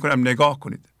خواهش میکنم نگاه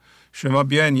کنید. شما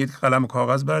بیاین یک قلم و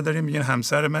کاغذ بردارین، میگین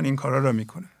همسر من این کارا رو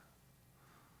میکنه،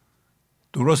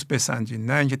 درست بسنجین،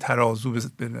 نه اینکه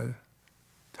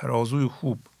ترازوی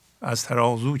خوب از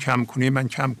ترازو کم کنی من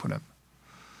کم کنم.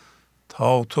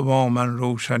 تا تو با من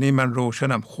روشنی من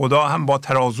روشنم. خدا هم با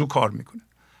ترازو کار میکنه،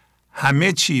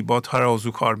 همه چی با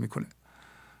ترازو کار میکنه.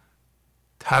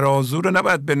 ترازو رو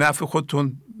نباید به نفع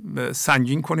خودتون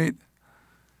سنگین کنید.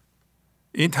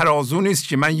 این ترازو نیست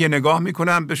که من یه نگاه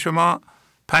میکنم به شما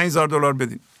 $5,000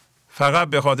 بدین فقط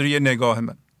به خاطر یه نگاه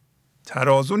من.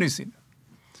 ترازو نیست این.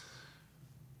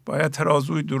 باید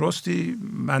ترازوی درستی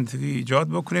منطقی ایجاد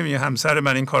بکنیم. یه همسر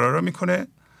من این کارا رو میکنه،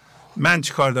 من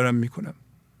چی کار دارم میکنم؟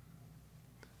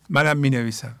 منم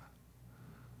مینویسم.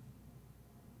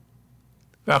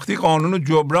 وقتی قانون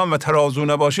جبران و ترازو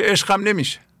نباشه عشقم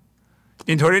نمیشه.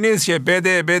 اینطوری نیست که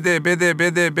بده بده بده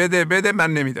بده بده بده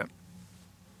من نمیدم.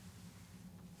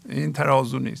 این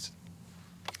ترازو نیست.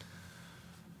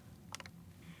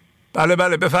 بله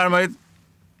بله بفرمایید.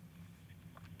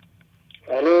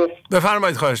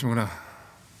 بفرمایید خواهش میکنم.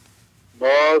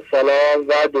 با سلام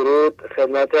و درود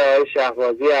خدمت آقای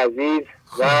شهبازی عزیز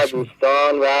و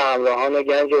دوستان و همراهان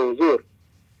گنج حضور.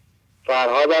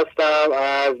 فرهاد هستم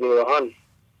از دیوهان.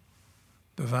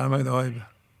 بفرمایید آقای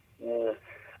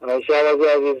شهبازی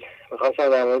عزیز، میخواستم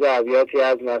در مورد ابیاتی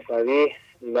از مثنوی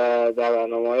و در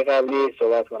برنامه‌های قبلی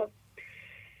صحبت کنم.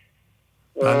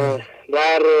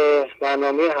 در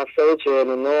برنامه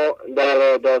 749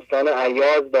 در داستان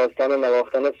ایاز، داستان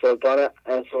نواختن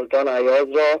سلطان ایاز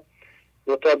را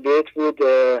 2 تا بیت بود،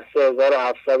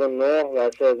 3709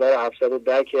 و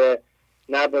 3710 که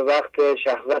نه به وقت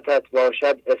شهوتت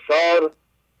باشد اثار،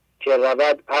 که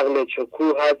رود عقل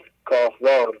چکوهت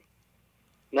کاهوار.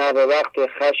 نه به وقت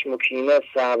خشم و کینه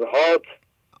صبرهات،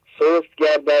 سست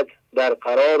گردد در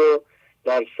قرار و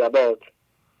در ثبات.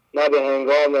 نه به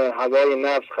هنگام هوای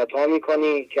نفس خطا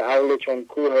میکنی، که عقل چون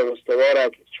کوه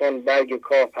استوارت چون برگ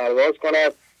کاه پرواز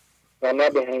کند. و نه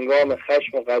به هنگام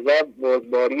خشم و غضب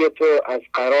بردباری تو از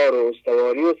قرار و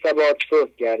استواری و ثبات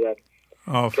سست گردد.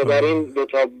 که در این 2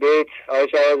 تا بیت آقای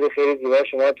شهبازی خیلی زیبا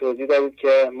شما توضیح دادید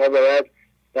که ما باید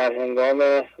در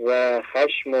هنگام و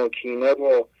خشم و کینه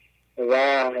و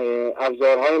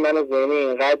ابزارهای من ذهنی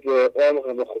اینقدر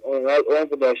عمق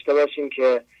داشته باشیم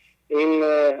که این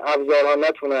ابزارها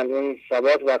نتونن این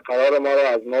ثبات و قرار ما رو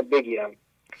از ما بگیرن.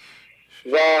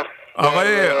 و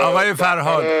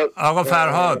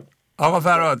آقا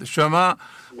فرهاد شما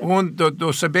اون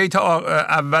 2 بیت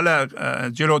اول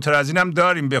جلوتر از اینم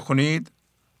داریم بخونید.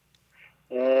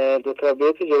 2 تا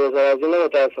بیت جلوتر از این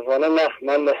متاسفانه نه،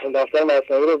 من دفتر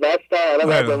مثنوی رو بستم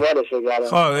الان دنبالش رو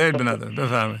گردم. عیب نداره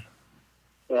بفرمایید.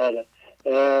 بله.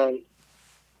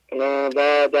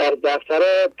 و در دفتر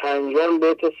 5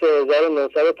 بیت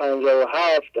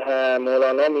 3957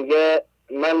 مولانا میگه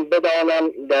من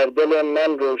بدانم در دل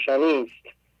من روشنی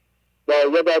است،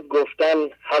 بایدت گفتن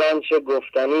هر آنچه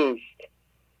گفتنی است.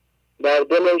 در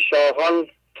دل شاهان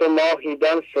تو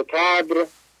ماهیدان ستبر،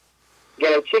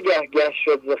 گرچه گه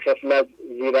شد ز خفلت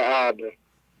زیر ابر.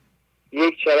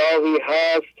 یک چراغی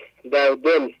هست در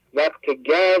دل وقت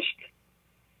گشت،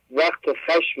 وقت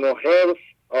خشم و حرص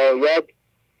آید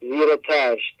زیر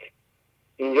تشت.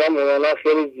 اینجا مولانا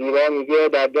خیلی زیبا میگه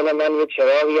در دل من یک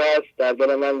چراغی هست، در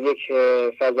دل من یک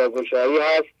فضاگشایی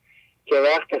هست که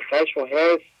وقت خشم و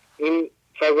حرص این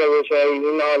فضاگشایی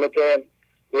این حالت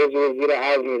حضور زیر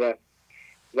ابر میره.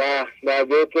 و در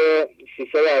بیت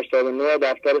 389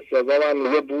 دفتر 3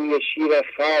 میگه بوی شیر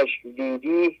خشم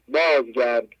دیدی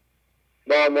بازگرد،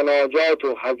 با مناجات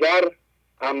و حذر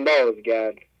انباز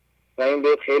گرد. و این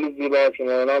بیت خیلی زیباست که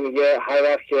مولانا میگه هر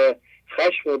وقت که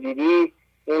خشم رو دیدی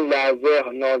اون لحظه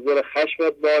ناظر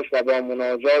خشمت باش و با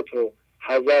مناجات و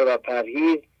حذر و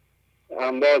پرهیز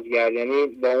انباز گرد، یعنی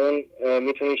با اون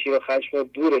میتونی شیر و خشم رو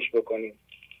دورش بکنی.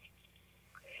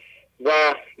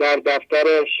 و در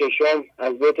دفتر 6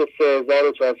 از بیت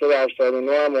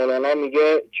 3489 مولانا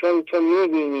میگه چون تو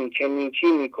میبینی که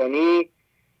نیکی میکنی،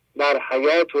 بر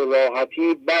حیات و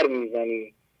راحتی بر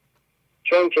میزنی.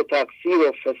 چون که تقصیر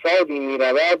و فسادی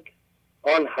میرود،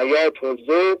 آن حیات و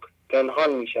ذوق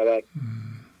پنهان میشود.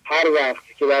 هر وقت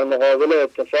که در مقابل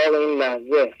اتفاق این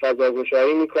لحظه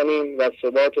فضاگشایی میکنیم و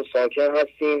ثبات و ساکن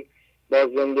هستیم، با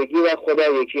زندگی و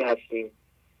خدا یکی هستیم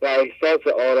و احساس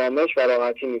آرامش و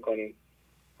راحتی میکنیم.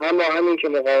 اما همین که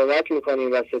مقاومت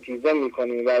میکنیم و ستیزه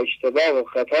میکنیم و اشتباه و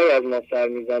خطای از ما سر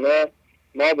میزنه،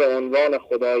 ما به عنوان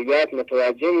خداییت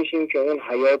متوجه میشیم که اون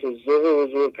حیات و ذوق و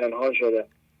حضور پنهان شده.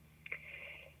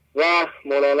 و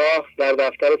مولانا در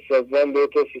دفتر سوم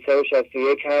بیت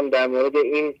 361 هم در مورد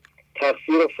این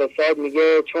تقصیر و فساد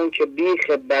میگه چون که بیخ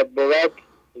بد بود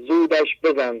زودش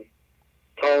بزن،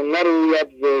 تا نروید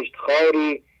زشت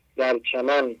خاری در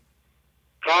چمن.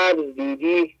 قبض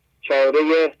دیدی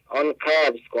چاره آن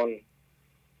قبض کن،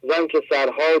 زن که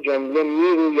سرها جمله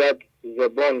میروید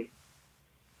زبان.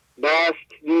 بست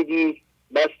دیدی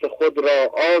بست خود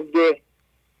را آب ده،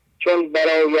 چون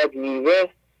براید میوه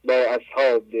با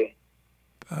اصحاب ده.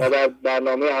 و در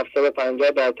برنامه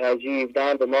 750 در ترجیح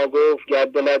 17 به ما گفت گر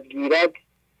دلت گیرد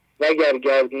وگر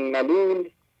گردی ملول،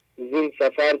 زین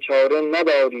سفر چاره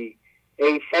نداری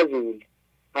ای فضول.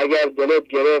 اگر دلت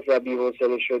گرفت و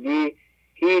بی‌حوصله شدی،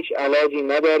 هیچ علاجی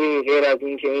نداری غیر از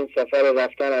این که این سفر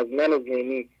رفتن از من و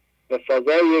ذهنی به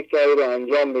فضای یکتایی رو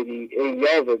انجام بدی ای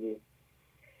یاوه بود.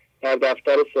 در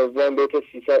دفتر سوم بیت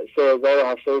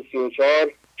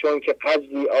 3734 چون که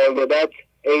قبضی آیدت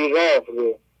ای راه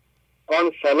رو،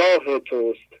 آن صلاح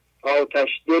توست آتش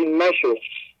دل مشو.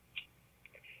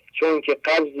 چون که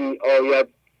قبضی آید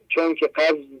چون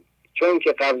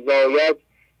که قبض آید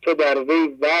تو در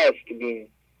وی وست بین،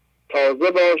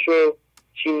 تازه باشو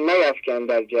چین نیفکن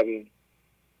در جبین.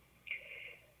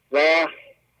 و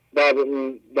در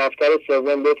دفتر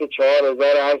سوم بیت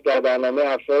 4008 در برنامه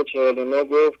 749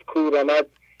 گفت کورمد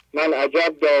من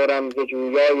عجب دارم ز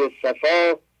جویای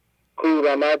صفا،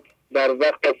 کورمد در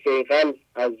وقت صیقل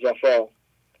از جفا.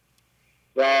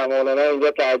 و مولانا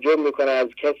اینجا تعجب میکنه از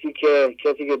کسی که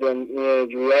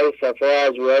جویای صفا،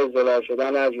 از جویای زلال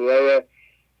شدن، از جویای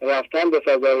رفتن به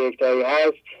فضای یکتایی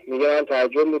هست. میگه من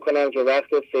تعجب میکنم که وقت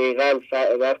صیقل،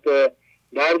 وقت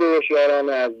درد و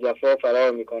هوشیارانه از جفا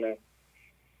فرار میکنه.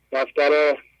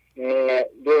 دفتر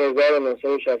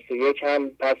 2961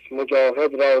 هم پس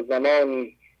مجاهد را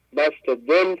زمانی بست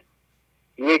دل،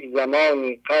 یک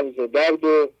زمانی قبض و درد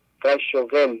و غش و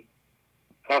غل.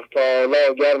 حق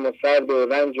تعالی گرم و سرد و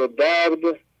رنج و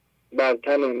درد، بر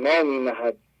تن ما می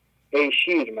نهد ای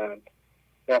شیرمرد.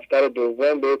 دفتر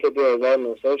دوم بیت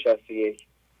 2961.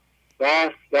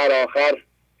 و در آخر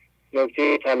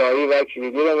نکته طلایی و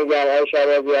کلیدی رو میگم ای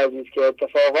شهبازی عزیز که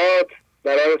اتفاقات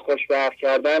برای خوشبخت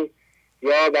کردن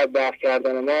یا بدبخت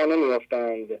کردن ما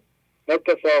نمیافتند،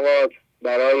 اتفاقات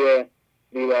برای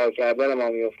بیدار کردن ما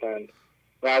میافتند.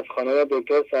 و از خانم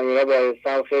دکتر سمیرا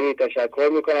بایستم خیلی تشکر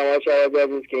میکنم ای شهبازی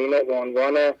عزیز که اینو به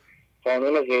عنوان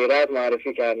قانون غیرت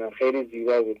معرفی کردن. خیلی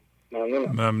زیبا بود.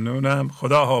 ممنونم.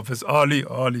 خدا حافظ. عالی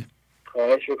عالی.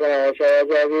 خواهش میکنم ای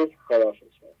شهبازی عزیز. خدا حافظ.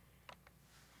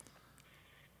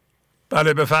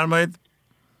 بله بفرمایید.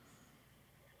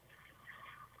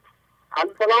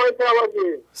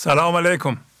 سلام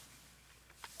علیکم.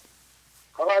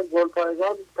 آقای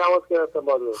گلپایگان تماس گرفتم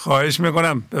با دو. خواهش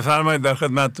میکنم بفرمایید در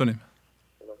خدمتتونیم.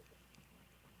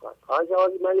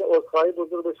 آقای من یه عذرخواهی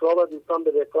بزرگ به شما و دوستان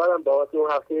بدهکارم بابت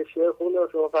اون هفته شعر خوندم.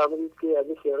 شما فرمودید که از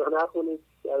این شعرها نخونید.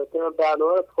 البته من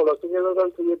برنامه رو خلاصه کردم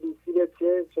تو یه بیسیل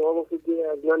چه شما گفتید که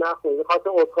از اینا نخونید. خواستم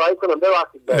عذرخواهی کنم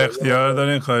ببخشید. اختیار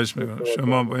دارین. خواهش میکنم.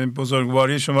 شما با این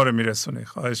بزرگواری شما رو میرسونید.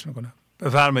 خواهش میکنم.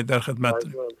 بفرمایید در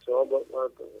خدمتتونیم. شما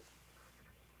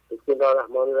بسم الله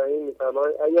الرحمن الرحیم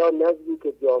میفرمایید ایا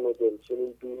نزدیک جان و دل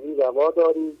چنین دوری روا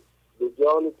داری، به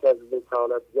جان که از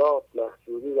وکالت یافت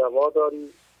محجوری روا داری.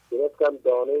 گرفتم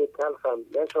دانه تلخم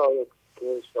نشاید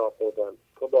کهش را خوردن،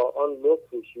 تو با آن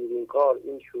لطف شیرین کار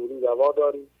این شوری روا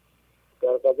داری.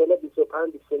 در غزل 25-29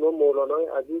 مولانای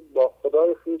عزیز با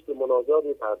خدای خویش به مناجات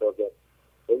می‌پردازد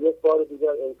و یک بار دیگر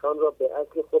انسان را به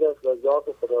اصل خودش و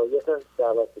ذات خداییتش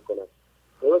دعوت می‌کند.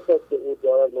 درست است که او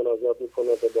دارد مناجات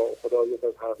می‌کند و با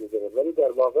خداییتش حرف می‌زند، ولی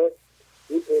در واقع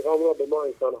این پیغام را به ما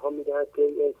انسان‌ها می‌دهد که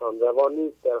این انسان روا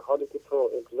نیست در حالی که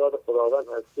تو امتداد خداوند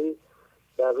هستی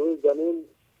در روی زمین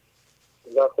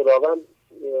و خداوند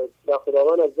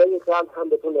از ذی قلب هم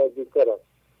به تو نزدیکتر است.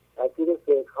 اسیر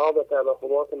فکرها و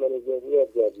توهمات من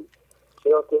ذهنیت گردی،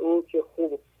 چرا که او چه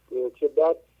خوب چه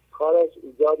بد کارش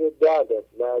ایجاد درد است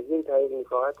و از این طریق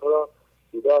می‌خواهد تو را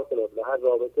بیدار کند و هر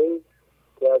رابطه‌ای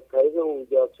که از طریق او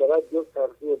ایجاد شود جز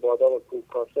تلخی بادام و توپ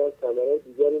کاشتن ثمره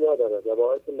دیگری ندارد و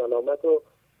باعث ملامت و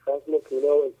خشم و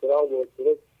کینه و اضطراب و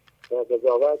استرس و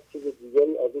قضاوت چیز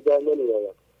دیگری از او در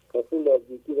نمی‌آید. پس این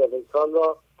نزدیکی و انسان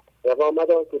را روا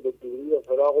مدار که به دوری و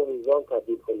فراق و هیزان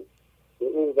تبدیل کنید. به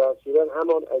اون وحشیدن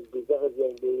همان از دوزخ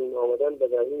ذهن بیرون آمدن و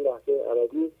در این لحظه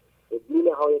عربی به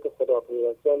بی‌نهایت خدا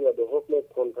پیوستن و به حکم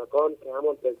کنتکان که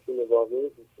همان تکسیم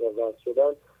واقعی وضع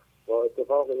شدن با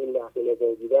اتفاق این لحظه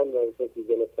نزنگیدن و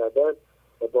ستیزه کردن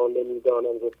و با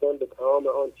نمیدانم گفتن به تمام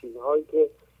آن چیزهایی که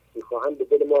میخواهند به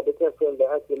دل ما بکشند و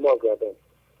اصل ما گردند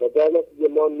و در نتیجه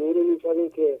ما نوری میشویم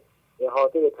که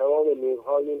احاطه به تمام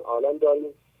نورهای این عالم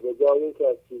داریم و جای این که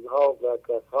از چیزها و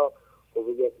کسها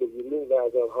هویت بگیریم و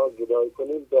از آنها جدایی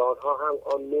کنیم به آنها هم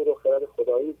آن نور و خرد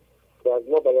خدایی که از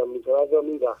ما بیان میشود را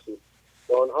میبخشیم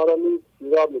و آنها را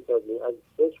سیراب میسازیم از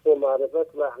عشق و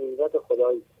معرفت و حقیقت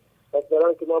خدایی. پس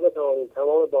برای که ما بتوانیم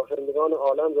تمام باشندگان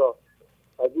عالم را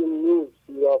از این نور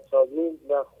سیراب سازیم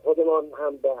و خودمان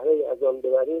هم بهره از آن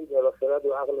ببریم و خرد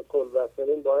و عقل کل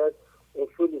وصلیم باید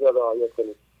اصولی را رعایت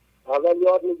کنیم. اول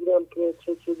یاد میگیرم که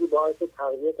چه چیزی باعث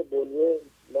تقویت بنیه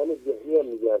من ذهنی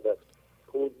میگردد.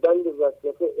 پودبند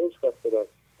وسوسه عشق است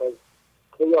از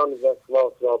که آن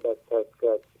وسواس را بدتر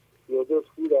کرد.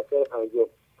 32 دفتر 5.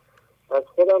 از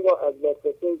خودم را از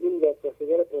وسوسه این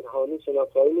وسوسه‌گر پنهانی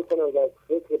شناسایی میکنم و از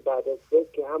فکر بعد از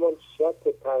فکر که همان شک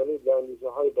و تقلید و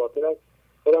اندیشه‌های باطل است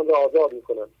خودم را آزاد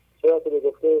میکنم. چرا که به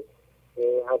گفته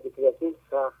حضرت رسول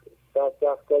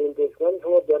سخت‌ترین دشمن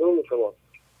شما درون شما.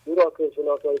 این را که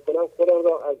شناسایی کنم خودم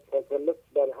را از تسلط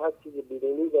بر هر چیز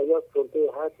بیرونی و یا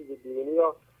سلطه هر چیز بیرونی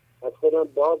را از خودم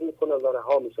باز میکنم و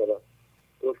رها میشدم.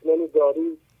 دشمنی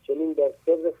داری چنین در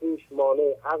سر خویش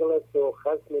مانع عقل است و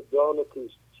خصم جان و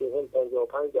کیش.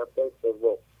 55 دفتر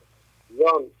 3.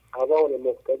 جان اوان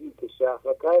مقتدی که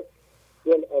شهوت است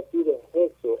دل اسیر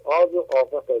حس و آز و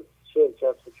آفت است.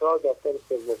 64 دفتر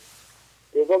 3.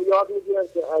 دوم یاد میگیرم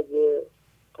که از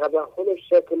تبخل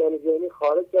شک من ذهنی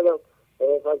خارج شدم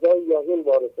و فضای یقین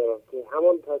وارد شدم که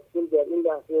همان تسکین در این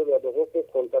لحظه و به حکم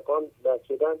کنتکان بد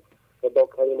شدن و با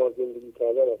کریمان زندگی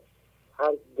کردن است.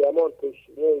 هر گمان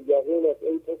تشنه یقین است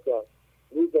ای پسر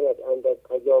می‌زند اندر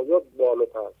تجاید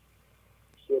بالاتر.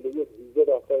 41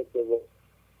 دفتر 3.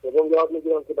 دوم یاد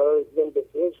میگیرم که برای رسیدن به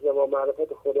عشق و با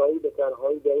معرفت خدایی به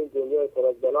تنهایی در این دنیای پر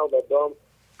از بلا و دام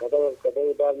قدم از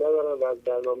قدمی بر ندارم و از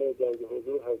برنامه جنگ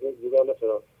حضور هرگز جدا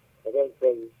نشدم اگر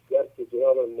که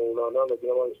جناب مولانا و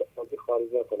جناب شمسی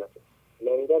خارج نکند.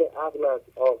 لنگر عقل از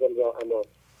عاقل را امان،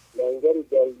 لنگری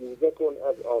دریوزه کن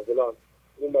از عاقلان.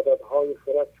 این مددهای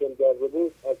خرد چون در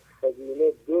بود از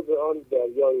خزینه دوز آن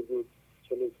دریای بود.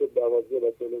 42 و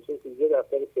 43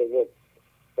 دفتر 3.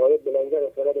 باید به لنگر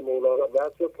خرد مولانا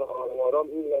دست شد که آرام آرام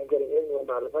این لنگر علم و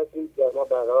معرفت نیز در ما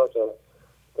برقرار شود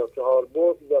تا 4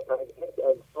 بود و 5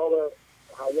 از تاب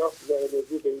حیات و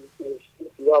انرژی به این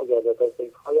سیار گردد تا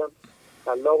سیخهایم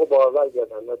خلاق و باور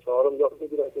گردند و 4 یاد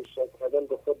میگیرد که شک کردن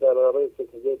به خود در برابر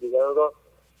ستیزه دیگران را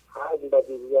حجم و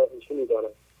دیگرشی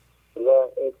میدانند و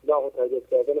اصلاح و تجدید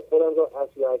کردن خودم را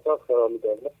اصل و اساس قرار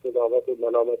میدهند. نه قضاوت و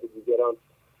ملامت دیگران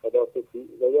و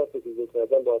یا ستیزه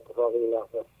کردن با اتفاق این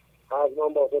لحظه.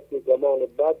 حجمان باشد که گمان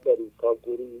بد داری تا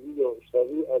گریزی و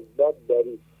شوی از بد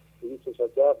داری.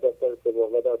 267 دفتر 3.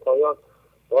 و در پایان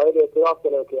باید اعتراف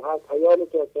کنم که هر پیامی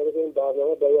که از طریق این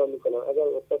برنامه بیان میکنم اگر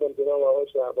استادم جناب آقای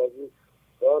شهبازی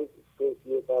آن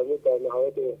توصیه فرمود در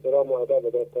نهایت احترام و ادب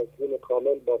و در تسلیم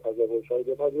کامل با پذیرش‌های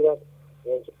بپذیرد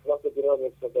وقت جناب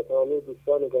مصطفی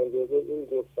دوستان گنجوزه این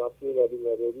گفتگو و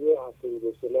بی‌نظیری هفته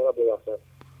گذشته را ببخشد.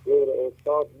 دور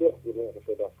استاد بهتر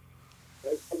شده.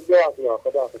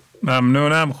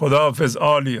 ممنونم. خداحافظ.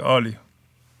 عالی عالی.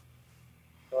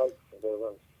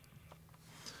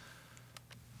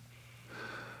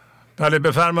 بله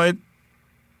بفرمایید.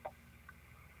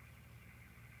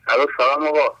 سلام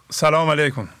آقا. سلام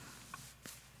علیکم.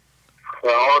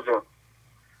 سلام آقا.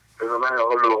 من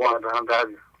آقا لوقمان هم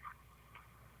دردی.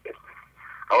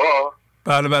 آقا.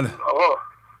 بله.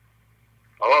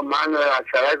 آقا من از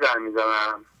کرج زنگ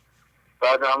میزنم.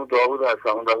 بعد همون داوود هستم.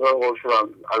 اون دفعه قول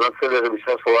شدم الان 3 دقیقه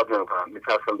بیشتر صحبت نمی‌کنم.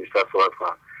 میترسم بیشتر صحبت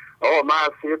کنم. آقا من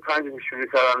از 5 شروع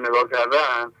کردم نگاه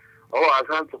کردن. آقا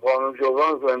اصلا تو قانون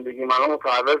جبران زندگی منو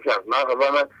متحول کرد. من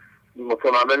قبلا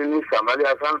متمولی نیستم ولی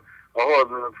اصلا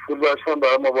آقا پول داشتم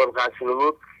برای موبایل قطع شده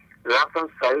بود. رفتم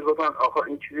سریع گفتن آقا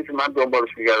این چیزی که من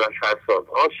دنبالش می‌گردم 60 سال.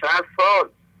 آقا 60 سال.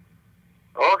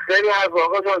 آقا خیلی حرف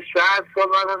آقا جان 60 سال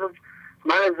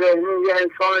من ذهنی یه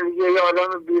انسان دیگه یه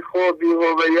آدم بیخود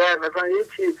بی‌هویت مثلا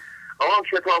هیچی. آقا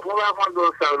کتاب‌ها رفتم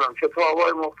درست کردم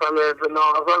کتاب‌های مختلف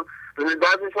اصلا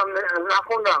بعدش هم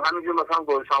نخوندم همینجور مثلا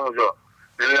گذاشتم اونجا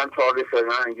نمیدونم تاریخ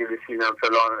انگلیسی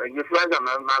فلان انگلیسی بگم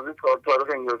منظور تاریخ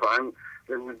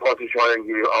انگلیسی پادشاه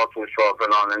انگلیس آرتور شاه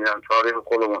فلان نمیدونم تاریخ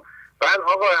خودمون. بعد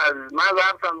آقا من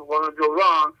رفتم قانون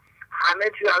جبران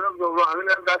همه چی از اون جبران همین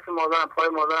دست مادرم پای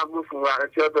مادرم بوس می‌کنم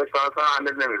احتیاط داشتم اصلا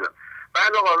عمل نمیدم.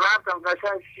 بعد آقا رفتم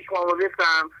قشنگ 6 ماه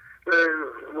ریختم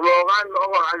واقعا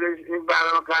آقا اگه این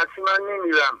برنامه قرصی من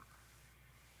نمیرم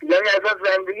یعنی اصلا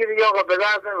زندگی دیگه آقا به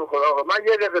درد نمیخوره. آقا من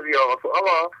یه دقیقه دیگه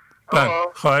آقا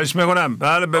خواهش میکنم.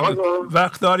 بله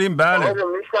وقت داریم. بله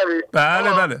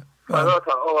بله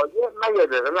آقا من یه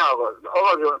دقیقه نه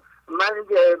آقا جون، من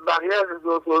بقیه از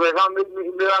دوستان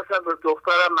میرسم به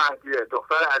دخترم مهدیه،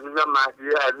 دختر عزیزم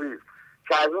مهدیه عزیز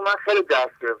که از اون من خیلی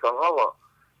دست گرفتم آقا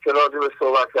که راجع به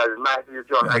صحبت کردید مهدی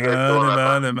جان.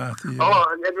 بله مهدیه.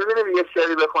 آقا ببینید یه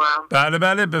شعری بخونم.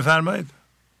 بله بفرمایید.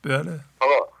 بله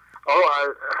آقا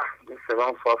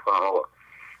سلام صاف کنم.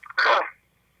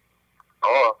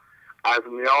 آقا از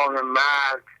میان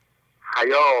مرگ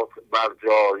حیات بر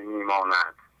جای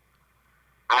میماند،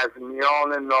 از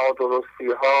میان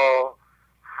نادرستی ها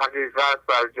حقیقت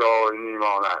بر جای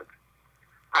میماند،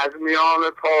 از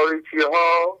میان تاریکی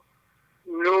ها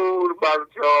نور بر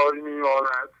جای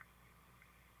میماند.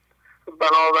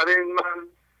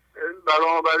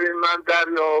 بنابراین من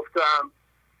دریافتم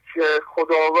که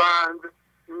خداوند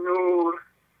نور،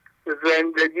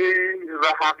 زندگی و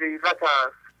حقیقت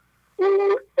است،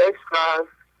 او عشق است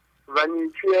و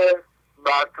نیکی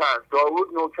برتر.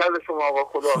 داوود نوکر شما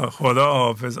آقا. خدا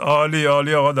حافظ. عالی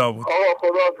آقا داوود.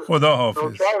 خدا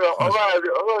حافظ. آقا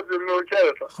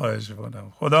نوکر. خواهش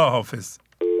می‌کنم. خدا حافظ.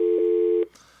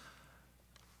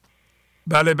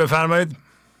 بله بفرمایید.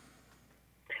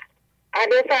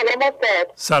 سلام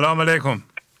استاد. سلام علیکم.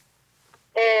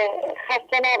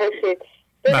 خسته نباشید.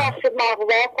 ببخشید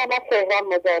محبوبه هستم از تهران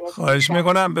مزاحم. خواهش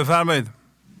میکنم بفرمایید.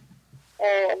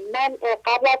 من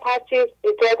قبل از هر چیز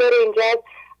جا داره اینجا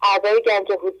اعضای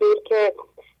گنج حضور که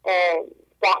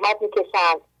زحمت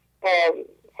میکشن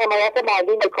حمایت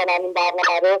مالی میکنن این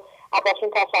برنامه رو ازشون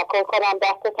تشکر کنم،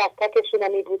 دست تک تکشون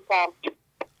رو میبوسم.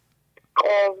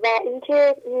 و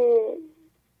اینکه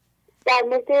در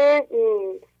مورد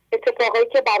اتفاقایی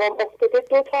که برام افتاده،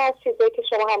 2 تا از چیزایی که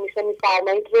شما همیشه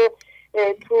میفرمایید رو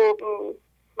تو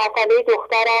مسئله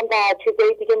دخترم و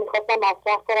چیزایی دیگه میخواستم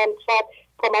مطرح کنم، شاید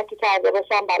کمکی کرده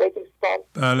باشم برای دوستان.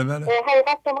 بله.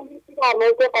 حقیقت شما در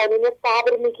مورد قانون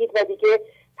صبر میگید و دیگه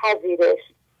پذیرش.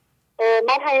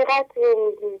 من حقیقت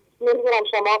نمیدونم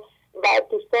شما و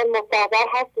دوستان مستحضر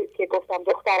هستید که گفتم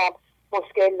دخترم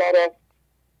مشکل داره،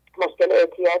 مشکل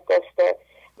اعتیاد داشته،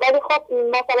 ولی خب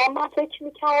مثلا من فکر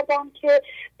میکردم که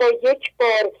با یک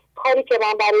بار کاری که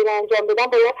من برای انجام بدم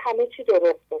باید همه چی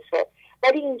درست بشه،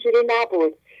 ولی اینجوری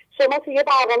نبود. شما توی یه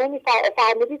برنامه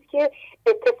فرمودید که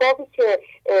اتفاقی که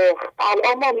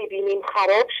الان ما میبینیم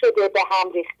خراب شده، به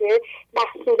هم ریخته،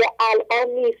 محصول الان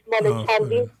نیست، مال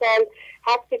چندین سال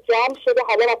هست که جمع شده،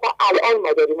 حالا مثلا الان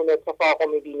ما داریم اون اتفاق رو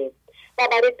میبینیم و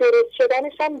برای درست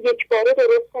شدنش هم یک باره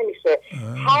درست نمیشه،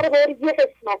 هر بار یه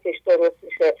قسمتش درست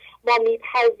میشه. ما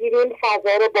میپذیریم،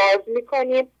 فضا رو باز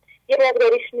میکنیم، یه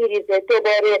مقدارش میریزه،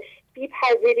 دوباره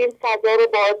میپذیریم، فضا رو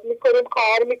باز میکنیم،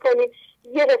 کار میکنیم،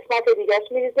 یه قسمت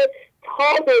دیگهش میریزه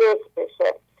تا درست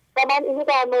بشه. و من اینو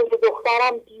در مورد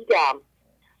دخترم دیدم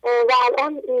و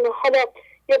الان حالا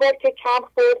یه بار که کمپ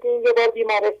بردیم، یه بار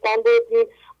بیمارستان بردیم،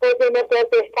 باز یه مقدار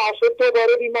بهتر شد،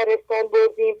 دوباره بیمارستان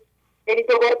بردیم، یعنی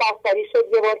دوباره بستری شد،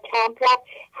 یه بار کمپ رفت.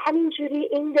 همینجوری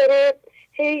این داره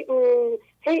هی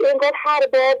انگار هر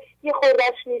بار یه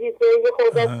خوردش میریزه، یه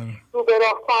خوردش رو به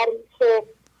راه‌تر میشه.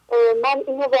 من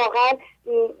اینو واقعا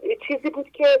چیزی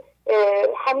بود که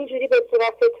همینجوری به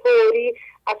صورت تئوری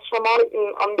از شما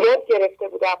یاد گرفته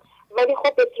بودم، ولی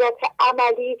خب به صورت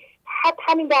عملی حتی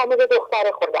همین در مورد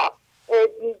دختر خودم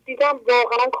دیدم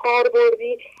واقعا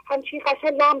کاربردی، همچین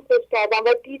قشنگ لمسش کردم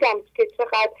و دیدم که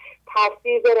چقدر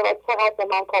تاثیر داره و چقدر به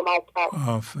من کمک کرد.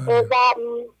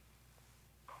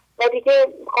 و دیگه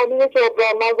قانون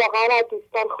جبران، من واقعا از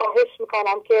دوستان خواهش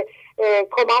میکنم که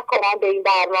کمک کنم به این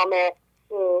برنامه.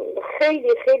 خیلی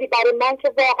خیلی برای من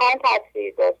که واقعا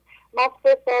تاثیر داشت. من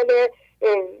 3 سال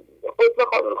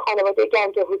عضو خانواده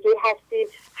گنج حضور هستیم،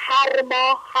 هر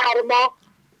ماه ما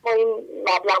این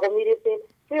مبلغ رو میریزیم،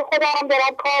 توی خودم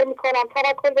دارم کار میکنم،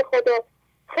 توکل به خدا.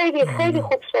 خیلی خیلی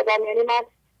خوب شدم. یعنی من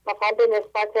مثلا به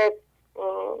نسبت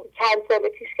چند سال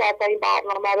پیش که اصلا این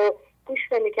برنامه رو گوش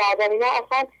نمی‌کردم، اینا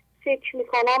اصلا فکر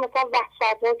میکنم مثلا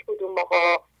وحشتناک بود اون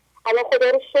موقع. الان خدا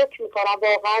رو شکر میکنم،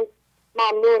 واقعا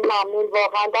ممنون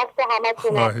واقعا. دست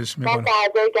همتونه، دست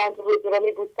اعضای گنج حضور رو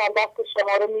میبوسم، دست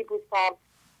شما رو میبوسم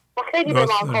و خیلی به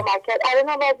من کمک کرد.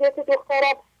 الان وضعیت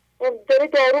دخترم داره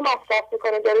دارو مصرف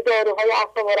میکنه، داره داروهای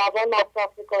اعصاب و روان مصرف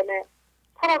میکنه.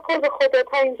 توکل به خدا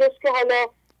تا اینجاست که حالا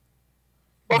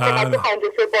با خدمت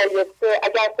مهندس بایسته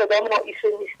اگر صدا ما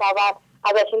ایشون میشنون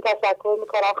ازشون تشکر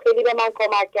میکنم، خیلی به من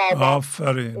کمک کردن.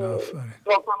 آفرین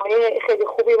راهنمایی خیلی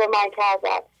خوبی به من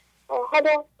کردن.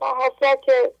 حالا با حسرت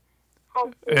که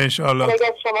انشالله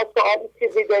اگر شما سوالی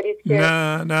چیزی دارید که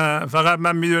نه فقط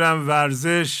من میدونم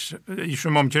ورزش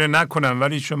ایشون ممکنه نکنم،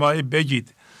 ولی شما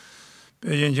بگید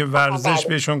به اینکه ورزش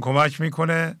بهشون کمک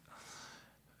میکنه.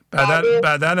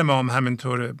 بدن ما هم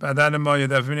همینطوره. بدن ما یه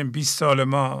دفعه ببینیم 20 سال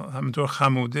ما همینطور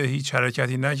خموده، هیچ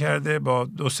حرکتی نکرده، با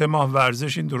 2-3 ماه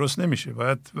ورزش این درست نمیشه.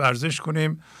 باید ورزش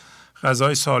کنیم،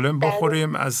 غذای سالم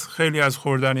بخوریم، از خیلی از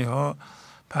خوردنی ها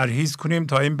پرهیز کنیم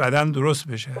تا این بدن درست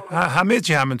بشه. همه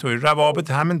چی همینطوره،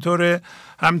 روابط همینطوره.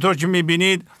 همینطور که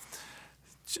میبینید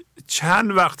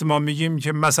چند وقت ما میگیم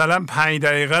که مثلا 5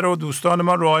 دقیقه رو دوستان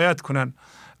ما رعایت کنن،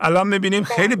 الان میبینیم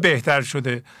خیلی بهتر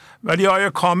شده. ولی آیا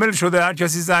کامل شده؟ هر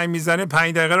کسی زنگ میزنه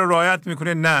 5 دقیقه رو رعایت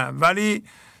میکنه؟ نه. ولی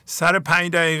سر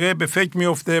 5 دقیقه به فکر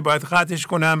میفته باید قطعش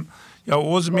کنم یا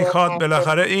عضو میخواد.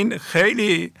 بالاخره این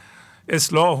خیلی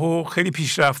اصلاح و خیلی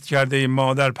پیشرفت کرده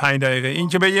ما در 5 دقیقه. این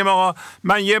که بگیم آقا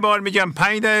من یه بار میگم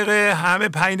 5 دقیقه، همه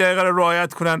 5 دقیقه رو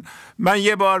رعایت کنن، من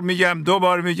یه بار میگم 2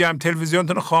 بار میگم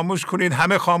تلویزیونتون رو خاموش کنید،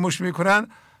 همه خاموش میکنن،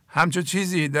 همچون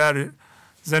چیزی در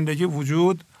زندگی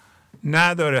وجود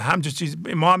نداره. همچون چیز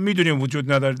ما هم میدونیم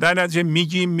وجود نداره. در نتیجه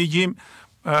میگیم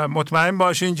مطمئن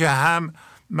باشین که هم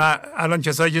الان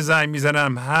کسایی که زنگ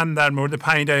میزنم هم در مورد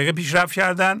 5 دقیقه پیشرفت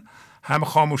کردن، هم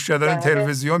خاموش کردن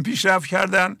تلویزیون پیشرفت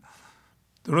کردن.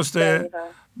 درسته؟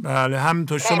 بله. هم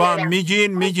تو شما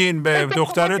میگین به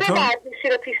دخترتون ورزشی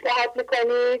رو پیشنهاد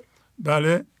میکنید؟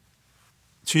 بله.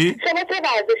 چی؟ شما چه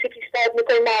ورزشی پیشنهاد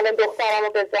میکنید من الان دخترم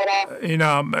رو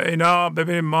بذارم؟ اینا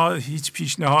ببینیم ما هیچ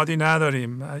پیشنهادی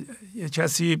نداریم. یه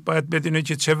کسی باید بدونه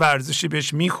که چه ورزشی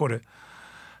بهش میخوره.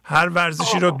 هر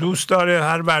ورزشی رو دوست داره،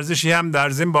 هر ورزشی هم در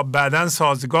ضمن با بدن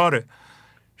سازگاره.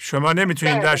 شما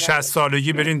نمیتونید در 60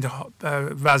 سالگی برین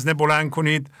وزنه بلند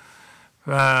کنید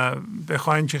و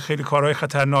بخواین که خیلی کارهای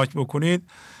خطرناک بکنید.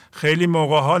 خیلی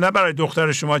موقع ها، نه برای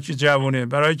دختر شما که جوونه،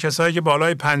 برای کسایی که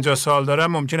بالای 50 سال دارن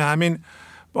ممکنه همین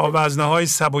با وزنه های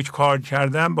سبک کار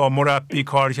کردن، با مربی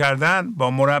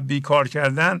کار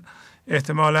کردن،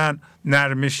 احتمالاً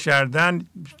نرمش کردن،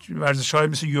 ورزش های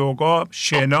مثل یوگا،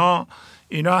 شنا،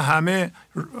 اینا همه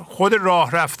خود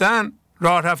راه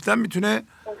رفتن میتونه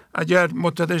اگر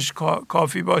مدتش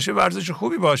کافی باشه ورزش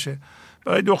خوبی باشه.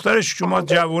 برای دختر شما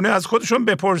جوونه از خودشون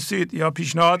بپرسید یا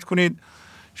پیشنهاد کنید،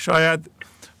 شاید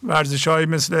ورزش‌های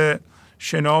مثل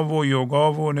شنا و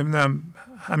یوگا و نمیدونم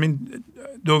همین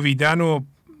دویدن و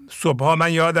صبحها.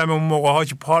 من یادم اون موقع‌ها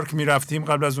که پارک میرفتیم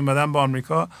قبل از اومدن با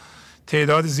آمریکا،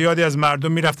 تعداد زیادی از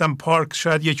مردم میرفتن پارک،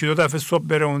 شاید 1-2 دفعه صبح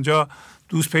بره اونجا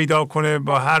دوست پیدا کنه،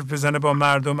 با حرف بزنه با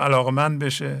مردم، علاقمند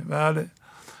بشه. بله.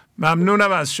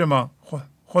 ممنونم از شما.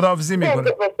 خداحافظی میکنم. من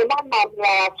ممنونم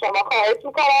از شما. خواهش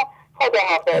میکنم.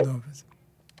 خداحافظ.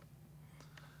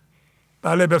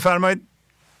 بله بفرمایید.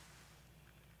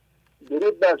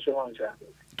 درود بر شما شهرام.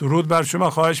 درود بر شما.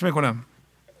 خواهش میکنم.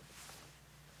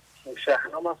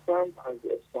 شهرام هستم از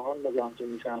اصفهان مزاحمتون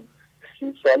میشم.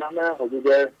 30 سالمه،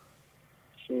 حدود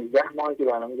 16 ماه که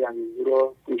برنامه گنجوزی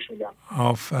رو گوش میدم.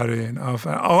 آفرین.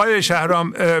 آقای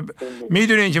شهرام،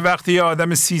 میدونین که وقتی یه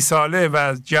آدم 30 ساله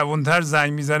و جوانتر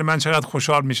زنگ میزنه من چقدر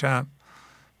خوشحال میشم؟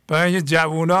 برای اینکه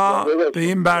جوونا به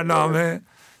این برنامه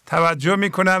توجه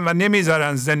میکنن و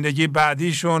نمیذارن زندگی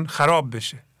بعدیشون خراب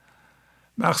بشه.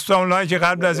 مخصوصا اونایی که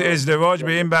قبل از ازدواج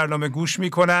به این برنامه گوش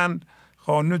میکنن،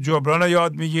 قانون جبران رو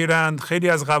یاد میگیرند، خیلی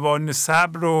از قوانین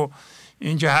صبر و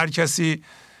اینکه هر کسی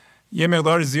یه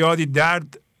مقدار زیادی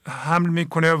درد حمل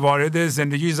میکنه، وارد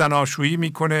زندگی زناشویی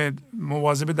میکنه،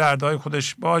 مواظب دردهای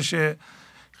خودش باشه.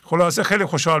 خلاصه خیلی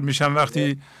خوشحال میشم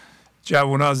وقتی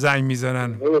جوونا زنگ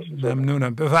میزنن.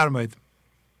 ممنونم. بفرمایید.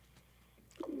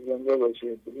 زنده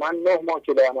باشید. من 9 ماه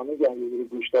که برنامه گنجوزی رو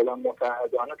گوش دادم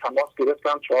متعهدانه تماس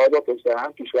گرفتم، 4 بار پشت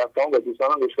هم پیشرفتام و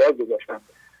دوستانم اشتراک گذاشتم.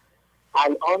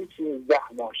 الان 13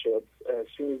 ماه شد.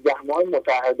 13 ماه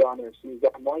متعهدانه،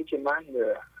 13 ماهی که من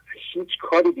هیچ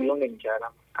کاری بیرون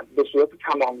نمی‌کردم به صورت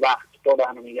تمام وقت با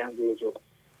برنامه گنجوزی.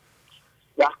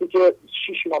 وقتی که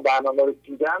 6 ماه برنامه رو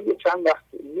دیدم، یه چند وقت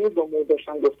مورد و مورد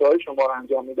داشتم گفته‌های شما رو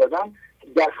انجام میدادم،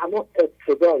 در همون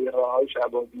ابتدای راه‌های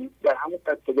شبابی، در همون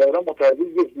ابتدای راه متوجه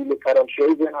یه حیله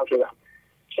تراشی‌های ذهنم شدم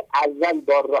که اول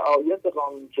با رعایت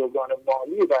قانون جبران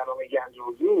مالی برنامه گنج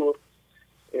حضور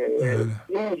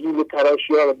این حیله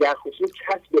تراشی‌ها رو در خصوص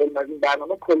کسب علم از این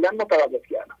برنامه کلاً متوقف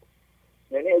کردم.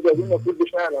 یعنی اجازه نفوذ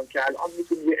بهش ندادم که الان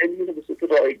میتونی یه علمی رو به صورت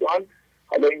رایگان،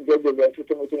 حالا اینجا وزارت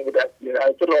میتونه به دست بیاره،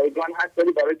 البته رایگان هست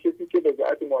ولی برای کسی که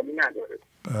وزارت مالی نداره.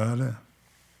 بله.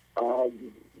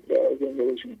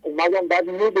 اومدم بعد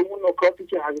به اون نکاتی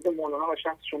که حضرت مولانا و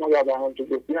شخص شما در برنامه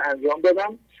گفتین انجام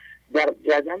دادم. در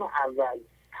قدم اول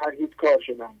ترهیب کار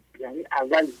شدم، یعنی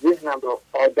اول ذهنم رو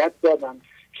عادت دادم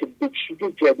که به چیز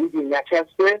جدیدی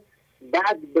نچسبه،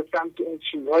 بعد به سمت اون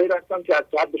چیزهایی رفتم که از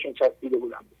قبل بهشون چسبیده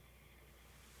بودم.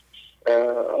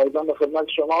 آیدان به خدمت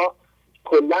شما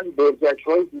کلا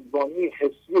برزک‌های دیدبانی،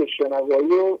 حسی،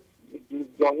 شنوایی و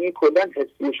دیدگانی کلا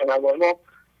حسی شنوایی ما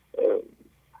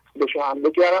به شما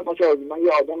حمله کردم. من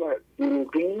یه آدم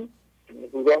دروغین،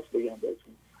 راست بگم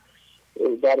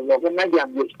بهتون، در واقع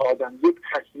نگم یک آدم، یک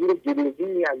تصویر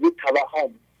دروغینی از یک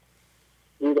توهم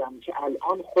دیدم که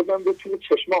الان خودم رو توی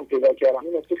چشمام پیدا کردم.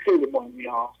 این نکته خیلی مهمی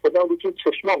ها، خودم رو توی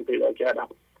چشمام پیدا کردم.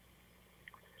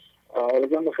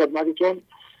 رجم به خدمتتون،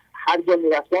 هر جا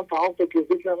میرفتم تمام فکر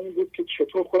ذکرم این بود که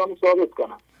چطور خودم رو ثابت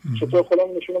کنم، چطور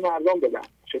خودم نشون مردم بدم،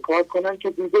 چه کار کنم که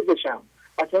دیده بشم.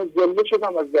 اصلا ذله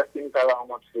شدم از دست این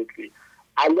توهمات فکری.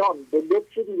 الان به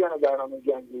لطف دیدن برنامه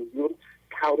گنج حضور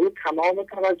تمام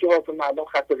توجهات مردم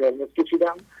خط قرمز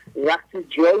کشیدم. وقتی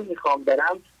جایی میخوام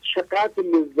برم چقدر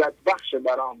لذت بخش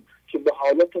برام که به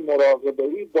حالت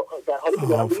مراقبه‌ای در حالی که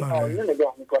دارم به آینه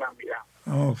نگاه میکنم میرم.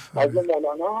 از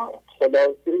مولانا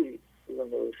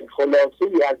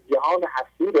خلاصه‌ای از جهان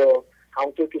هستی رو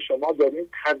همونطور که شما دارین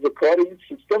طرز کار این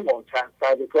سیستم و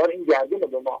طرز کار این گردون رو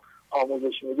به ما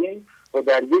آموزش میدین و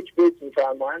در یک بیت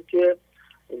میفرمایند که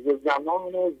ز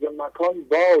زمان و ز مکان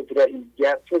باد رهی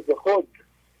گرچه ز خود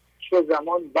چو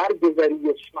زمان برگذری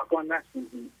یک مکان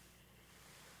نسیزی.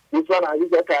 دوستان عزیز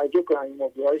تعجب کنن این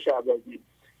موضوعهای شهبازی،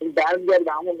 این برمیگرد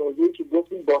به همون موضوعی که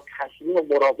گفتیم با تسلیم و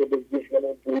مراقب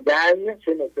ذهنمون بودن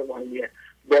چه نکته مهمیه.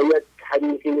 باید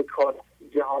طریقه کار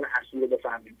جهان هستی رو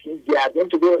بفهمیم که این گردن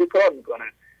تو دوری کار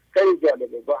میکنن. خیلی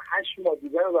جالبه. با 8 ماه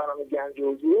دیگر برنامه گنج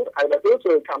حضور، البته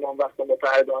تو تمام وقت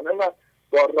متعهدانه و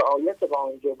با رعایت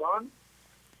قانون‌جویان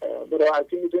به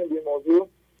راحتی میتونید به موضوع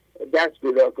دست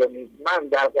پیدا کنید. من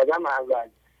در قدم اول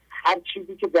هر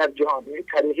چیزی که در جهان، این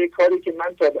طریقه کاری که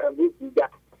من تا به امروز دیدم،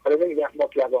 حالا نمیگم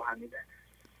مطلقا همینه،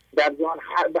 در جهان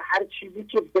به هر چیزی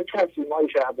که به کسی مای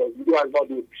شهبازی رو از ما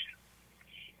دور میشه،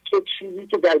 چه چیزی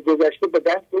که در گذشته به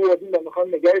دست آوردیم و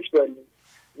میخوان نگرش داریم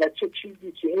و چه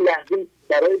چیزی که این لحظه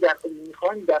برای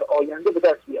میخوان در آینده به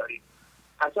دست بیاریم.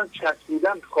 اصلا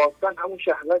چسبیدن خواستن همون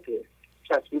شهوته،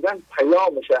 چسبیدن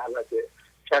پیام شهوته،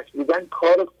 چسبیدن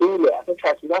کار خوبه، اصلا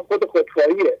چسبیدن خود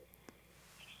خودخواهیه.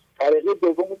 طریقه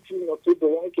دوم چیز، نکته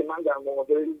دومی که من در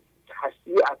مقابل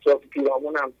هستی اطراف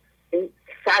پیرامونم، این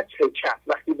سطح چپ،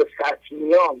 وقتی به سطح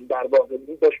میام در واقع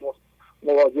باش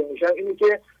مواجه میشم، اینی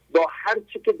که با هر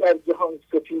چی که در جهان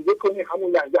ستیزه کنی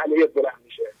همون لحظه علیه بلند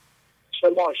میشه.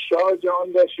 شما شاه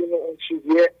جهان باشین و اون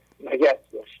چیزیه مگس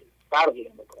باشین، فرقی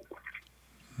نمیکنه.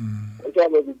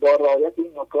 با رعایت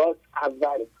این نکات،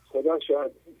 اول خدا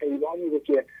شاید ایوانی رو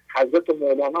که حضرت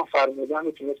مولانا فرمودن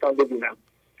رو تونستم ببینم،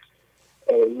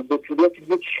 به طورت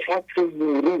یک خط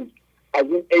نوری از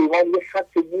این ایوان، یک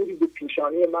خط نوری به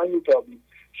پیشانی من میتابید.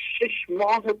 6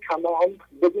 ماه تمام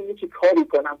بدون که کاری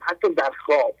کنم، حتی در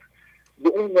خواب به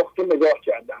اون نقطه نگاه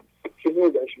کردم که نور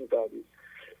داشت میتابید.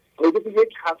 حدود 1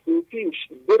 هفته پیش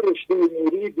 2 رشته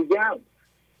نوری دیگه هم،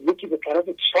 یکی به طرف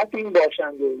چپ این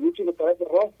باشنده، یکی به طرف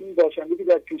راست این باشنده که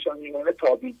در پیشانی من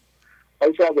تابید.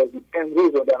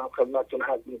 امروز رو دارم خدمتتون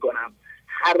عرض میکنم،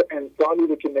 هر انسانی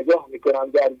رو که نگاه میکنم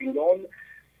در بیرون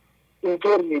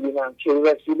اینطور میبینم که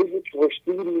وسیله یک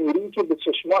رشته نوری که به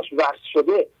چشماش وصل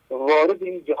شده وارد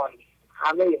این جهان،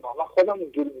 همه ما، من خودم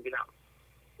اینجوری میبینم.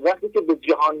 وقتی که به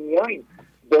جهان میاییم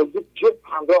با یک جب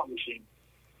همراه میشیم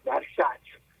در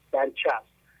سطح، در چپ.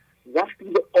 وقتی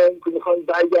به عمق میخوایم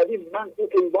برگردیم، من اون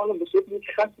ایوان رو به صورت یک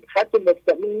خط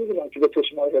مستقیم میبینم که به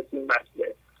چشمای حسیم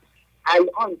وصله.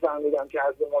 الان فهمیدم که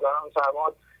از مولانا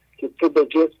فرمود که تو به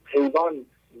جسم حیوان،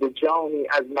 به جانی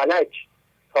از ملک،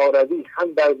 تا روی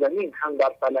هم در زمین هم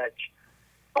در فلک.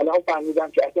 الان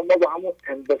فهمیدم که اصلا ما با همون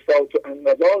انبساط و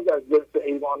انقباض از جنس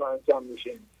حیوان و انسان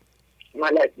میشیم،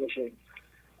 ملک میشیم.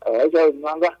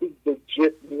 من وقتی به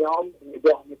جسم میام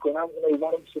نگاه میکنم، اون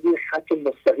حیوان رو به خط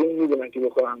مستقیم میدونم که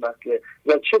بخورم وقته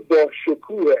و چه با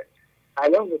شکوه.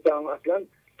 الان میتونم اصلا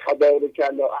تبارک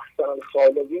الله احسن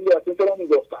الخالقین رو اصلا تو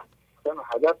میگفتم. اصلا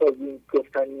هدف از این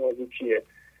گفتنی موضوع چیه؟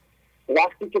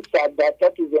 وقتی که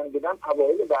 100% تو ذهن بدم،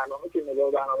 اوایل برنامه که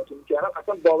نگاه برنامه تو میکردم،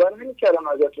 اصلا باور نمیکردم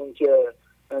ازتون که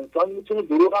انسان میتونه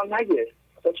دروغ هم نگه.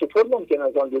 اصلا چطور ممکنه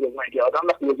انسان دروغ نگه؟ آدم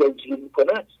وقتی یه جایی گیر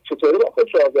میکنه چطوری با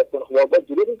خودش آزاد کنه؟ خب باید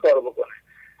دروغ این کارو بکنه.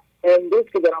 امروز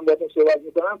که دارم باهاتون صحبت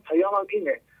میکنم، پیامم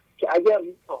اینه که اگر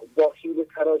با حیله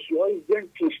تراشی های ذهن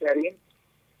پیش نریم،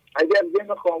 اگر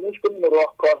ذهن خاموش کنیم و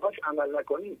راهکارهاش عمل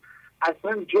نکنیم،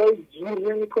 اصلا جای گیر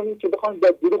نمی کنیم که بخوایم با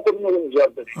دروغ خودمون رو نجات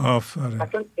بدیم.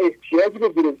 اصلا احتیاجی به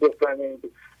دروغ گفتن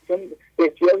نمیدیم، اصلا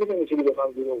احتیاجی نمیشه که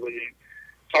بخوایم دروغ بگیم.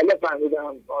 حالا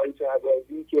فهمیدم آیه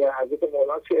شهبازی که حضرت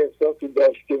مولانا چه احساسی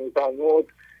داشت که میفرمود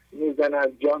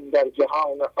میزند جان در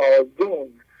جهان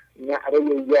آزون، نعره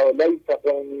یا لیت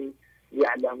قومی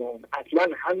یعلمون.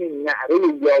 اصلا همین نعره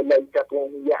یا لیت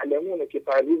قومی یعلمونه که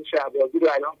پرویز شهبازی رو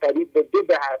الان قریب به 2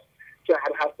 بحث که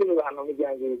هر هفته به برنامه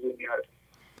گنج حضور میاره.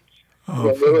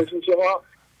 شما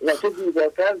و چه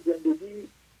زیباتر زندگی،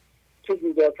 چه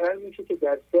زیباتر میشه که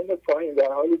در سن پایین،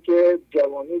 در حالی که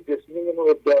جوانی جسمی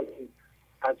رو داریم،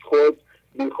 از خود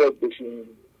بی خود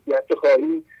بشیم. یت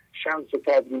خواهی شمس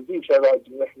تبریزی شود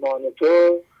مهمان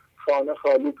تو، خانه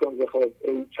خالی کن ز خود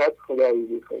ای کت خدایی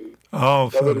بی خودی.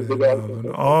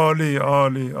 آفرین، عالی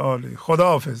عالی عالی.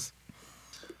 خداحافظ.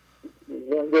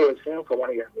 زنده باشیم. خدا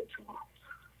نگهدار شما.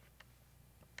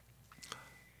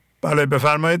 بله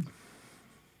بفرمایید.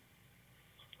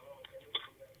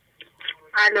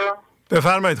 الو.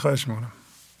 بفرمایید خواهش می‌کنم.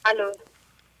 الو.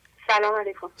 سلام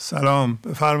علیکم. سلام،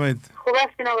 بفرمایید. خوب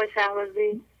هستین آقای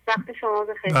شهبازی؟ وقت شما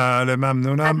بخیر. بله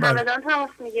ممنونم. از همدان تماس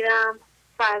میگیرم.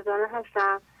 فرزانه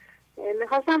هستم.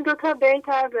 میخواستم 2 تا بیت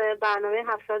از برنامه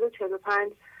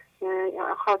 745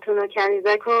 خاتون و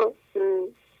کنیزک رو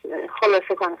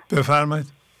خلاصه کنم. بفرمایید.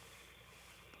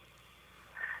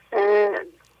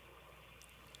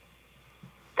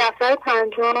 دفتر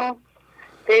 5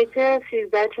 بیت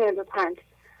 1345.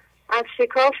 از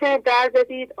شکاف در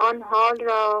بدید آن حال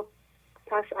را،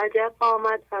 پس عجب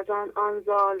آمد از آن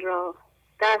زال را.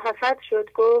 در حسد شد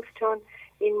گفت چون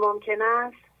این ممکن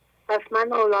است، پس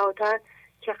من اولاتر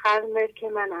که خر ملک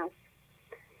من است.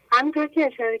 همینطور که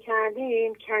اشاره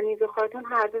کردیم کنیز و خاتون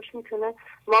هر دوش میتونه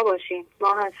ما باشیم،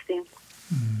 ما هستیم.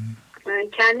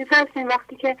 کنیز هستیم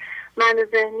وقتی که من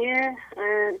ذهنی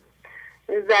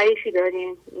ضعیفی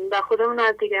داریم و خودمون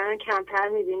از دیگران کمتر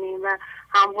میبینیم و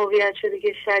هم هویت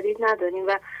شدگی شدید نداریم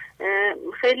و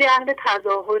خیلی اهل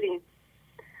تظاهریم،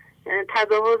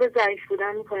 تظاهر به ضعیف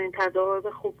بودن میکنیم، تظاهر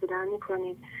به خوب بودن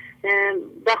میکنیم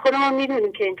و خودمون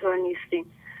میدونیم که اینطور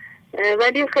نیستیم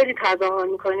ولی خیلی تظاهر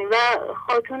میکنیم. و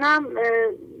خاتونم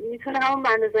میتونه همون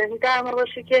من ذهنی در ما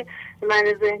باشه که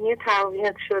من ذهنی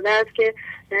تقویت شده است که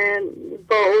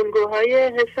با الگوهای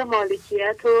حس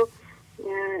مالکیت و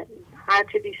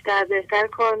هرچه بیشتر بهتر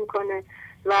کار میکنه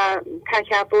و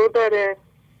تکبر داره،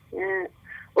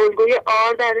 الگوی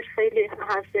آر درش خیلی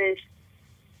هستش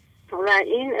و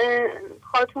این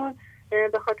خاتون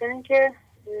به خاطر اینکه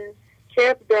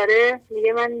کبر داره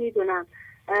میگه من میدونم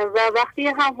و وقتی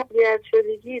هم هویت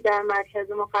شدگی در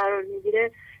مرکز ما قرار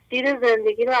میگیره دید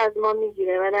زندگی رو از ما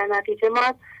میگیره و در نتیجه ما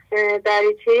از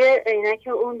دریچه عینک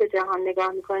اون به جهان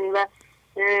نگاه میکنیم و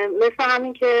مثل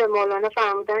همین که مولانا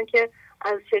فرمودن که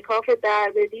از شکاف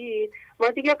در بدید، ما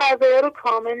دیگه قضایا رو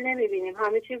کامل نمیبینیم،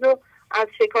 همه چیز رو از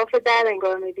شکاف در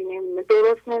انگار میبینیم،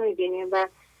 درست نمیبینیم و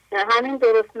همین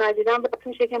درست ندیدن باعث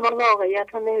میشه که ما واقعیت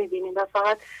رو نمیبینیم و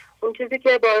فقط اون چیزی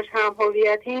که باش هم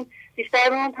هویتیم بیشتر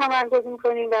به اون تمرکز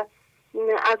میکنیم و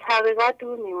از حقیقت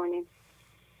دور میمونیم.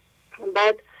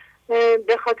 بعد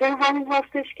به خاطر همین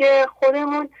هستش که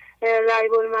خودمون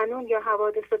ریب المنون یا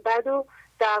حوادث بد رو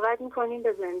دعوت میکنیم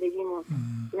به زندگیمون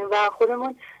و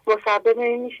خودمون مسبب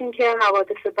این میشیم که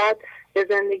حوادث بد به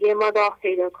زندگی ما راه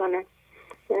پیدا کنه.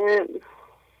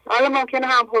 حالا ممکنه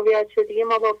هم هویت شدگی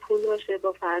ما با پول باشه،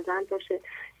 با فرزند باشه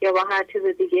یا با هر چیز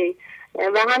دیگه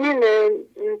و همین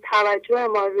توجه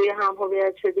ما روی هم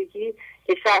هویت شدگی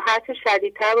که هرچه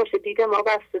شدیدتر باشه دید ما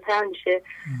بسته تر میشه،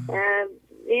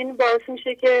 این باعث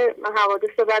میشه که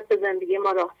حوادث بد به زندگی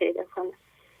ما راه پیدا کنه.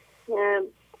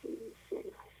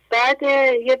 بعد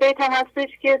یه بیت هم هستش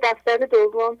که دفتر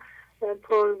 2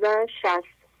 1560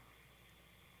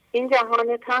 این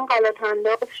جهان تن غلط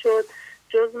انداز شد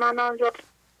جز من آن را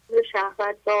به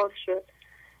شهوت باز شد.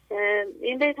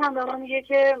 این بیت هم به ما میگه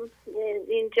که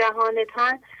این جهان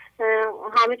تن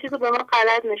همه چیز رو به ما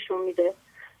غلط نشون میده،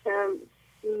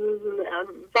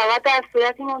 فقط در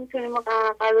صورتی ما میتونیم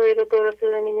قضایی رو درست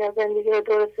ببینیم یا زندگی رو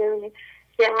درست ببینیم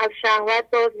که از شهوت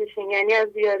باز بشیم، یعنی از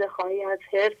زیاده خواهی، از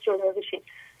حرص جدا بشیم.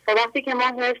 و وقتی که ما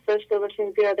حرص داشته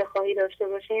باشیم، زیاده خواهی داشته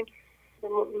باشیم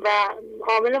و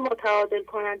عامل متعادل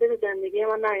کننده به زندگی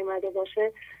ما نیامده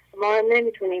باشه، ما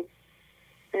نمیتونیم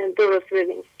درست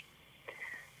ببینیم.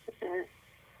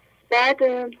 بعد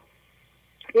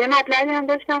یه مطلبی هم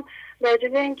داشتم راجع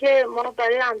به این که ما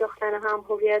برای انداختن هم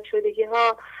هویت شدگی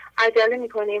ها عجله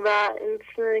میکنیم و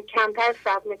کمتر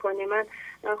صبر میکنیم. من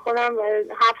خودم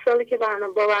 7 ساله که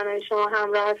با برنامه شما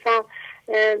همراه هستم،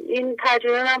 این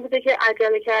تجربه من بوده که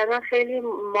عجله کردن خیلی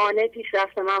مانع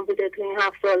پیشرفت من بوده تو این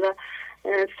 7 سال و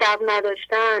صبر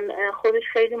نداشتن خودش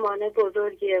خیلی مانع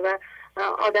بزرگیه و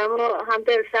آدم رو هم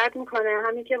دلسرد میکنه،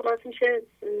 همین که باعث میشه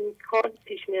کار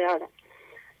پیش میره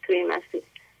توی این مسیر.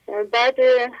 بعد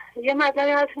یه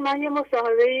مطلبی هست، من یه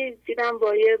مصاحبه دیدم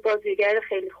با یه بازیگر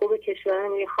خیلی خوب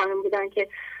کشورم، یه خانم بودن که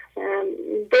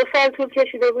 2 سال طول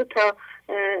کشیده بود تا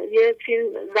یه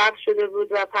فیلم ضبط شده بود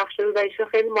و پخش شده و ایشون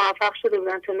خیلی موفق شده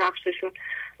بودن تو نقششون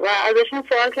و ازشون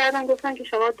سوال کردن، گفتن که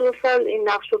شما 2 سال این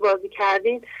نقش رو بازی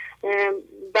کردین،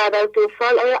 بعد از 2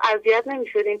 سال آیا اذیت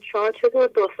نمی‌شدین؟ شما چطور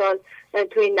 2 سال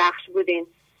تو این نقش بودین؟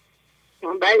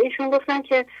 بعد ایشون گفتن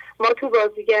که ما تو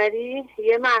بازیگری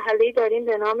یه مرحله‌ای داریم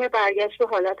به نام برگشت به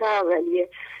حالت اولیه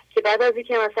که بعد از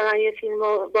اینکه مثلا یه فیلم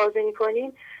رو بازی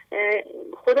می‌کنیم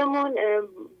خودمون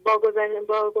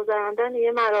با گذراندن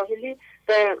یه مراحلی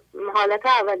به حالت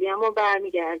اولیه‌مون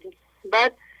برمیگردیم.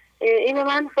 بعد این به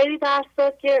من خیلی درس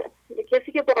داد که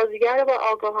کسی که بازیگر با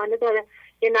آگاهانه داره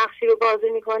یه نقشی رو بازی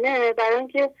میکنه، برای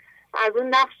اینکه از اون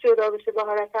نقش جدا بشه به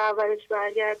حالت اولش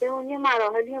برگرده، اون یه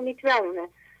مراحلی رو میگذرونه.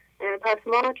 پس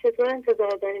ما چطور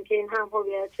انتظار داریم که این هم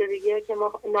هویت شدگیه که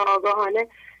ما ناآگاهانه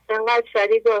انقدر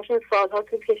شدید باشون سالها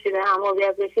طول کشیده هم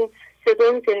هویت بشیم،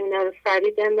 چطور میتونیم اینا رو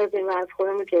سریع بندازیم و از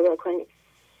خودمون جدا کنیم؟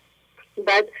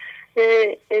 بعد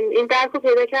این درک رو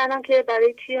پیدا کردم که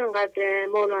برای چی انقدر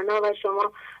مولانا و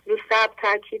شما رو صبر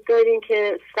تاکید دارین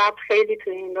که صبر خیلی تو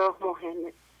این راه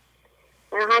مهمه.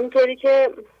 همینطوری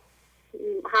که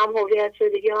هم هویت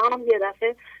شدگی هم یه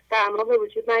دفعه در ما به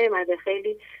وجود نیومده،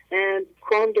 خیلی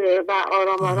کند و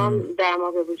آرام آرام در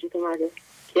ما به وجود اومده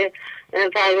که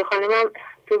فرید خانمم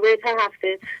تو بیت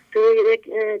هفته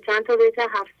چند تا بیت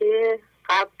هفته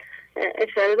قبل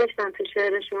اشاره داشتن تو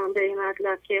شعرشون به این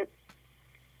مطلب که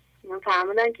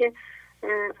فرمودن که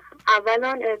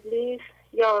اولا ابلیس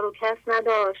یار و کس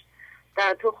نداشت،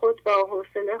 در تو خود با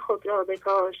حوصله خود را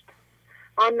بکاشت،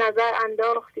 آن نظر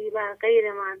انداختی بر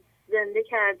غیر من، زنده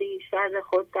کردی شر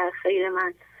خود در خیر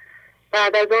من،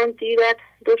 بعد از آن دیرت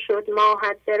دو شد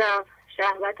ماهت برفت،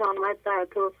 شهوت آمد بر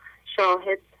تو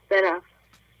شاهد برفت.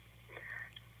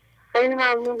 خیلی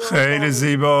ممنون. خیلی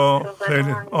زیبا،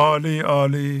 خیلی عالی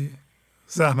عالی،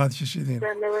 زحمت کشیدین.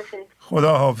 زنده باشین.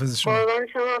 خدا حافظ شما. قربان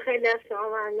شما، خیلی از شما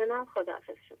ممنونم. خدا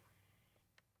حافظ شما.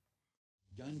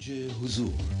 گنج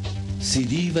حضور، سی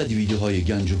دی و دیویدیوهای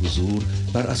گنج حضور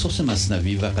بر اساس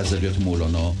مثنوی و غزلیات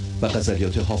مولانا و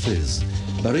غزلیات حافظ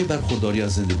برای برخورداری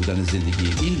از زنده بودن زندگی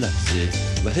این لحظه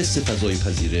و حس فضای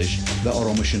پذیرش و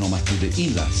آرامش نامحدود این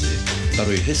لحظه،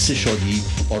 برای حس شادی،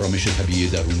 آرامش طبیعی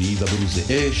درونی و بروز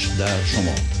عشق در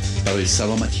شما، برای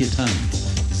سلامتی تن،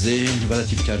 ذهن و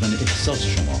لطیف کردن احساس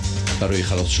شما، برای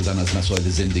خلاص شدن از مسائل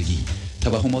زندگی،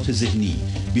 توهمات ذهنی،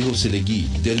 بی‌حوصلگی،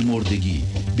 دلمردگی،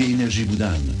 بی انرژی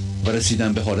بودن و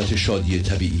رسیدن به حالت شادی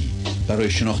طبیعی، برای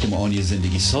شناخت معانی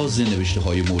زندگی ساز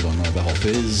نوشته‌های مولانا و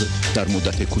حافظ در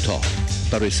مدت کوتاه.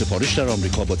 برای سفارش در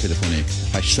آمریکا با تلفن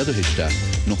 818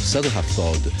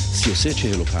 970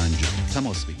 3345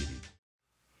 تماس بگیرید.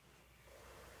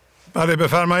 بله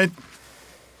بفرمایید.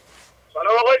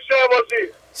 سلام آقای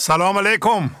شهبازی. سلام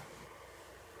علیکم.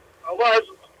 آقا از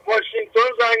واشنگتن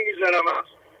زنگ میزنم.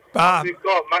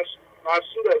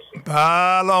 مسعود هستم.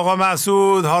 بله آقا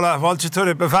مسعود، حال احوال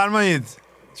چطوره؟ بفرمایید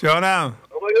جانم.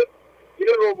 آقا یه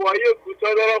رباعی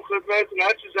کوتاه دارم خدمتتون،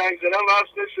 هرچی زنگ زدم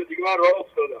وصل نشد دیگه، من راه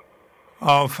افتادم.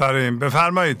 آفرین،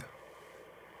 بفرمایید.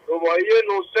 رباعی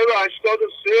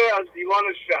 983 از دیوان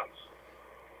شمس.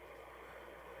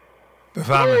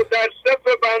 بفرمایید. رو در صف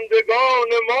بندگان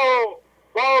ما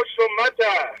باش و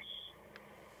مترس،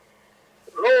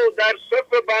 رو در صف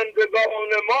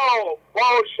بندگان ما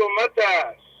باش و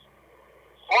مترس،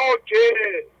 خاک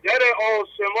در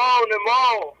آسمان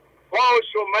ما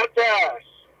باش و مترس،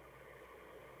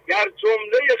 گر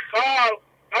جمله خلق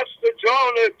قصد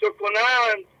جان تو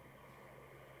کنند،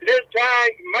 دل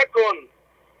تنگ مکن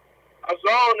از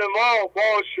آن ما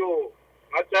باش و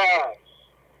مترس.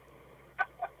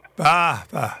 به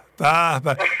به به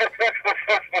به.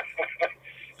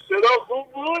 صدا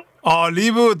خوب بود؟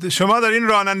 عالی بود. شما دارین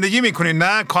رانندگی میکنین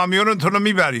نه؟ کامیونتون رو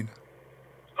میبرین؟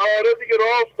 آره دیگه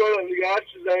راه افتادم دیگه، هر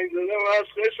چی زنگ زدم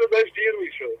وصله شد، داشت دیر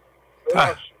میشد.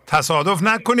 تصادف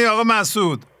نکنی آقا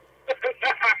مسعود،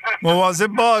 مواظب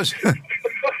باش.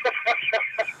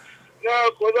 نه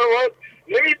خدا باید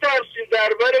نمیترسیم، در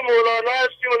بر مولانا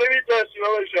هستیم و نمیترسیم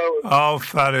آقای شهبازی.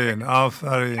 آفرین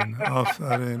آفرین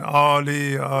آفرین،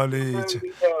 عالی عالی،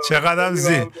 چقدر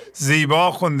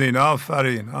زیبا خوندین.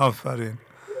 آفرین آفرین،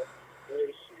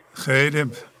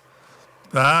 خیلی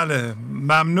بله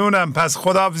ممنونم. پس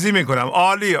خداحافظی میکنم.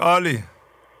 عالی عالی،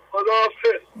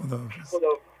 خداحافظ.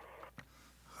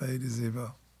 خیلی زیبا.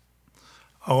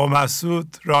 آقا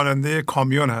مسعود راننده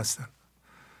کامیون هستند،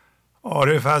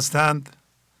 عارف هستند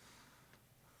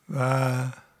و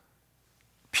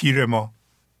پیر ما.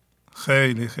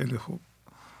 خیلی خیلی خوب.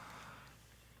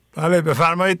 بله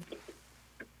بفرمایید.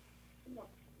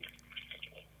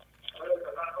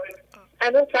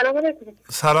 سلام علیکم.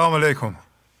 سلام علیکم.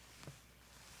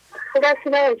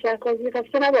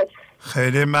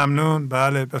 خیلی ممنون.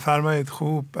 بله بفرمایید.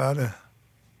 خوب. بله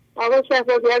آقا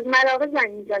شهبازی از مراغه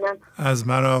زنگ میزنم. از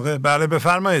مراغه. بله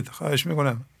بفرمایید، خواهش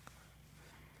میکنم.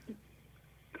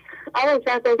 آقا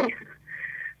شهبازی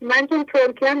من تو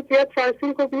ترکیه هم زیاد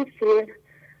فارسی خوب نیستیه،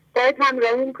 باید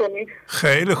همراهیم کنید.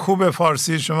 خیلی خوبه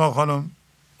فارسی شما خانم،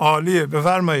 عالیه،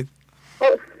 بفرمایید.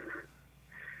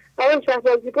 آقای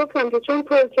شهبازی گفتم که چون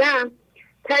ترکم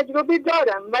تجربه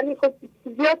دارم ولی خب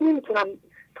زیاد نمیتونم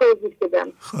توضیح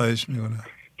بدم. خواهش میکنم.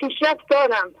 پیشرفت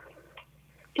دارم،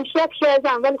 پیشرفت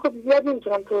کردم ولی خب زیاد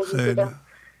نمیتونم توضیح بدم.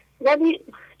 ولی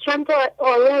چند تا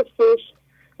آیه هستش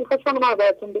میخواستم اونا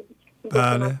براتون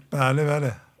بله بله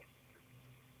بله.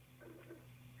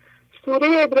 سوره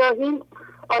ابراهیم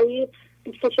آیه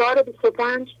 24 و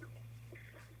 25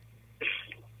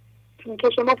 که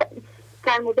شما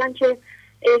فرمودن که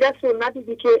ای رسول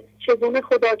ندیدی که چگونه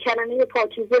خدا کلمه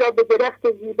پاکیزه را به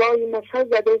درخت زیبایی مثل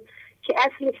زده که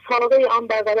اصل ساقه آن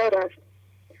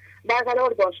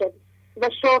برقرار باشد و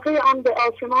شاخه آن به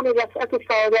آسمان رفعت و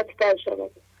سعادت در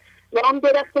شود و آن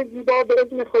درخت زیبا به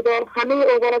اذن خدا همه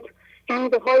اوقات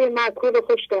میوه‌های معکول و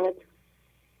خوش دهد.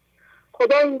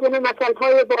 خدا این گونه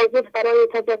مثل‌های واضح برای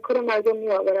تذکر مردم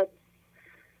می‌آورد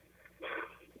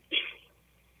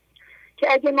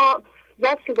که اگه ما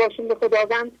وصل باشیم به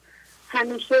خداوند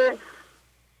همیشه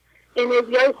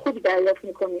انرژی‌های خوبی دریافت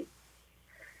می‌کنیم.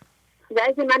 و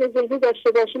اگه من ذهنی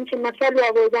داشته باشیم که مثلی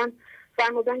آوردن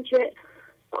فرمودن که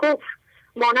کفر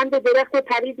مانند درخت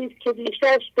پریدی است که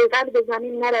ریشه‌اش به قلب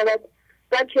زمین نرود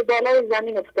بلکه بالای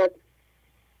زمین افتاد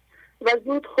و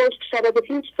زود خشک شود و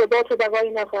هیچ ثبات و بقایی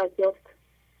نخواهد یافت.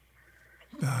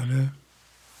 بله.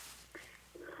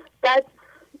 بعد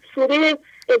سوره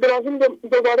ابراهیم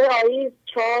دوباره آیه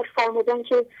 4 فرمودن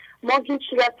که ما هیچ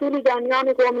رسولی در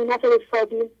میان قومی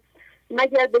نفرستادیم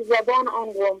مگر به زبان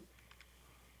آن قوم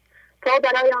تا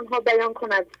برای آنها بیان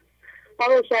کند.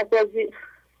 آقای شهبازی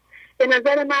به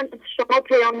نظر من شما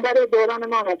پیامبر دوران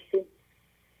ما هستید.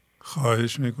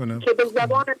 خواهش میکنم که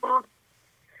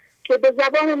به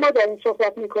زبان ما دارین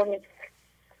صحبت میکنید.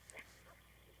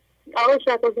 آقای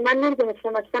شهبازی من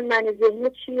نمیدونستم اصلا معنی ذهنی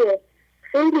چیه.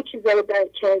 خیلی چیزا رو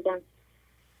درک کردم.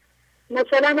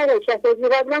 مثلا آقای شهبازی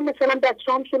قبلا مثلا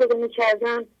بچه‌هام شلوغی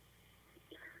میکردن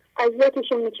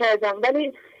اذیتشون میکردم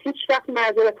ولی هیچ وقت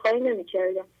معذرت خواهی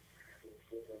نمیکردم.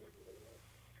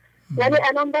 ولی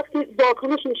الان وقتی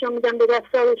واکنش نشون میدم به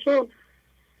رفتارشون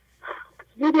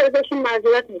زودی ازشون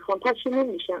معذرت میخوام، پشیمون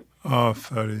میشن.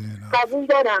 آفرین. قبول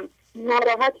دارم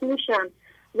ناراحت میشن،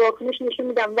 واکنش نشون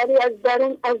میدم ولی از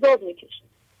درون عذاب میکشن.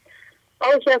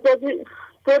 آقای شهبازی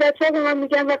دولت‌ها به من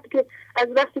میگن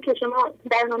وقتی که شما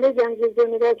برنامه زنجیره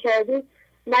نگاه کردی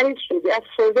مریض شدی،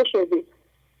 افسرده شدی.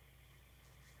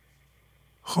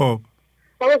 خب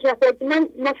آقای شهبازی من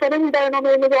مثلا این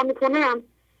برنامه رو نگاه میکنم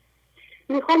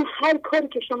میخوام هر کاری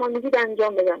که شما میگید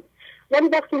انجام بدم ولی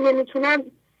وقتی نمیتونم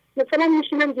مثلا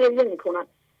میشینم گریه میکنم.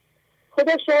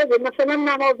 خدا شاهده مثلا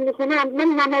نماز میخونم، من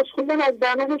نماز خوندن از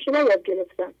برنامه شما یاد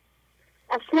گرفتم.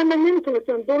 اصلا من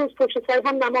نمیتونستم 2 روز پشت سر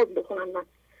هم نماز بخونم من.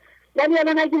 ولی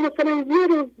الان اگه مثلا 1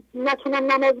 روز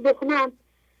نتونم نماز بخونم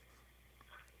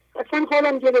اصلا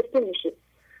حالم گرفته میشه.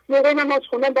 موقع نماز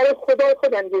خوندن برای خدای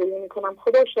خودم گریه میکنم.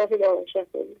 خدا شاهد آقای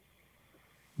شهبازی.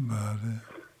 بله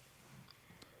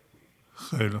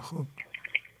خیلی خوب.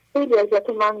 خیلی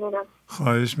ازتون ممنونم.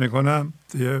 خواهش میکنم.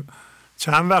 دیگه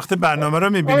چند وقت برنامه رو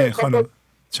میبینی خانم؟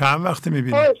 چند وقت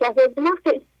میبینی؟ من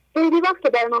خیلی وقت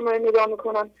برنامه رو نگاه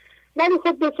میکنم ولی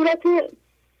خب به صورت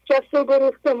جسته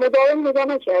گرفته مداوم نگاه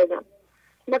نکردم.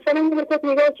 مثلا این مدت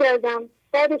نگاه کردم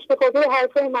بعدش به خاطر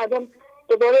حرفای مردم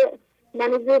دوباره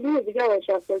من ذهنی دیگه آقای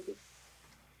شهبازی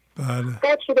بله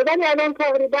قطع شده. ولی الان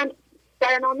تقریبا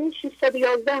برنامه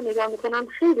 611 نگاه میکنم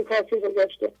خیلی تاثیر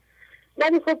گذاشته.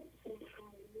 ولی خب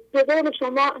به قول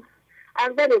شما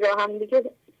اول راه هم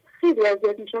دیگه خیلی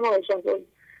اذیت میشم آقای شهبازی.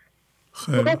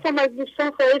 میخواستم از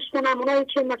دوستان خواهش کنم اونایی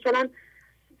که مثلا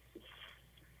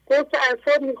قرص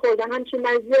اعصاب میخوردن همچین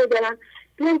مریضی دارن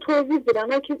بیان توضیح بدن،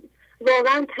 اونایی که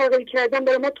واقعا تغییر کردن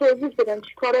برای ما توضیح بدن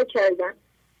چی کارا کردن.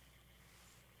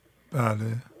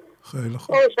 بله خیلی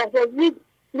خوب. آقای شهبازی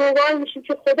موقعی میشه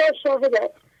که خدا شاهده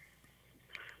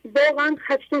واقعا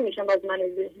خسته میشم از من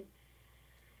ذهنی.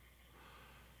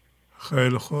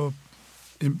 خیلی خوب.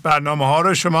 این برنامه ها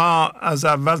رو شما از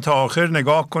اول تا آخر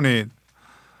نگاه کنید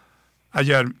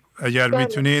اگر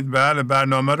میتونید. بله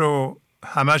برنامه رو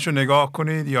همش رو نگاه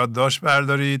کنید، یادداشت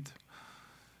بردارید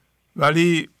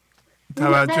ولی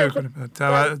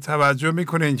توجه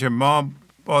میکنین که ما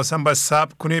بازم باید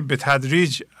صبر کنیم، به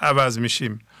تدریج عوض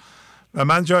میشیم و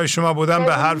من جای شما بودم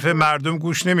به حرف مردم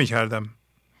گوش نمیکردم.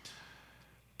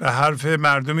 به حرف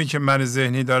مردمی که من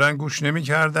ذهنی دارن گوش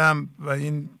نمیکردم و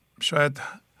این شاید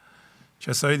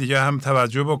کسایی دیگه هم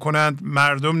توجه بکنند.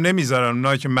 مردم نمیذارن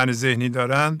اونایی که من ذهنی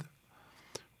دارند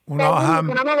اونا هم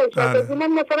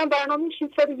من مثلا برنامه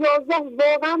 611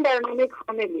 واقعا برنامه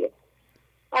کاملیه.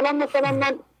 الان مثلا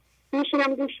من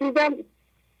میشینم گوش میدم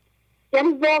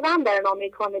یعنی واقعا برنامه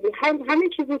کاملی، همه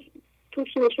چیزی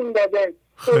توش نشون داده،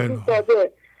 خیلی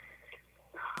داده.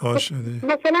 باشه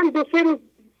مثلا 2-3 روز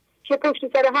که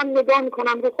پشت سر هم نگاه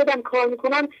میکنم، رو خودم کار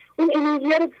میکنم، اون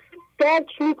انرژی رو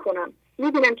درک میکنم،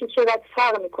 میبینم که چقدر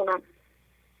فرق میکنم.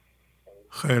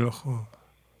 خیلی خوب،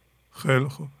 خیلی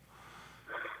خوب.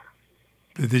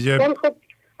 به دیگه خیلی خوب.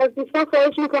 از دوستان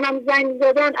خواهش میکنم زنگ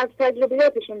زدن از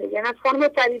تجربیاتشون بگن. از خانم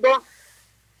فریبا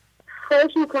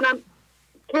خواهش میکنم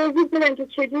توضیح بدن که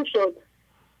چجور شد.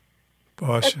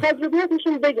 باشه. از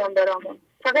تجربیاتشون بگن برامون،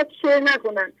 فقط شعر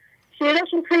نکنن.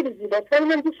 شعرشون خیلی زیباست ولی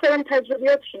من دوست دارم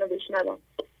تجربیاتشون رو بشنوم.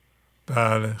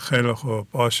 بله خیلی خوب،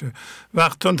 باشه.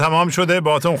 وقتتون تمام شده،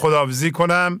 باهاتون خداحافظی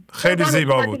کنم. خیلی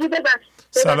زیبا بود.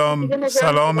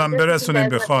 سلامم برسونیم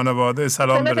به خانواده.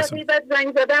 سلام برسونیم.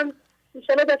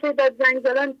 انشالله دفعه بعد زنگ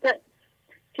زدن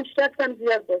پیشرفتم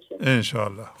زیاد باشه.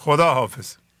 انشالله. خدا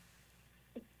حافظ.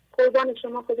 قربان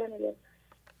شما، خدا نگهدار.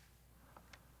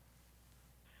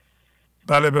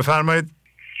 بله بفرمایید.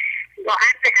 با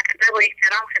عرض ادب و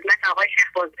احترام خدمت آقای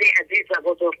شهبازی عزیز و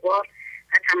بزرگوار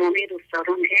و تمامی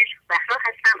دوستداران عشق، بهرا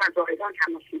هستم و زاهدان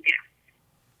تماس میگیرم.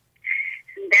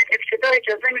 در ابتدا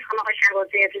اجازه میخوام آقای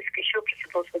شهبازی عزیز که شکر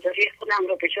سپاسگزاری خودم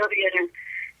رو به جا بیارم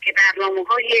که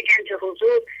برنامه‌های گنج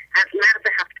حضور از مرز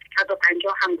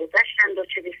 750 هم گذشتند و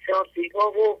چه بسیار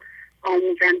زیبا و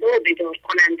آموزنده و بیدار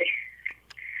کننده.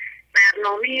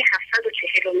 برنامه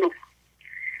 749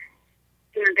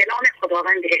 به نام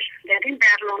خداوند عشق. در این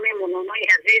برنامه مولانای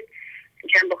عزیز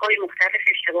جنبه‌های مختلف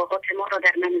اشتباهات ما را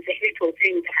در من ذهنی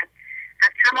توضیح می‌دهد. از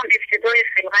همان ابتدای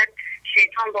خلقت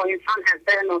شیطان با انسان از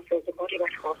در ناسازگاری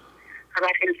برخاست و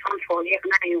بر انسان فایق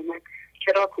نیامد،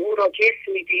 چرا که او را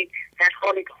جسم می‌دید، در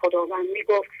حالی که خداوند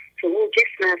می‌گفت که او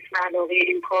جسم است و علاوه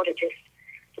انکار جسم.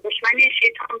 دشمنی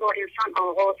شیطان با انسان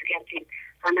آغاز گردید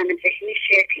و من ذهنی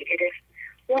شکل گرفت.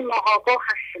 اون ناآگاه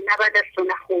است، نه بد است و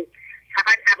نه خوب،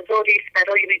 فقط ابزاری است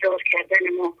برای بیدار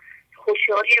کردن ما،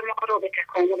 هوشیاری ما را به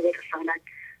تکامل برساند.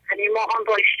 ولی ما آن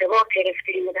را اشتباه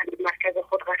گرفتیم و در مرکز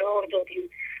خود قرار دادیم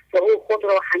و او خود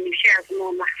را همیشه از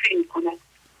ما مخفی می‌کند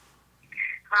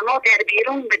و ما در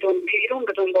بیرون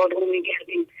به دنبال او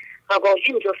می‌گردیم و با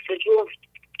این جستجو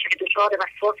که دچار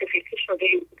وسواس فکری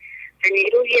شدیم و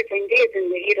نیروی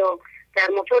زندگی را در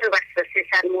موتور وسوسه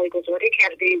سرمایه‌گذاری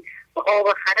کردیم و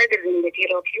آب خرد زندگی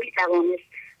را که می‌توانست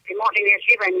به ما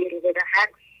انرژی و نیرو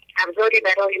بدهد ابزاری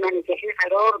برای من ذهنی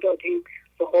قرار دادیم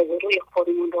و آبروی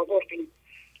خودمون را بردیم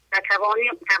و توانایی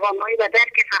و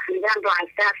درک فهمیدن را از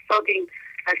دست دادیم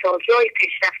و تا جایی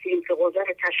پیش رفتیم که گذر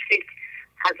تشخیص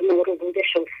از ما رو بوده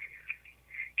شد.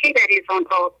 کی در ایزان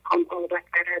آبت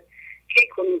برد، کی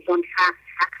کنیزان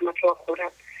حکمت را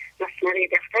خورد. مثنوی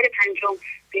دفتر پنجم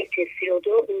بیت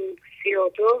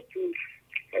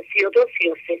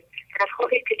 32-33. در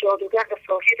حالی که جادوگر و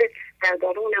ساحر در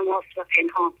درون ماست و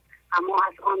پنهان، اما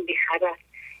از آن بیخبر.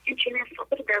 این چنین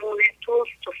سر درون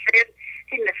توست و سر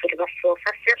این نفر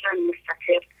وسواسه سر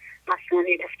مستطر.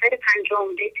 مثنوی دفتر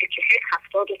پنجم بیت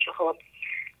 74.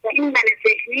 و این من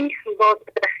ذهنی با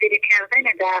ذخیره کردن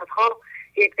دردها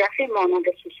یک دفعه مانند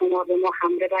سوسمار به ما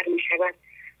حمله بر می شود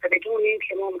و بدون این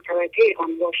که ما متوجه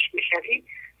آن می شویم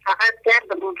فقط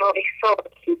دردمان را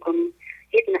احساس می کنیم.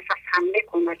 یک نفس حمله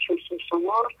کند چون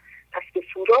سوسمار، پس به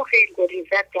سوراخ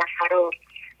گریزد در فرار.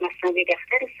 مثنوی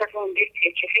دفتر سوم بیت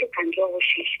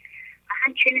 56. و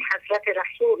همچنین حضرت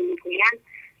رسول میگویند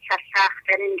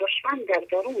سخت‌ترین دشمن در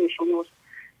درون شماست.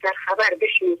 در خبر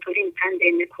بشنو تو این پند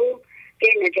نکو،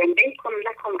 بین جنبه کن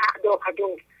لکم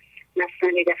عدو.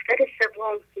 مثنوی دفتر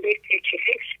سوم بیت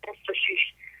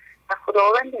 66. و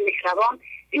خداوند مهربان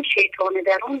این شیطان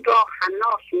درون را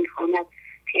خناس میخواند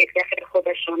که یک دفعه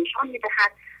خودش را نشان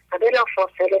میدهد و بلا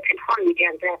فاصله پنهان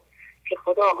میگردد که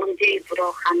خدا آن دیو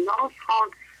را خناس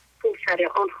خواند، تو سر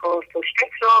آن خار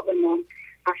پشتک را بمان.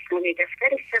 مثنوی دفتر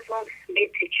سوم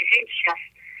بیت 40-60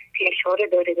 که اشاره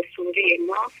داره به سوره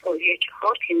ناس آیه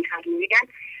 4 که می‌فرمایند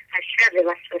از شر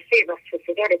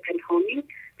وسوسه‌گر پنهانی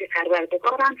به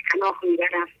پروردگارم پناه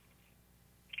میبرم.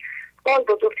 حال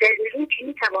بزرگترین نیرویی که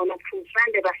میتواند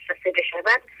فوزمند وسوسه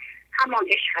بشود همان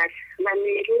عشق است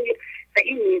و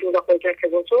این نیرو و قدرت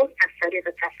بزرگ از طریق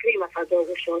تسلیم و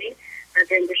فضاگشایی و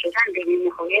زنده شدن به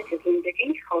نهایت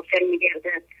زندگی حاصل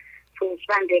میگردد.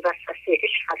 فوزمند وسوسه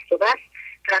عشق است و بس،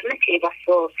 ورنه که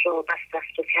وسواس را بست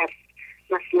است و کس.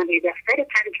 مثنوی دفتر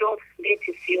پنجم بیت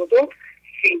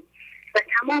 32-30. و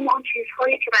تمام آن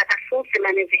چیزهایی که بر اساس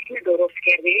من ذهنی درست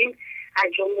کردیم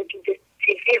از جمله دود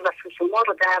تیغه و سوسمار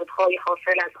و دردهای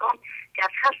حاصل از آن که از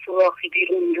هر سوراخی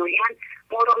بیرون میآیند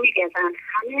ما را میگزند،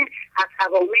 همه از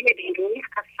عوامل بیرونی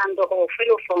هستند و غافل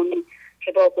و فانی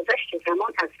که با گذشت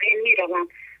زمان از بین میروند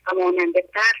و مانند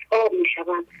برف آب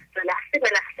میشوند و لحظه به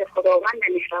لحظه خداوند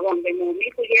مهربان به ما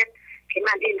میگوید که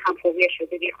من این هم فوریه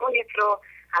شدگی‌هایت را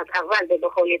از اول به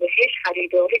بهای بهشت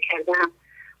خریداری کردم.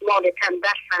 مال تن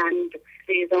برفند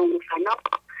ریزان و فنا،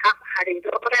 حق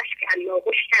خریدارش که الله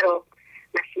را.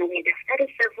 مثنوی دفتر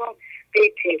سوم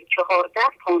بیت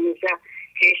 14-15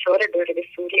 که اشاره داره به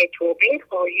سوره توبه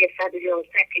آیه 111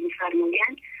 که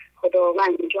می‌فرمایند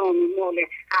خداوند جان مال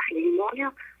اهل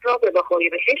ایمان را به بهای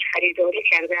بهشت خریداری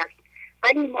کرده است.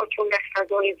 ولی ما چون در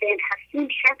فضای ذهن هستیم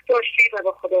شک داشته و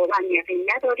به خداوند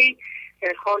یقین نداریم،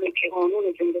 در حالی که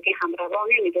قانون زندگی هم روا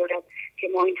نمی‌دارد که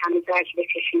ما این همه زجر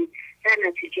بکشیم. در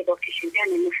نتیجه با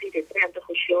کشیدن مفید درد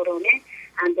هوشیارانه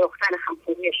انداختن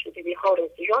همخوانی شدگی‌ها را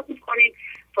زیاد می‌کنیم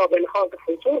تا به لحاظ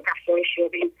حضور افزایش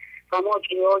یابیم و ما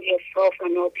جوای صاف و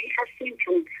نابی هستیم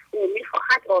چون او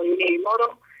می‌خواهد آینه ما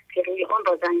را که روی آن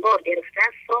را زنگار گرفته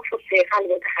است صاف و صیقل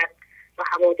بدهد و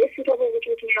حوادثی را به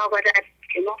وجود می‌آورد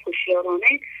که ما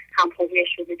هوشیارانه همخوانی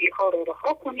شدگی‌ها را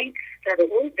رها کنیم و به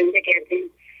او زنده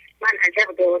گردیم. من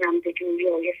عجب دارم به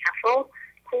جویای صفا،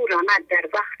 کو رمد در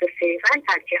وقت صیقل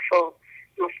از جفا.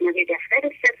 مثنوی دفتر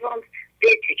سوم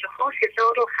بیت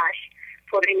 4008.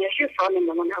 پر انرژی سالم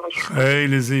بمانه.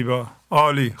 خیلی زیبا،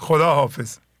 عالی، خدا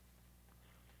حافظ.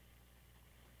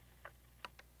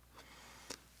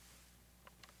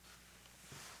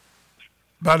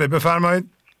 بله بفرمایید.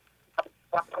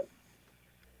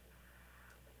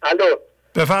 الو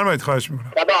بفرمایید، خواهش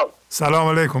میکنم.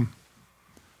 سلام علیکم.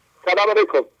 سلام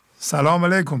علیکم. سلام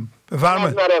علیکم،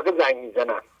 بفرمایید. من مراقب زنگ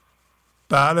میزنم.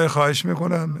 بله خواهش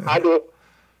میکنم. الو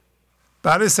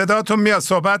بله صداتون میاد،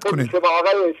 صحبت کنید. شما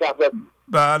آقای شهبازی.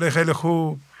 بله خیلی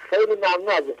خوب. خیلی ممنون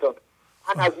ازتون.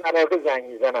 من از مراقب زنگ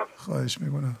میزنم. خواهش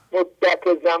میکنم. مدت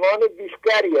زمان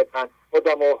بیشتریه من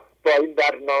خودمو با این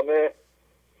برنامه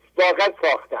واقعا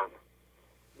ساختم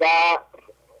و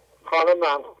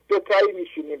خانمم دوتایی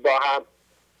میشینیم با هم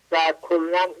و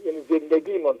کلن این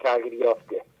زندگیمون تغییر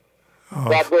یافته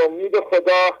و به امید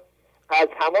خدا از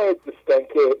همه دوستان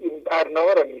که این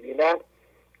برنامه رو میبینن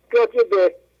راجع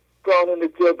به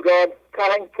قانون جبران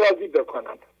فرهنگ سازی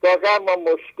بکنن. واقعا ما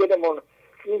مشکلمون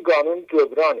این قانون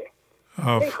جبرانه.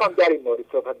 میخوام در این مورد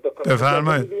صحبت بکنم.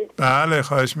 بفرمایید. بله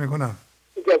خواهش میکنم.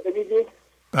 اجازه میدید؟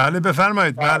 بله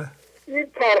بفرمایید. بله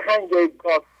این فرهنگ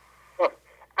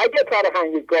اگه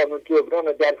فرهنگ قانون جبران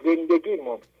رو در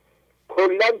زندگیمون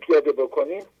کلا پیاده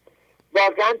بکنیم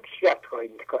واقعا پیشرفت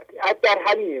خواهیم کرد. در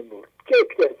همین امور چه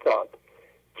اقتصاد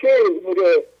چه امور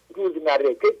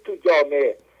روزمره که تو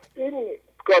جامعه این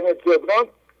قانون جبران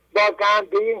واقعا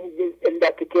به این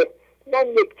علتی که من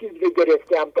یک چیز رو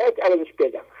گرفتم باید عوضش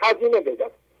بدم، هزینه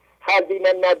بدم،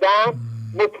 هزینه ندم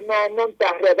مطمئنم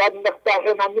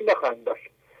بهره‌مندی نخواهم داشت.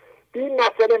 این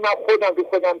مسئله من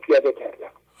خودم پیاده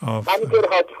کردم.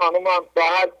 همینطور حاج خانم هم با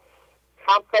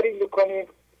همکاری میکنیم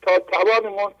تا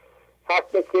توانمون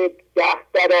حتی 10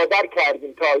 برابر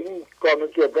کردیم تا این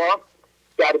قانون جبران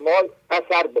در ما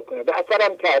اثر بکنه و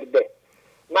اثرم کرده.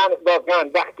 من واقعا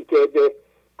وقتی که به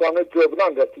قانون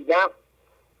جبران رسیدم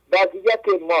وضعیت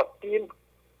مادیم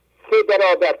 3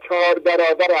 برابر 4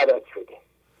 برابر عوض شده.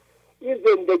 این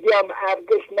زندگی هم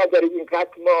ارزش نداره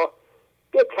اینقدر ما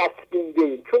بچسبیم به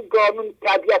این، چون قانون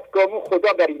طبیعت قانون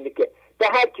خدا بر اینه که به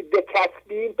هر کی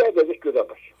بچسبیم باید ازش جدا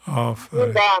باشه. این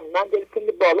من در سن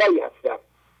بالایی هستم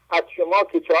از شما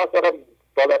که 4 سالم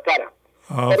بالاترم،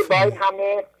 ولی با این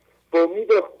همه به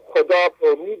امید خدا به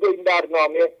امید این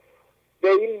برنامه به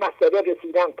این مسئله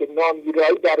رسیدم که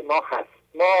نامیرایی در ما هست.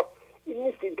 ما این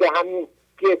نیستیم که همین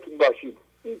جسم باشیم،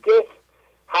 این جسم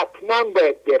حتما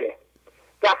باید بره.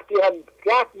 وقتی هم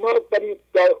رفت ما برای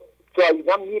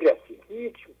جاییدن میرسیم.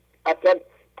 هیچ اصلا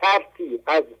ترسی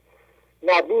از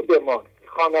نبود ما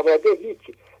خانواده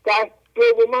هیچی. در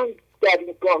دوما در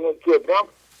این قانون جبران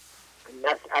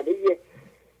مسئله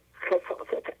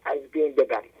خصاصت از بین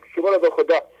ببریم. شما رو به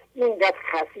خدا اینقدر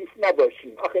خصیص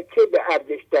نباشیم. آخه چه به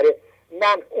ارزش داره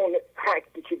من اون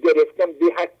حقی که گرفتم به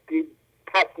حقی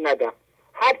پس ندم.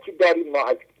 هر چی داریم ما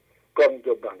از قانون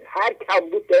جبرانه، هر کم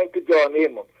بود داریم تو جامعه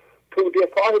ما، تو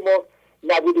رفاهمون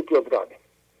نبود جبرانه.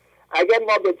 اگر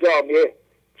ما به جامعه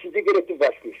چیزی گرفتیم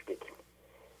باشکش بگیم.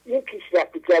 این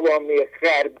پیشرفت جوامع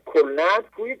غرب کلن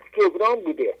توی جبران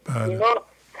بوده. اینا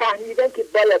فهمیدن که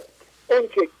باید اون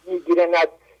که میگیرن از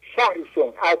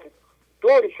شهرشون از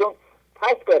دورشون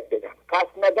پس باید بدن، پس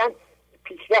ندن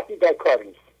پیشرفتی در کار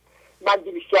نیست. من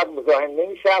بیشتر مزاحم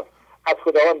نمیشم. از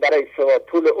خداوند برای شما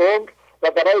طول عمر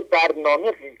و برای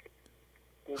برنامه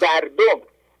مردم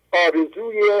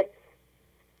آرزوی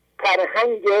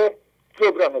فرهنگ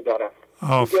جبران دارم.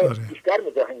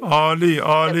 آفرین. عالی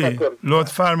عالی،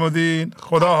 لطف فرمودین.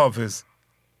 خدا حافظ.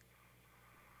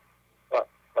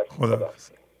 خدا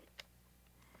حافظ.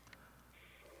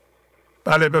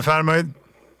 بله بفرمایید.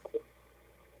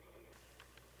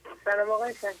 سلام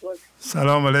آقای شهبازی.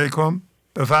 سلام علیکم،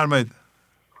 بفرمایید.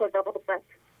 خدا قوت.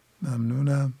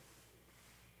 ممنونم.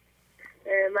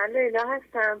 من لیلا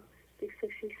هستم،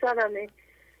 26 سالمه،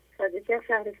 صادقی از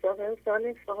شهر استان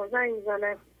اصفهان زنگ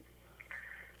میزنم.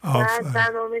 بعد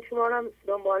برنامه شما رو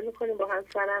دنبال میکنیم با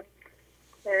همسرم.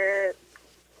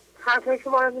 حرفای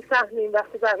شما رو میفهمیم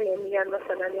وقتی بقیه میگن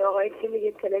مثلا یه آقایی که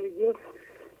میگه تلویزیون،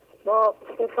 با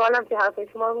خوشحالم که حرفای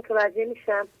شما رو متوجه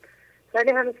میشم،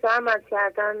 ولی هنوز به عمل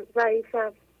کردن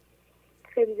ضعیفم،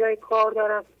 خیلی جای کار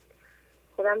دارم،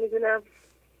 خودم میدونم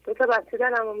 2 بچه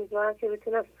دارم و میدونم که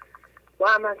بتونم با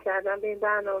عمل کردن به این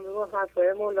برنامه و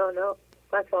حرفای مولانا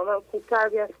بچه هم خوب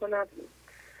تربیت کنم.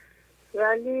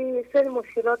 ولی یه سری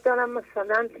مشکلات دارم،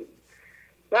 مثلا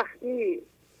وقتی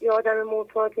یه آدم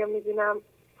معتاد میبینم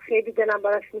خیلی دلم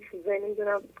براش میسوزه،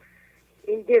 نمیدونم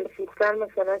این دل سوختن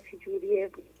مثلا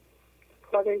چجوریه،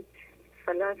 کار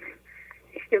مثلا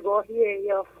اشتباهیه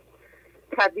یا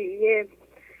طبیعیه،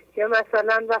 یا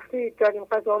مثلا وقتی داریم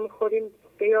غذا میخوریم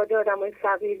به یاد آدمای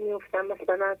فقیر میفتم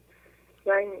مثلا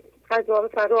و این غذا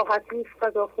مثلا راحت نیست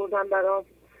غذا خوردن برام.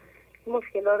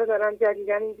 مشکلات رو دارم،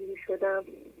 جدیدن اینجوری شدم.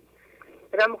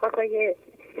 برام میخواست اگه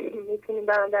میتونیم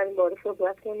برام در این باره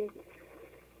صحبت کنیم.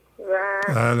 و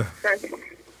بله.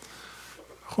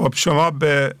 خب شما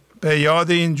به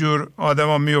یاد اینجور آدم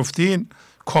ها میفتین،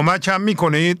 کمک هم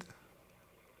میکنید؟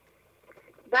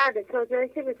 بله، تا جایی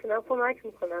که بتونم کمک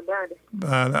میکنم.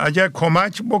 بله اگر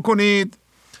کمک بکنید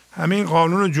همین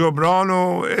قانون جبران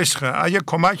و عشقه. اگه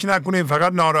کمک نکنید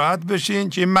فقط ناراحت بشین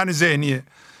که این من ذهنیه،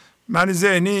 من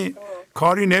ذهنی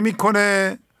کاری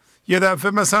نمیکنه، یه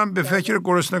دفعه مثلا به فکر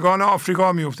گرسنگان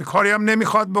آفریقا میفته، کاری هم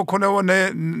نمیخواد بکنه و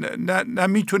نه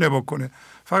میتونه بکنه،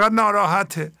 فقط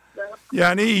ناراحته.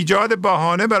 یعنی ایجاد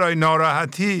بهانه برای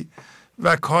ناراحتی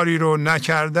و کاری رو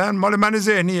نکردن مال من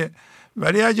ذهنیه.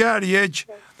 ولی اگر یک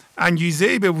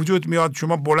انگیزه‌ای به وجود میاد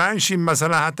شما بلند شین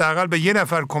مثلا حداقل به یه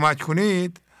نفر کمک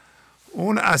کنید،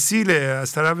 اون اصیله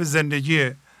از طرف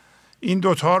زندگیه. این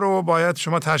دوتا رو باید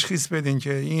شما تشخیص بدین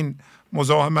که این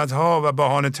مزاحمت ها و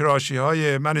بهانه تراشی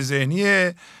های من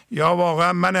ذهنیه یا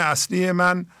واقعا من اصلی،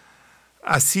 من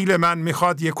اصیل من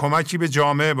میخواد یه کمکی به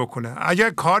جامعه بکنه. اگر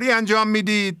کاری انجام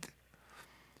میدید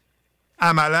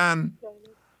عملا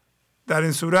در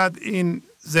این صورت این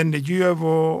زندگی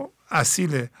و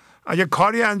اصیله. اگر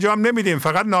کاری انجام نمیدیم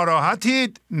فقط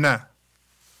ناراحتید، نه.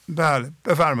 بله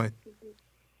بفرمایید.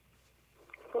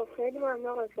 خب خیلی ممنون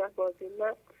آقای شهبازی.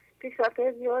 من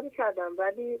پیشرفت‌های زیادی کردم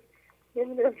ولی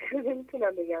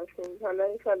نمیتونم بگم شون. حالا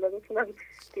انشالله بتونم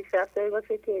پیشرفت‌هایی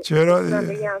باشه که بتونم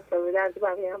بگم تا به درد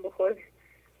بقیه هم بخوره.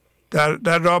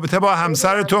 در رابطه با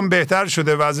همسرتون بهتر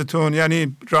شده وضعتون؟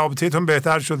 یعنی رابطه‌تون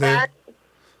بهتر شده؟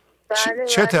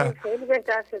 خیلی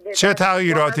بهتر شده. چه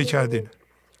تغییراتی کردین؟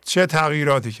 چه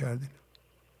تغییراتی کردین؟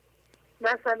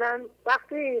 مثلا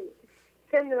وقتی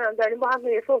چه میدونم داریم با هم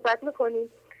صحبت میکنیم،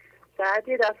 بعد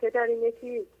یه دفعه داریم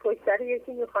یکی پشت سر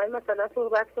یکی میخوایم مثلا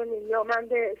صحبت کنیم، یا من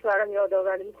به شوهرم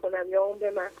یادآوری میکنم یا اون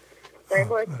به من، و این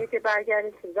باعثه که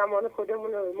برگردیم زمان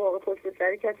خودمون رو موقع پشت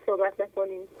سری که صحبت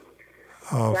نکنیم.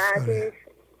 بعدش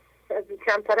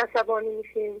کمتر عصبانی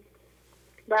میشیم،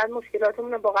 بعد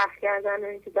مشکلاتمون رو با قهر کردن و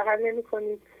اینکه حل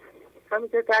نمی‌کنیم،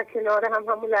 همونجا در کنار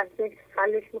همون لحظه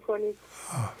حلش می‌کنیم.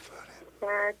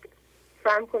 بعد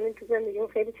فهم کنیم تو زندگیمون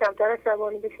خیلی کمتر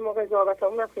عصبانی بشیم و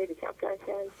قضاوتامون هم خیلی کمتر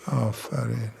کردیم.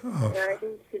 آفرین.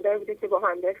 این چیزایی بوده که با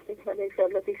هم داشتیم، حالا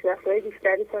انشالله پیشرفت‌های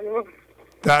بیشتری کنیم.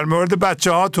 در مورد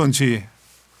بچه هاتون چی؟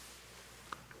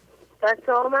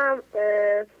 بچه هم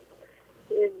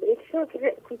یکشون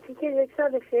کوچیک 1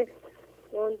 سالشه،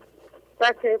 اون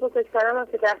بچه بزرگترم هم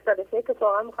که 10 سالشه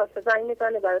اتفاقا میخواسته زنگ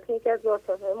میزنه برای یکی از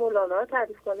داستان‌های مولانا رو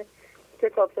تعریف کنه،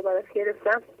 کتابشو براش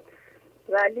گرفتم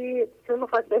ولی چون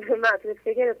میخواست به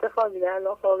مدرسه گرفته خوابیده،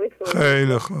 الان خوابش رو.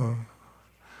 خیلی خوب.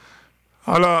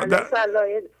 حالا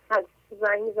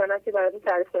زنگ میزنه که برای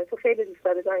تعریف کنه، تو خیلی دوست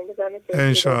داره زنگ بزنه.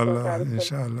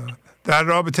 انشالله. در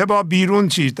رابطه با بیرون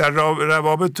چی؟ در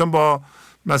روابطتون با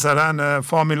مثلا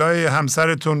فامیلای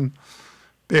همسرتون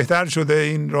بهتر شده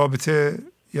این رابطه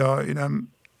یا اینم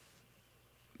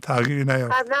تغییری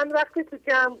نیافت؟ قبلا وقتی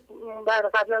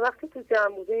تو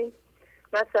جمع بودیم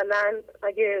مثلا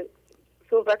اگه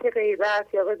صحبت غیبت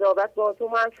یا قضاوت با تو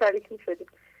ما هم شریک می شدیم،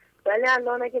 ولی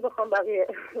الان اگه بخوام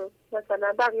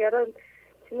مثلا بقیه رو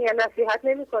نصیحت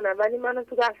نمی کنم ولی من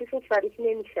تو بحثشون شریک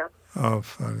نمیشم.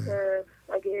 آفرین.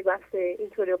 اگه بحث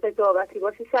اینطوری قضاوتی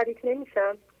باشه شریک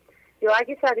نمیشم، یا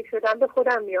اگه شریک شدم به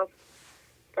خودم میام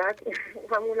بعد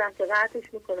همون لحظه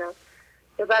قطعش میکنم.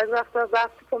 یا بعضی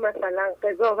وقتی که مثلا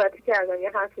قضاوتی کردم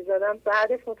یا حرفی زدم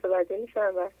بعدش متوجه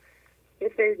میشم و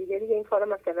یه سری دیگه این کارو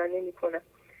مثلا نمیکنم.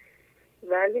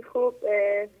 ولی خب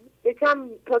یکم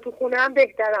تا تو خونه هم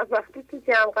بهترم. وقتی تو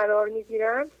جمع قرار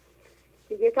میگیرم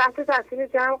دیگه تحت تاثیر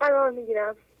جمع قرار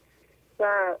میگیرم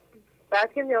و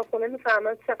بعد که میام خونه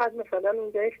میفهمم چقدر مثلا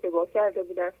اونجا اشتباه کرده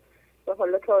بودن و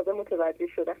حالا تازه متوجه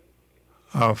شدم.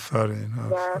 آفرین.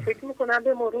 و فکر میکنم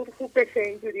به مرور خوب بشه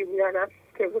اینجوری بودنم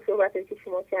که با صحبتی که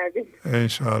شما کردیم.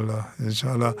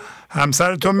 انشالله.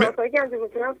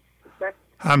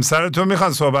 همسرتون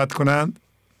میخوان صحبت کنند؟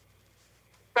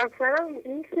 همسرم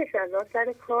نیستش، الان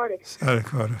سر کاره.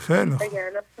 خیلی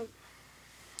خوب.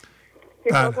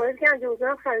 کتاب‌هایی که انجام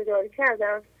بودم خریداری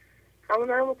کردم، همون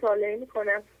رو مطالعه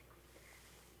میکنم.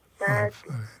 بعد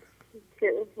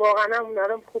واقعا هم اونا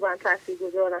رو خوبن تاثیر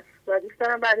گذارن و دوست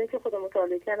دارم بعد اینکه خودم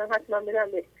مطالعه کردم حتما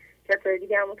بدم به کسای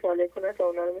دیگه هم مطالعه کنن تا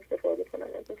اونا رو استفاده کنن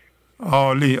ازش.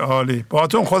 عالی.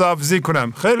 باهاتون خداحافظی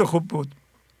کنم. خیلی خوب بود.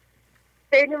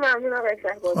 خیلی ممنون آقای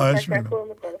شهبازی. تشکر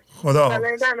میکنم.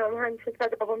 خداحافظ. برنامه همیشه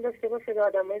تداوم داشته باشه که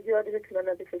آدمای زیادی بتونن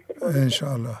ازش استفاده کنن.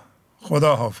 انشالله.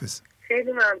 خداحافظ.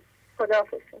 خیلی ممنون.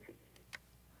 خداحافظ.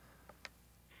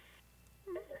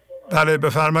 بله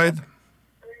بفرمایید.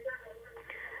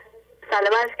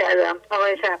 سلام عرض کردم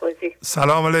آقای شهبازی.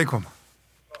 سلام علیکم.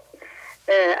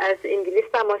 از انگلیس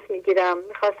تماس میگیرم.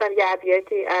 میخواستم یه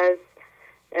ابیاتی از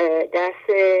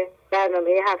درس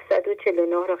برنامه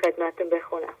 749 رو خدمتتون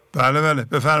بخونم. بله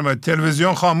بفرمایید.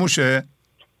 تلویزیون خاموشه؟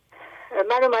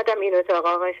 من اومدم این اتاق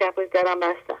آقای شهبازی دارم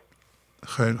بستم.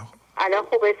 خیلی خوب. الان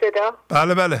خوبه صدا؟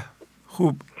 بله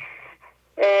خوب.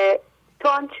 تو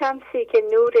آن شمسی که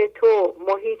نور تو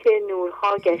محیط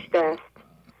نورها گشته است،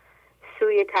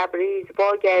 سوی تبریز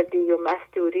باگردی و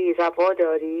مستوری روا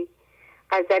داری.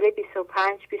 غزل 25-29.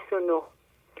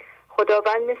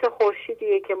 خداوند مثل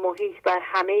خورشیدیه که محیط بر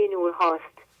همه نورهاست.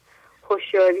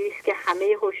 هوشیاری است که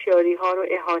همه هوشیاری ها رو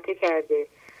احاطه کرده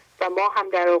و ما هم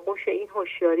در آغوش این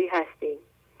هوشیاری هستیم،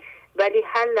 ولی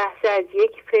هر لحظه از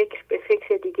یک فکر به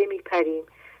فکر دیگه میپریم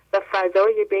و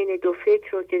فضای بین دو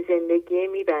فکر رو که زندگی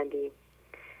میبندیم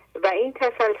و این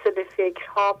تسلسل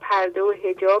فکرها پرده و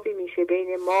حجابی میشه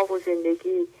بین ما و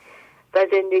زندگی و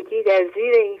زندگی در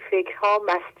زیر این فکرها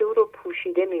مستور و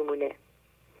پوشیده میمونه.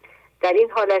 در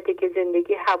این حالتی که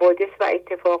زندگی حوادث و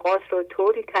اتفاقات رو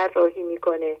طوری طراحی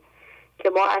میکنه که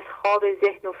ما از خواب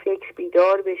ذهن و فکر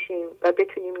بیدار بشیم و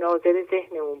بتونیم ناظر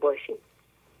ذهنمون باشیم.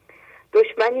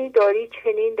 دشمنی داری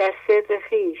چنین در سر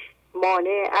خویش،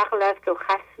 مانع عقل است و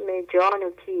خصم جان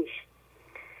و کیش.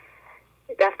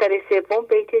 دفتر سوم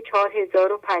بیت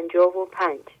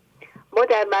 4055. ما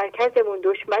در مرکزمون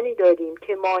دشمنی داریم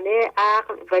که مانع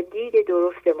عقل و دید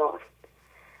درست ماست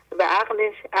و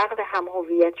عقلش عقل هم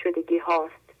هویت شدگی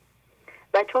هاست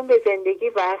و چون به زندگی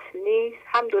وصل نیست،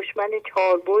 هم دشمن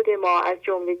چاربعد ما از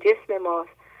جمله جسم ماست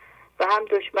و هم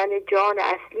دشمن جان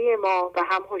اصلی ما و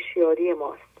هم هوشیاری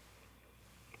ماست.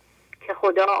 که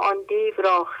خدا آن دیو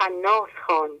را خناس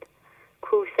خواند،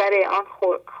 کو سر آن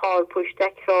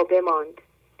خارپشتک را بماند.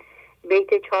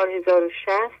 بیت 4060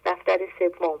 دفتر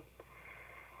سوم.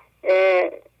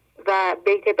 و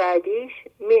بیت بعدیش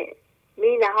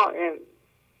می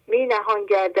نهان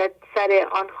گردد سر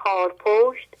آن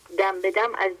خارپشت، دم به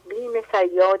دم از بیم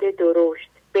فریاد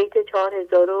درشت. بیت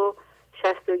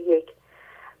 4061.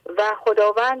 و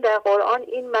خداوند در قرآن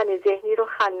این من ذهنی رو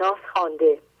خناس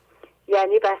خوانده،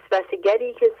 یعنی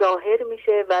وسوسه‌گری که ظاهر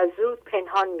میشه و زود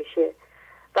پنهان میشه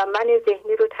و من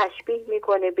ذهنی رو تشبیه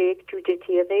میکنه به یک جوجه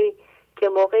تیغی که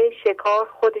موقع شکار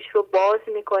خودش رو باز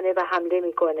میکنه و حمله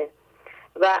میکنه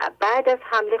و بعد از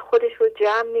حمله خودش رو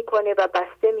جمع میکنه و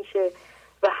بسته میشه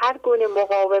و هر گونه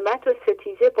مقاومت و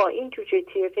ستیزه با این جوجه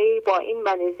تیغی، با این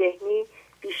من ذهنی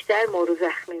بیشتر مورو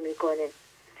زخمی میکنه.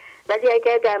 ولی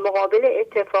اگر در مقابل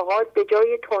اتفاقات به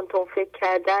جای تون فکر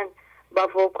کردن و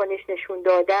واکنش نشون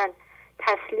دادن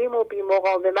تسلیم و بی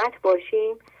مقاومت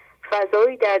باشیم،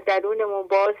 فضایی در درونمون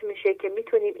باز میشه که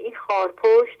میتونیم این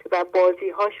خارپشت و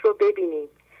بازیهاش رو ببینیم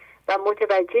و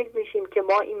متوجه میشیم که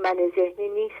ما این من ذهنی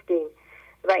نیستیم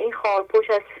و این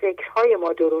خارپشت از فکرهای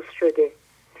ما درست شده.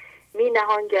 می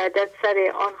نهان گردد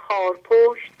سر آن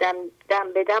خارپشت،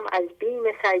 دم به دم از بیم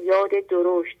صیاد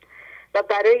درشت و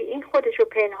برای این خودش رو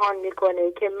پنهان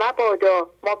میکنه که مبادا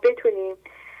ما بتونیم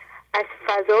از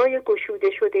فضای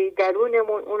گشوده شده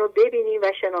درونمون اونو ببینیم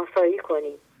و شناسایی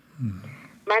کنیم.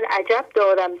 من عجب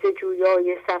دارم ز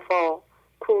جویای صفا،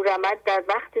 کورمد در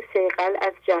وقت صیقل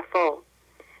از جفا.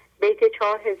 بیت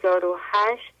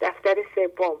 4008 دفتر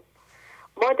سوم.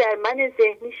 ما در من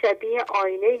ذهنی شبیه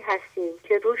آینه‌ای هستیم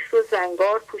که روش رو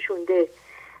زنگار پوشونده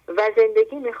و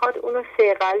زندگی میخواد اونو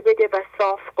صیقل بده و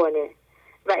صاف کنه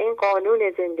و این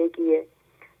قانون زندگیه.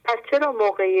 پس چرا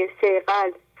موقع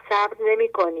صیقل صبر نمی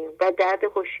کنیم و درد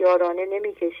هوشیارانه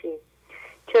نمی کشیم؟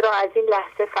 چرا از این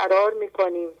لحظه فرار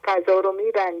میکنیم، فضا رو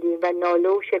میبندیم و ناله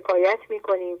و شکایت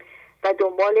میکنیم و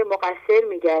دنبال مقصر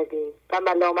میگردیم و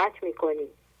ملامت میکنیم.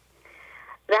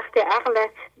 رخت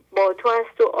عقلت با تو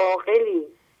است و عاقلی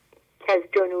که از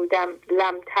جنودم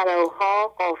لم تروها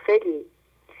غافلی.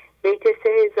 بیت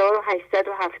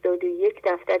 3871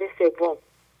 دفتر سوم.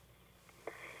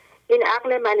 این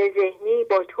عقل من ذهنی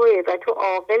با توه و تو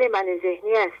عاقل من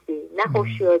ذهنی هستی، نه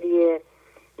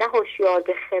هوشیار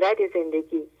به خرد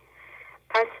زندگی.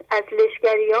 پس از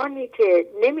لشگریانی که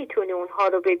نمیتونی اونها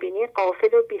رو ببینی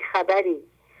غافل و بیخبری.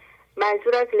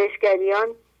 منظور از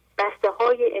لشگریان بسته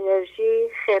های انرژی،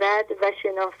 خرد و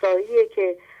شناساییه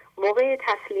که موقع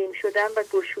تسلیم شدن و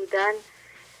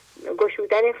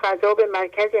گشودن فضا به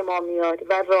مرکز ما میاد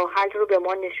و راه حل رو به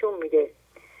ما نشون میده.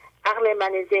 عقل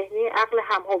من ذهنی عقل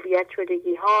هم هویت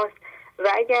شدگی هاست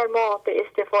و اگر ما به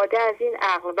استفاده از این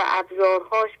عقل و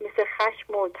ابزارهاش مثل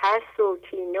خشم و ترس و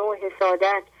کینه و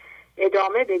حسادت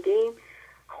ادامه بدیم،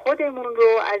 خودمون رو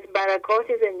از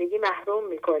برکات زندگی محروم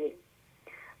میکنیم.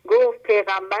 گفت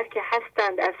پیغمبر که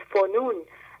هستند از فنون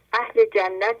اهل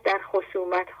جنت در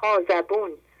خصومت ها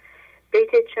زبون.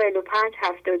 بیت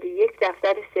 4571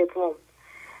 دفتر سوم.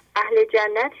 اهل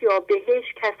جنت یا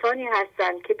بهشت کسانی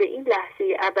هستند که به این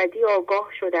لحظه ابدی آگاه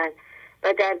شدند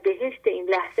و در بهشت این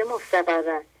لحظه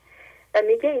مستقرند و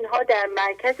میگه اینها در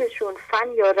مرکزشون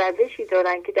فن یا روشی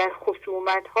دارن که در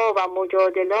خصومت ها و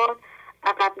مجادلات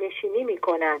عقب نشینی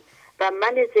میکنن و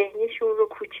من ذهنیشون رو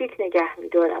کوچیک نگه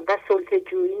میدارن و سلطه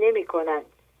جویی نمیکنن.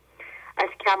 از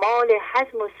کمال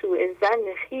حزم و سوء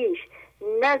ظن خویش،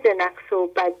 نه ز نقص و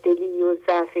بددلی و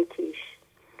ضعف کیش.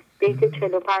 بیت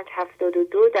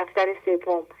 4572 دفتر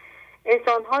سوم.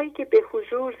 انسان هایی که به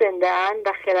حضور زنده اند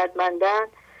و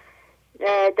خردمندند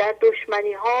در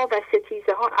دشمنی ها و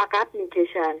ستیزه ها عقب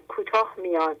میکشن، کوتاه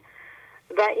میان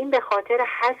و این به خاطر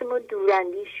حزم و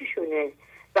دوراندیشیشونه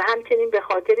و همچنین به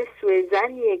خاطر سوء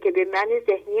ظنیه که به من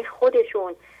ذهنی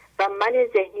خودشون و من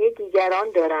ذهنی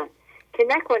دیگران دارن که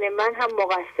نکنه من هم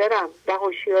مقصرم و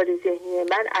هوشیار ذهنی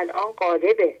من الان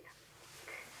غالبه.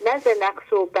 نه ز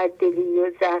نقص و بددلی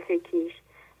و ضعف کیش،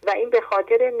 و این به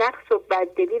خاطر نقص و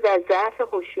بددلی و ضعف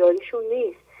هوشیاریشون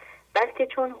نیست، بلکه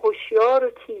چون هوشیار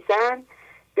و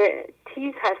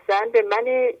تیز هستن به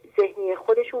من ذهنی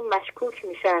خودشون مشکوک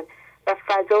میشن و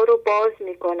فضا رو باز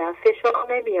میکنن،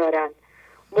 فشار نمیارن،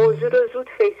 موضوع رو زود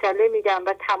فیصله میدن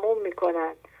و تموم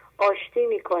میکنن، آشتی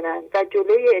میکنن و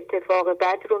جلوی اتفاق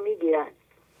بد رو میگیرن.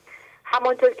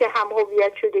 همانطور که هم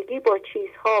هویت شدگی با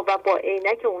چیزها و با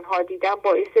عینک اونها دیدن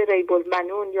باعث ریب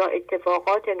المنون یا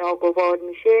اتفاقات ناگوار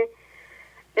میشه،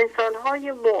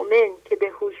 انسانهای مؤمن که به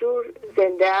حضور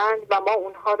زنده اند و ما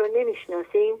اونها رو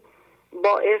نمیشناسیم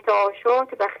با ارتعاشات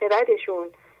و خردشون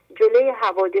جلوی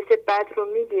حوادث بد رو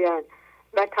میگیرن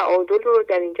و تعادل رو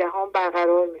در این جهان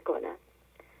برقرار میکنن.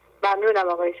 ممنونم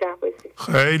آقای شهبازی.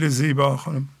 خیلی زیبا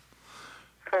خانم.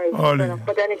 خیلی عالی.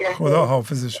 خدا نگهدار. خدا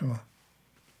حافظ شما.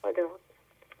 خدا.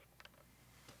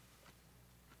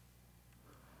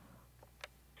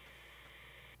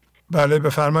 بله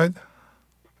بفرمایید.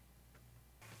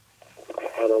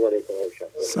 سلام علیکم.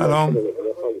 سلام.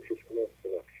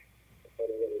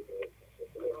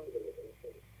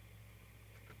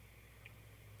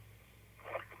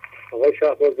 آقای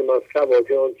شهبازی من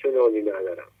سوادی آنچنانی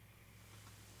ندارم.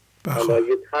 اما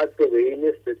یه تجربه‌ای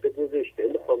نسبت به گذشته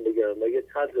میخوام بگم و یه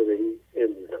تجربه‌ای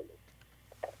امروزم.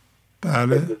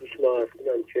 بله. امروزش ما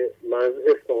هستم که من از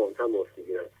اصفهان تماس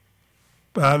میگیرم.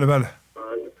 بله بله.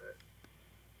 من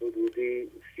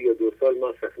حدودی 32 سال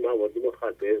مصرف مواد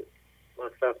مخدر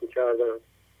مصرف میکردم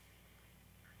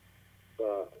و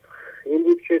این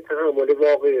بود که تحمل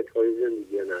واقعیت‌های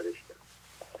زندگی نداشتم.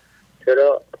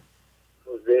 چرا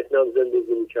ذهنم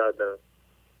زندگی میکردم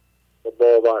با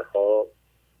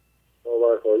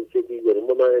باورهایی که دیگران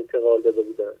به من انتقال داده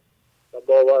بودن و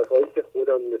باورهایی که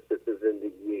خودم نسبت به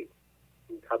زندگی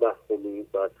توهمی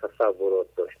و تصورات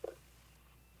داشتم.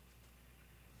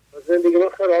 زندگی من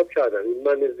خراب کردم. این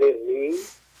من ذهنی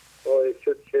باعث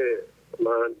شد که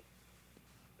من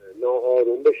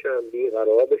ناآروم بشم،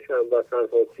 بیقرار بشم و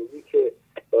تنها چیزی که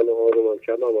با ناآرومم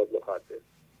کرد مواد مخدر.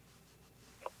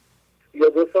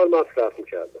 32 سال مصرف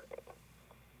میکردم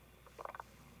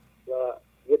و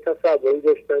یه تصوری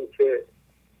داشتم که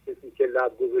کسی که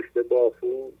لب گذاشته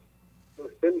بافو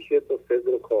نسته میشه تا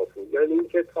صدر کافو، یعنی این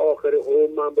که تا آخر عمر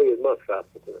من باید مصرف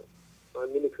بکنم. من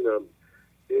نمیتونم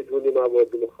بدون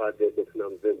مواد مخدر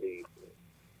بتونم زندگی کنم.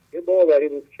 یه باوری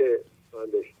بود که من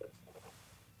داشتم.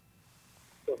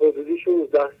 حدودی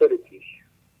 16 سال پیش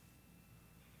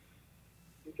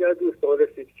یکی از دوستان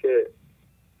رسید که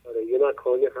یه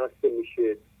مکانی هست که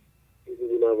میشه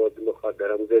بدون مواد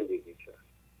مخدرم زندگی کرد.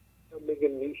 میگه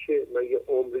میشه، من یه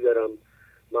عمری دارم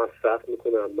مصرف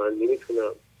میکنم، من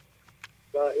نمیتونم.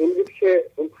 و این بود که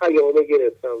اون پیامه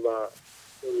گرفتم و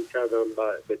شروع کردم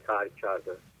به ترک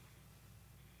کردن.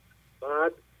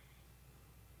 بعد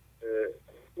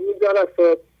این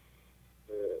جلسات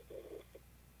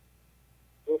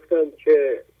گفتم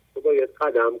که تو باید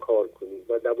قدم کار کنی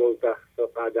و 12 تا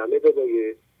قدمه رو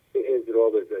باید به اجرا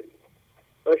بذاری.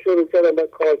 من شروع کردم به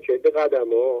کار کرده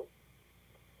قدم ها.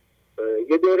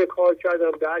 یه دوره کار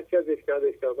کردم، درک ازش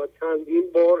نداشتم و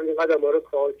چندین بار این قدم ها رو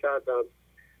کار کردم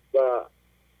و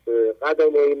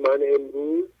قدم های من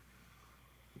امروز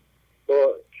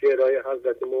با شعرهای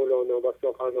حضرت مولانا و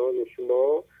سخنان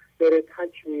شما داره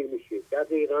تکمیل میشه.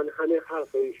 دقیقا همه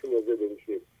حرفای شما زده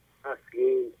میشه: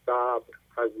 تسلیم، صبر،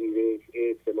 پذیرش،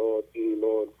 اعتماد،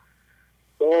 ایمان،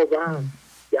 باور،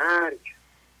 درک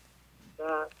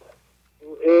و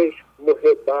عشق،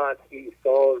 محبت،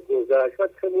 ایثار، گذشت و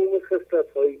تمام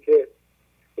خصلت هایی که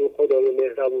این خدای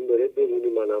مهربون داره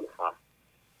بدون منم هست.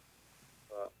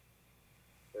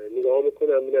 نگاه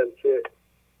میکنم ببینم که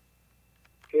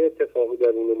چه اتفاقی در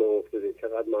اون ما افتاده،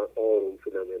 چقدر من آروم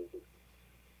شدم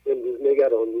امروز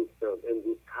نگران نیستم،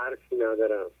 امروز ترسی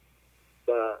ندارم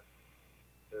و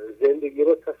زندگی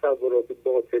رو تصورات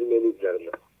باطل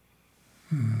نمیگذرم.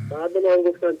 بعد من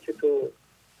گفتم که تو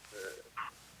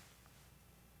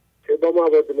چه با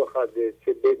مواد مخدر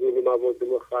چه بدون مواد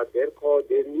مخدر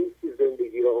قادر نیستی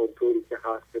زندگی رو آنطوری که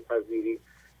هست بپذیری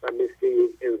و مثل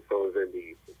یک انسان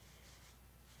زندگی کنی.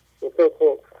 گفتم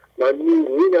خب من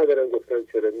نیرویی ندارم. گفتم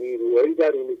چرا؟ نیروهایی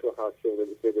درونی تو هست شما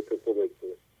که به تو کمک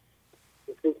کنه.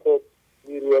 گفتم خب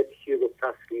نیروهایی چیه؟ گفت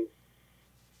تسلیم.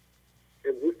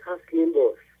 امروز تسلیم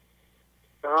باش،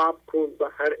 صبر کن و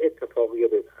هر اتفاقی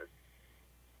بپذیر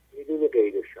بدون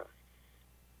قید و شرط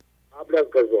قبل از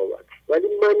قضاوت. ولی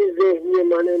من ذهنی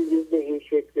من امروز به این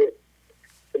شکل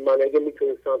که من اگه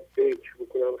میتونستم فکر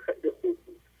بکنم خیلی خوب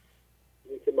بود.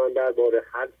 اینه که من درباره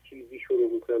هر چیزی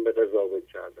شروع میکنم به قضاوت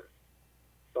کردن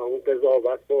و اون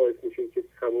قضاوت باعث میشه که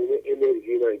تمام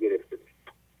انرژی من گرفته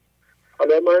بشه.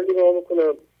 حالا من نگاه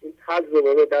میکنم این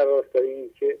تجربه در راستای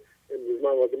این که امروز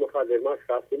مواد مخدر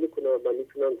مصرف نمیکنم و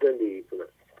میتونم زندگی کنم.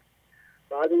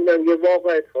 بعد میبینم یه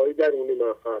واقعیت هایی درون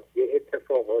من هست، یه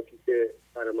اتفاقاتی که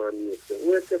برای من میفته.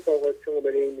 اون اتفاقات شامل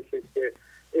این میشه که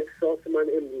احساس من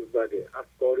امروز بده،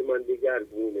 افکار من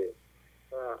دگرگونه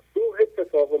و اون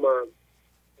اتفاق من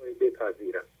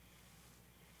بپذیرم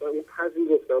و اون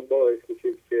پذیرفتن باعث میشه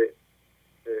که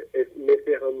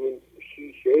مثل همون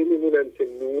شیشه میمونم که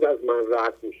نور از من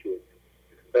رد میشه.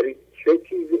 ولی چه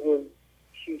چیزی اون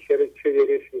شیشه رو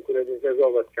چگرش میکنه؟ این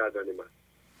قضاوت کردن من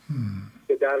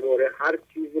که درباره هر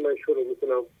چیزی من شروع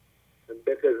میکنم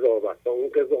به قضاوت و اون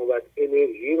قضاوت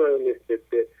انرژی من نسبت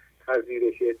به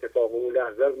پذیرش اتفاق اون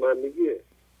لحظه از من میگیره.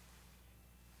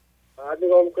 بعد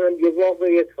نگاه میکنم یه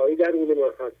واقعیت هایی در اون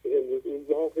من هست که امروز این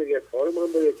واقعیت ها رو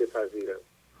من باید بپذیرم.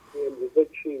 امروز با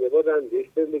کینه با رنجش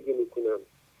زندگی میکنم،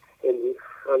 امروز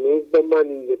هنوز با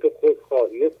منیت و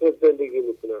خودخواهی خود زندگی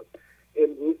میکنم،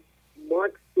 امروز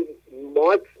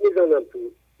ماکس میزنم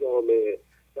تو جامعه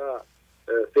و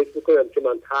فکر میکنم که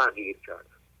من تغییر کردم.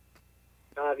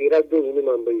 تغییر از درون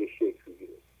من با یه شکل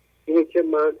بگیره. اینه که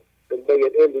من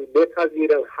باید امروز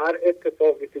بپذیرم هر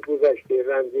اتفاقی که گذشته،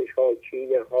 رنجش ها،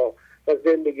 کینه ها و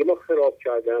زندگی ما خراب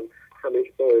کردم،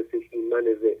 همش باعثش این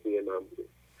من ذهنی من بوده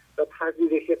و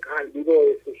پذیرش قلبی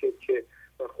باعث میشه که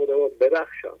من خودم رو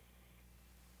ببخشم.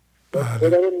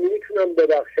 خودم رو نمیتونم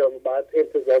ببخشم، بعد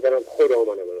انتظار دارم خدا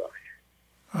منو ببخشه.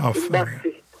 این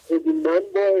بخشش خود من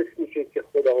باعث میشه که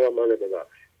خدا منو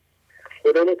ببخشه.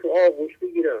 خودم رو تو آغوش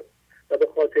بگیرم و به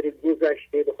خاطر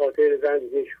گذشته، به خاطر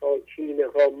رنجش ها، کینه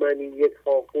ها، منیت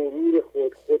ها، غرور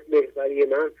خود محوری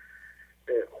من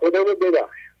خودم رو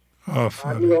ببخشم.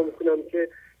 بعد نگاه میکنم که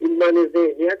این من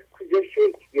ذهنیت کجا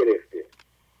شکل گرفته؟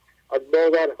 از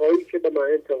باورهایی که به من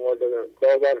انتقال دادن،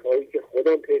 باورهایی که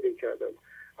خودم پیدا کردم،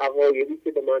 عقایدی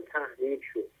که به من تحمیل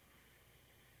شد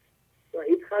و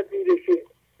این پذیرش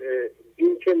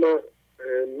این که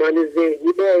من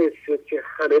ذهنی باعث شد که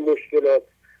همه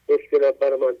مشکلات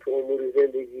برای من تو امور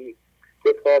زندگی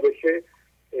به پا بشه.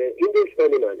 این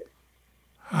دشمنی منه.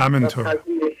 همینطور.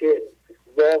 پذیرش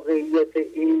واقعیت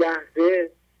این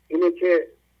لحظه اینه که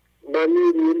من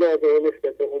نیروی لازم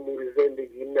نسبت به امور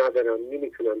زندگی ندارم،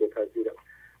 نمیتونم بپذیرم.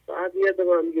 بعد میاد به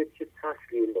من میگه که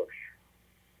تسلیم باش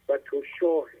و تو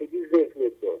شاهدی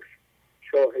ذهنت باش،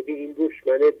 شاهدی این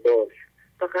دشمنت باش،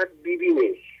 فقط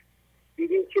ببینش،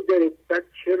 ببین که داره بعد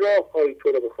چه راههایی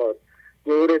تو رو بخواد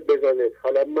دورت بزنه.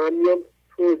 حالا من میام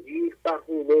توجیه،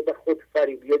 بهونه و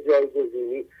خودفریبی یا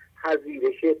جایگزینی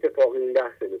پذیرش اتفاق این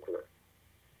لحظه میکنم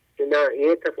که نه،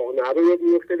 این اتفاق نباید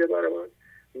میفته برای من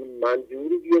من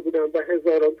جوری دیگه بودم و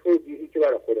هزاران توجیهی که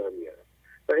برای خودم میارم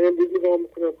و امروزی با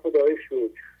میکنم خدای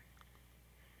شکر.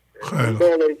 این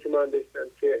باوری که من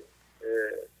داشتم که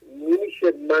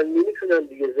من نمیتونم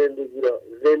دیگه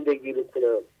زندگی رو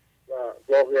کنم و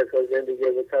واقعیت های زندگی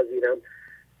رو پذیرم.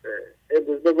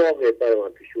 امروز به واقعیت برای من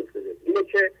پیش افتاده اینه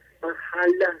که من هر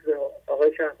لحظه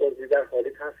آقای شهبازی در حال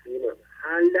تسلیمم.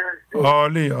 هر لحظه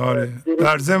عالی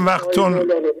در ضمن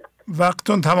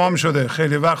وقتون تمام شده.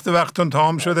 خیلی وقتون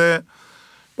تمام شده.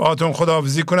 باهاتون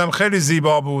خداحافظی کنم. خیلی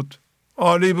زیبا بود.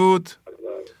 عالی بود.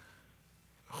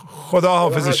 خدا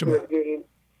حافظ شما.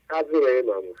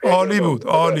 عالی بود.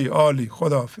 عالی.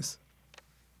 خدا حافظ.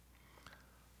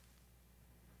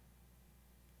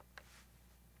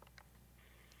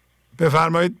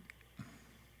 بفرمایید.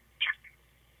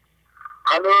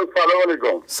 سلام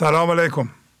علیکم. سلام علیکم.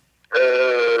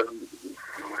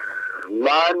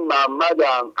 من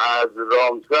محمدم از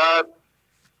رامسر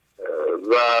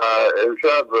و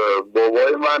امشب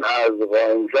بابای من از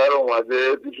قائمشهر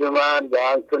اومده پیش من به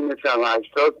سن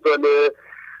 80 ساله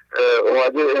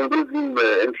اومده.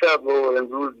 امشب و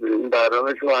امروز این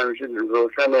برنامه شما همیشه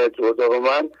روشن تو اتاق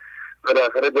من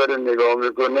بالاخره داره نگاه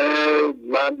میکنه.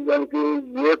 من دیدم که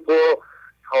یه پا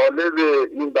طالب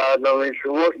این برنامه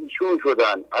شما ایشون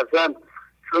شدن اصلا،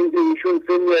 چون که ایشون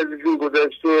سنی از ایشون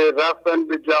گذشته رفتن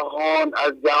به جهان،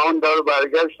 از جهان دار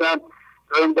برگشتن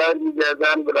دارن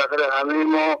برمیگردن. بالاخره همه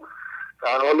ما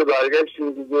در حال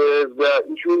برگشتیم دیگه و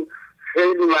ایشون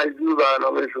خیلی مجذوب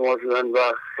برنامه شما شدن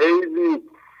و خیلی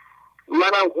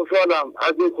منم خوشحالم.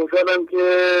 از این خوشحالم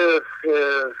که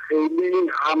خیلی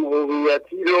این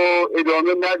هم‌هویتی رو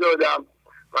ادامه ندادم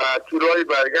و تو راه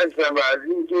برگشتم و از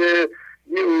این که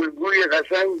یه الگوی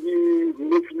قشنگی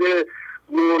مثل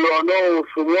مولانا و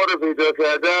شما رو پیدا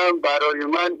کردم برای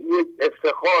من یک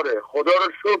افتخاره. خدا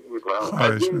رو شکر میکنم.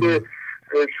 از این به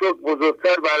شکر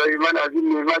بزرگتر برای من، از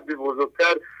این نعمت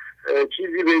بزرگتر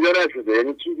چیزی پیدا نشده.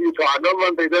 یعنی چیزی تا الان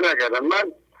من پیدا نکردم.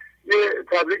 من یه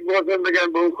تبریک بازم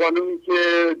بگم به اون خانومی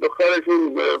که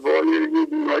دخترشون با یه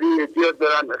بیماری احتیاط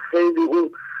دارن. خیلی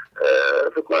اون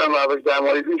فکر کنم عوض در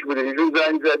ماهی پیش بوده ایشون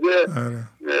زنگ زده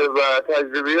و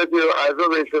تجربیات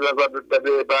عذاب شدن و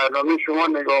به برنامه شما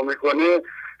نگاه میکنه.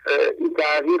 این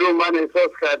تغییر رو من احساس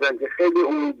کردم که خیلی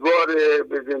امیدواره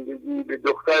به زندگی، به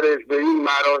دخترش، به این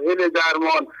مراحل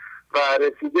درمان و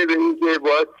رسیده به این که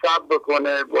باید صبر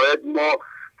بکنه. باید ما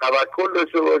توکل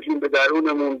داشته باشیم به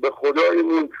درونمون، به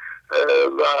خدایمون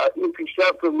و این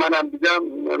پیشرفت رو منم دیدم.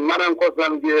 منم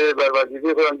خواستم که بر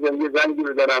وظیفه خودم یه زنگی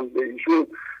بزنم به ایشون،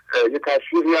 یه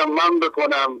تشویقی هم من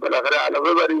بکنم. بالاخره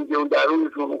علاوه بر این که اون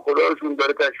درونشون اون خدایشون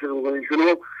داره تشویق میکنه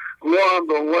ایشونو، ما هم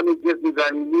به عنوان جسم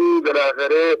زمینی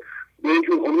بالاخره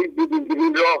بهشون امید بدیم که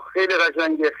این راه خیلی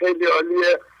قشنگه، خیلی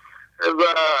عالیه و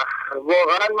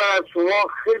واقعا من از شما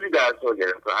خیلی درس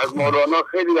گرفتم، از مولانا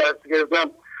خیلی درس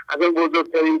گرفتم. از اون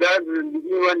بزرگترین درس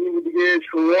زندگی من این بود که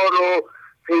شما رو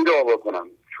پیدا بکنم.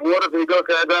 شما رو پیدا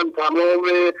کردم،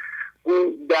 تمام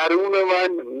اون درون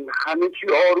من همه چی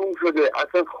آروم شده.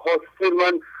 اصلا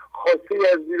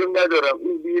خواسته از بیرون ندارم.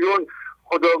 این بیرون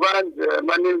خداوند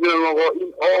من نمیدونم آقا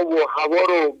این آب و هوا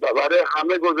رو برای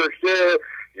همه گذاشته.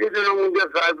 یه دونه مونده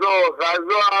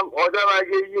غذا هم آدم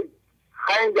اگه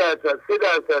 5%،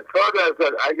 3%،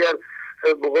 4% اگر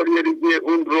به قول دیگه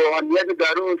اون روحانیت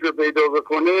درونش رو پیدا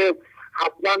بکنه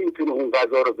حتما میتونه اون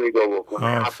غذا رو پیدا بکنه.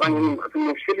 حتما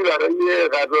مشکلی برای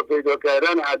غذا پیدا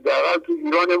کردن حداقل تو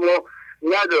ایران ما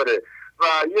نداره. و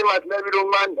یه مطلبی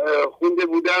رو من خونده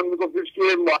بودم میگفتش که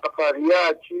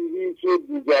موفقیت چیزی که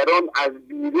دیگران از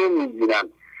بیرون میبینن،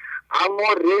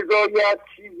 اما رضایت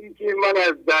چیزی که من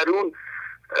از درون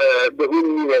به اون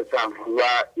میرسم و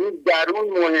این درون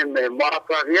مهمه.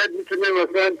 موفقیت میتونه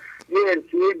مثلا یه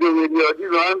ارسیه 2 میلیاردی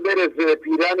به من برسه،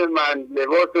 پیرن من،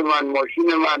 لباس من،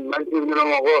 ماشین من که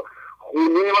میدونم آقا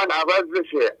خونه من عوض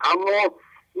بشه، اما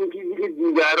این چیزی که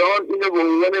دیگران اینو به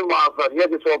عنوان موفقیت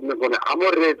حساب میکنه. اما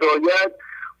رضایت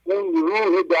اون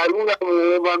روح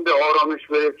درونم من به آرامش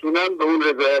برسونم، به اون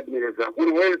رضایت میرسم.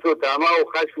 اون حرص و طمع و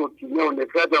خشم و کینه و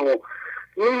نفرتم و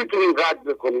نمیتونیم قطع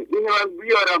بکنیم. این من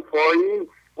بیارم پایین،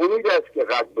 امید است که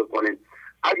قطع بکنیم.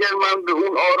 اگر من به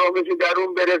اون آرامش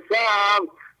درون برسم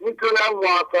میتونم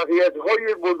موفقیت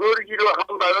های بزرگی رو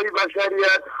هم برای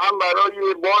بشریت هم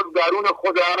برای باز درون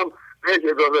خودم بهش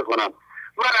اضافه کنم.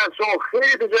 من از شما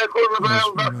خیلی تشکر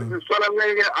میکنم. وقتی دوستانم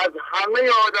نمیگه از همه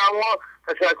آدم ها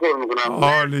تشکر میکنم.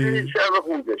 عالی. شب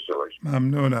خوب داشته باش.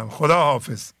 ممنونم. خدا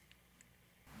حافظ.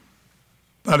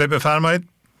 بله بفرمایید.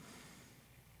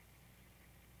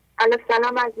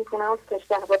 سلام عرض میکنم.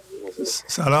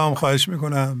 سلام، خواهش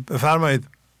میکنم بفرمایید.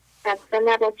 خسته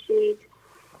نباشید.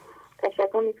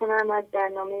 تشکر میکنم از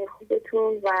برنامه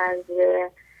خوبتون و از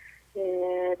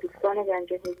دوستان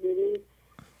گنج حضوری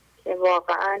که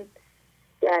واقعا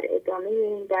در ادامه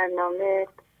این برنامه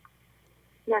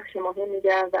نقش مهمی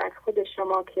دارن و از خود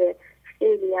شما که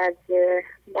خیلی از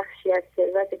بخشی از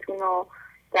ثروتتون رو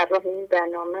در راه این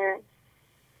برنامه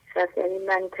خواستنی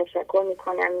من تشکر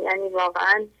میکنم. یعنی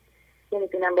واقعا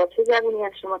نمیدونم با چه زبونی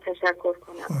از شما تشکر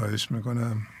کنم. خواهش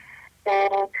میکنم.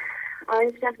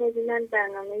 آقای شهبازی، من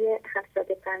برنامه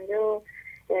 750 رو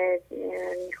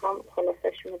میخوام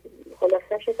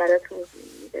خلاصش رو براتون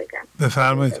بگم.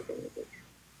 بفرمایید.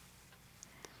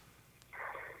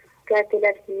 گر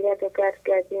دلت گیرد و گر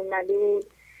گردی ملول،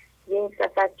 این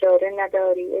صفت چاره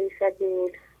نداری ای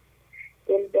فضول.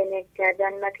 دل بنه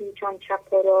کردن مپیچان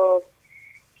چپ و راست،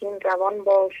 این روان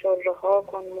باش و رها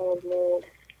کن مول مول.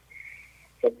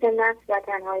 حس نفس و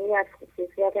تنهایی از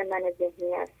خصوصیات من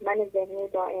ذهنی است. من ذهنی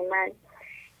دائما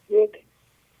یک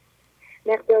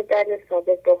مقدار درد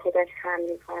ثابت با خودش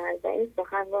حمل می‌کند و این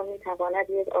سخن را می‌تواند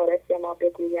یک عارف به ما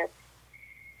بگوید.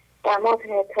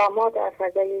 تا ما در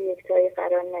فضای یکتایی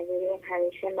قرار نگیریم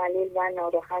همیشه ملول و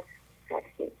ناراحت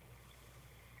هستیم.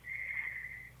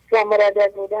 و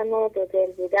مردد بودن و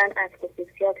دودل بودن از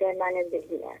خصوصیات من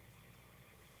ذهنی است.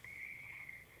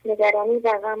 نگرانی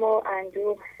و غم و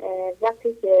اندوه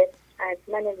وقتی که از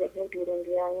من ذهنی بیرون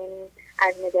بیاییم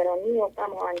از نگرانی و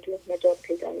غم و اندوه نجات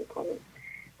پیدا می‌کنیم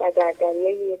و در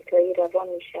دریای یکتایی روان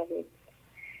می‌شویم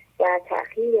و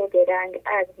تأخیر و درنگ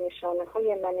از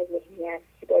نشانه‌های من ذهنی است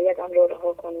که باید آن را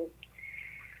رها کنیم.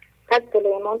 پس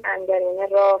سلیمان اندرونه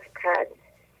راه کرد،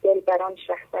 دل بران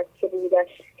شهوت که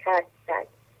بودش کرد کرد.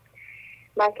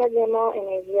 مرکز ما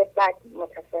انرژی بد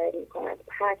متفاعل می‌کند.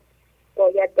 پس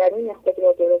باید درون خود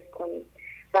را درست کنیم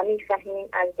و می‌فهمیم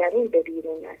از درون به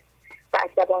بیرون است و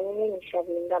عصبانی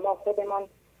نمی‌شویم و ما خودمان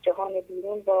جهان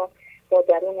بیرون با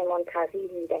درونمان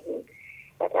تغییر می‌دهیم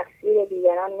و تقصیر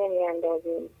دیگران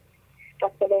نمی‌اندازیم. و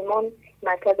سلیمان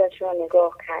مرکزش را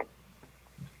نگاه کرد.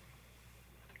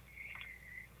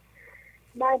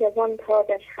 بعد از آن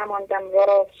تاجش همان دم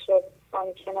راست شد،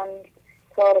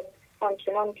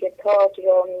 آنچنان که تاج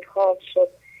را میخواد شد.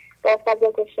 با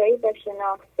فضاگشایی و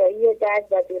شناختایی درد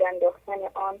و دور انداختن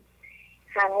آن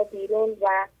همه بیرون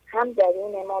و هم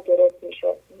درون ما درست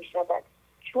میشود.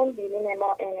 چون بیرون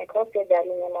ما انعکاس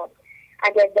درون ما.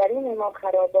 اگر درون ما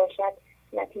خراب باشد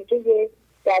نتیجه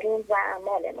درون و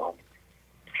اعمال ما.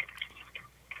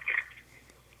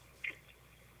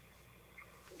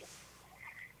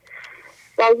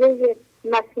 سایه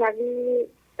مثنوی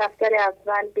دفتر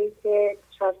اول بیت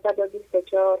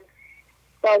 424.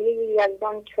 سایه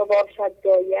یزدان چو باشد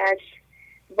دایش،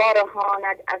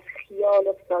 وارهاند از خیال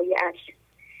و سایه‌اش.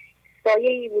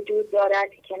 سایه‌ای وجود دارد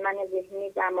که من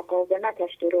ذهنی و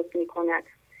مقاومتش درست می کند.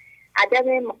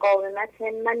 عدم مقاومت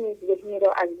من ذهنی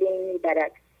را از بین می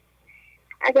برد.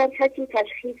 اگر کسی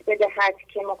تشخیص بدهد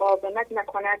که مقاومت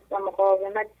نکند و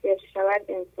مقاومت شود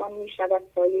انسان می شود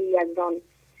سایه یزدان.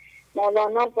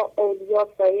 مولانا و اولیا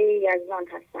سایه یزدان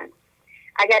هستند.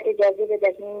 اگر اجازه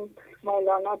بدهیم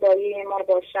مولانا دایه ما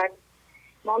باشد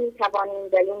ما می توانیم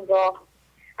در این راه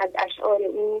از اشعار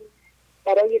او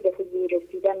برای به حضور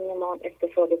رسیدن ما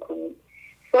استفاده کنیم.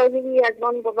 سایه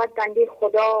یزدان بود بنده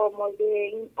خدا، مرده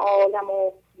این عالم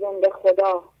و زنده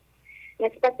خدا.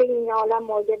 نسبت به این عالم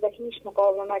مرده و هیچ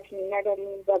مقاومتی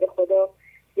نداریم و به خدا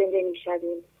زنده می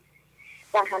شویم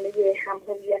و همه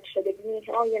همهویت شدگی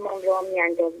هایمان را می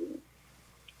اندازیم.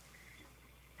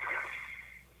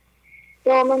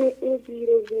 دامن او گیر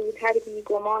و زودتر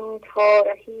بیگمان تا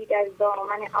رهید از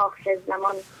دامن آخر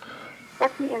زمان.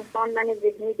 وقتی انسان من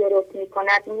ذهنی درست می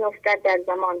کند می افتد در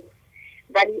زمان،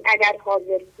 ولی اگر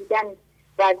حاضر بودن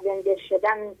و زنده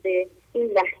شدن به این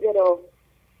لحظه را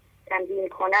تمرین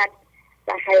کند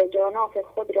و هیجانات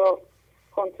خود را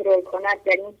کنترل کند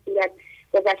در این صورت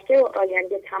گذشته و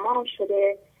آینده تمام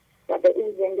شده و به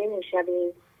او زنده می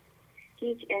شویم.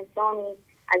 هیچ انسانی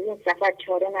از این سفر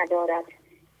چاره ندارد.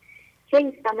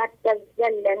 کی سمت از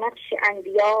ظل نقش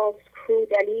انبیاست، کو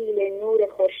دلیل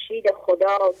نور خورشید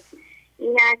خداست.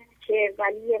 این است که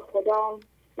ولی خدا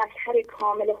مظهر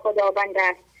کامل خداوند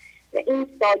است و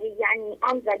این سایه یعنی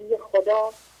آن ولی خدا،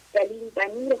 دلیل و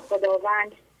نور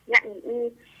خداوند یعنی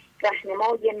این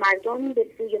راهنمای مردم به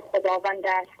سوی خداوند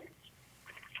است.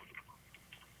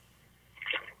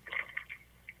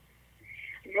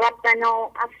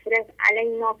 ربنا افرغ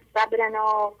علینا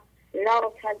صبرنا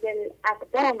لا تزل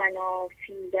اقدامنا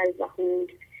فی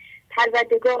الجحود.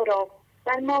 پروردگارا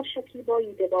بر ما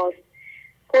شکیبایی ببار.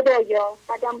 خدایا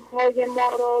قدم‌های ما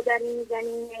را در این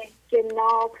زمین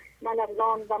جناک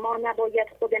ملغزان و ما نباید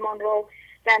خودمان را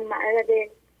در معرض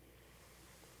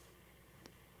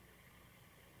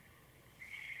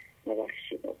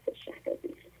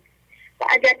و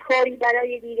اگر کاری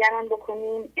برای دیگران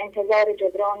بکنیم انتظار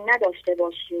جبران نداشته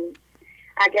باشیم.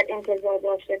 اگر انتظار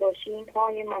داشته باشیم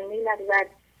پایمان می‌لرزد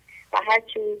و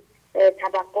هرچی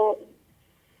توقع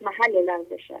محل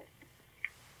لرزش است.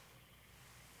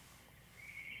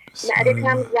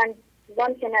 نعرکم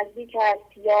زن که نزدیک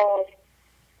است یار،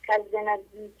 که از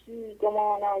نزدیکی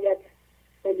گمان آید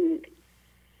بلود.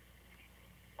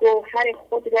 گوهر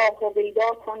خود را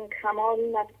هویدا کن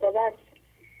کمالی نفتود،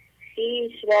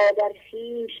 خویش را در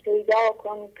خویش پیدا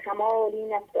کن کمالی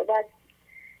نفتود.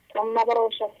 تو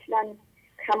مباش اصلا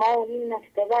کمالی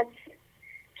نفتود،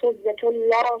 تو ز تو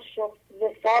لاش و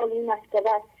وصالی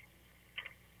نفتود.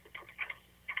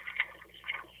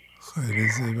 خیلی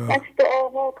زیبا. دست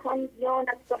آقا کن زیان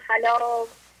است و حلاق،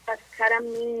 از کرم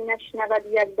می نشنود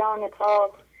یزدان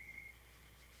پاک.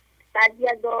 بعضی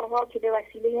از دعاها که به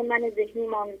وسیله من ذهنی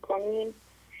ما میکنیم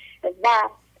و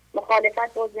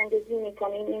مخالفت با زندگی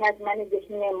میکنیم این از من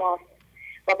ذهنی ماست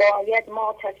و باید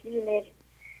ما تسلیم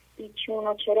بیچون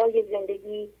و چرای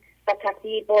زندگی و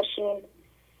تقدیر باشیم،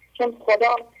 چون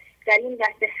خدا در این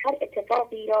لحظه هر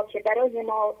اتفاقی را که برای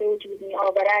ما به وجود می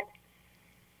آورد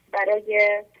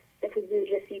برای به حضور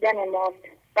رسیدن ماست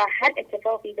و هر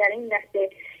اتفاقی در این لحظه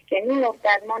که می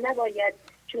افتد ما نباید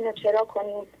چون و چرا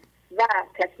کنیم و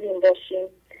تسلیم باشیم.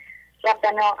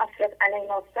 ربنا افرغ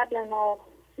علینا صبرنا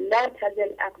لا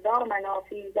تزل اقدامنا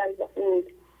فی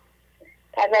ذلبحود.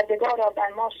 پروردگارا بر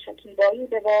ما شکیبایی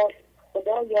ببار،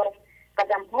 خدایا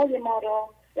قدمهای ما را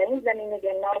در این زمین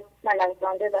جنات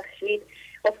نلرزانده بخشید.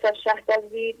 استاد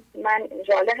شهبازی، من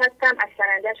ژاله هستم، از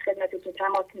سرندج خدمتتون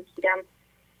تماس میگیرم.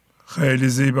 خیلی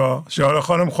زیبا. ژاله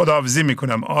خانم خداحافظی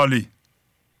میکنم. عالی.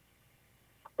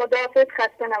 خداحافظ،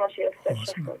 خسته نباشی استاد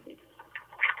شهبازی.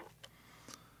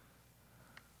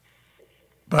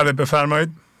 بله بفرمایید.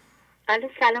 بله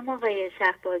سلام آقای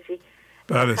شهبازی.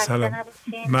 بله سلام.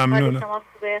 ممنونم. شما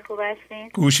خوب هستین؟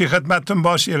 گوشی خدمتتون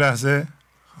باشه یه لحظه.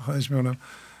 خواهش میکنم.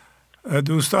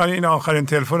 دوستان این آخرین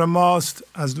تلفن ماست.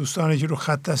 از دوستانی که رو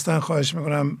خط هستن خواهش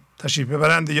میکنم تشریف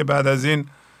ببرن، دیگه بعد از این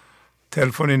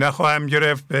تلفنی نخواهم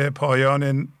گرفت. به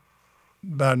پایان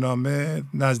برنامه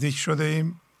نزدیک شده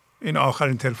ایم. این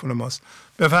آخرین تلفن ماست.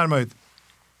 بفرمایید.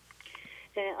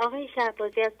 آقای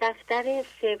شهبازی، از دفتر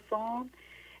سوم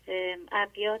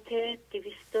ابیات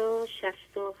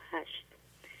 268.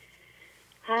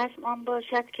 حزم آن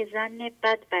باشد که ظن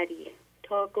بد بری،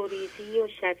 تا گریزی و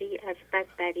شوی از بد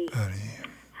بری.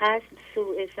 حزم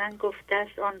سوء ظن گفته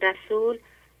است آن رسول،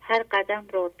 هر قدم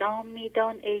را دام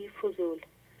میدان ای فضول.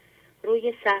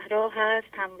 روی صحرا هست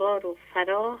هموار و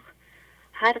فراخ،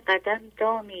 هر قدم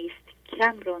دامی است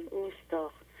کمران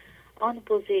اوستاخ. آن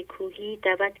بوزه کوهی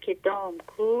دود که دام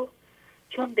کو،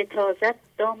 چون به تازد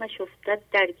دامش افتد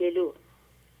در گلو.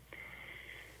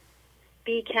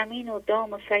 بی کمین و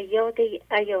دام و صیاد ای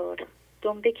عیار،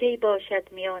 دنبه کی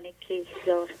باشد میان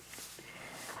کیشزار.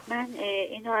 من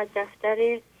اینو از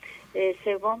دفتر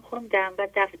سوم خوندم و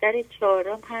دفتر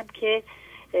چهارم هم که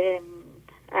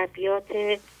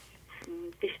ابیات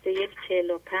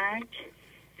 2145.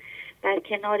 بر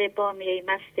کنار بامیه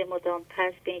مست مدام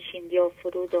پس بنشین یا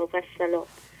فرود و سلام.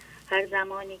 هر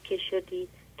زمانی که شدی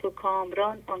تو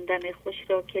کامران، آن دم خوش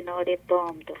را کنار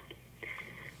بام داد.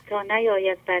 تا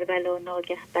نیاید بر بلا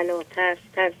ناگه بلا، ترس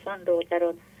ترسان رو در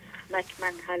آن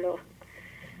مکمن حلا.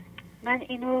 من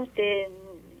اینو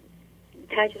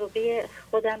تجربه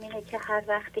خودم اینه که هر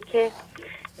وقتی که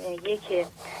یک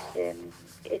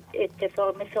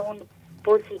اتفاق مثل اون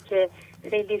بزی که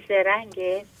خیلی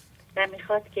زرنگه و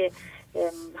میخواد که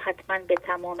حتما به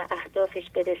تمام اهدافش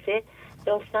برسه،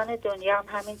 داستان دنیا هم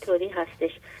همینطوری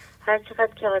هستش. هر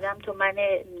چقدر که آدم تو من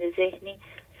ذهنی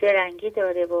زرنگی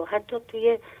داره و حتی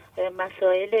توی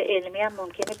مسائل علمی هم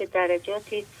ممکنه به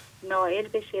درجاتی نائل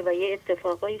بشه و یه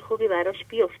اتفاقای خوبی براش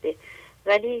بیفته،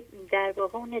 ولی در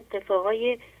واقع اون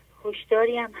اتفاقای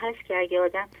هوشداری هم هست که اگه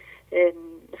آدم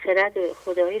خرد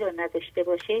خدایی رو نداشته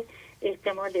باشه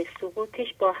احتمال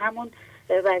سقوطش با همون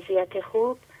وضعیت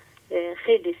خوب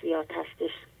خیلی زیاد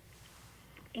هستش.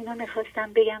 اینو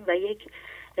میخواستم بگم و یک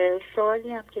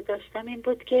سوالی هم که داشتم این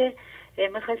بود که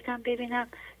میخواستم ببینم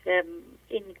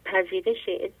این پذیرش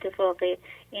اتفاق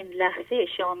این لحظه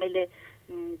شامل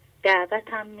دعوت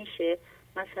هم میشه،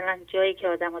 مثلا جایی که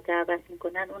آدم رو دعوت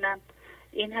میکنن اونم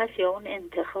این هست یا اون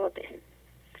انتخابه؟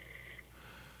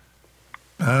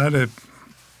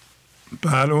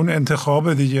 بله اون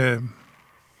انتخاب دیگه.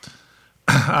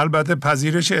 البته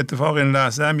پذیرش اتفاق این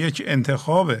لحظه هم یک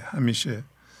انتخابه همیشه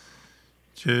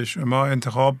که شما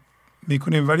انتخاب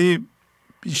میکنیم، ولی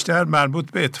بیشتر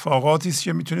مربوط به اتفاقاتی است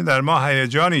که میتونه در ما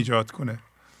هیجان ایجاد کنه.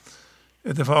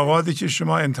 اتفاقاتی که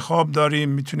شما انتخاب دارین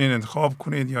میتونین انتخاب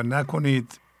کنید یا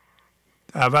نکنید،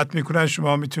 دعوت میکنن،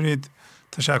 شما میتونید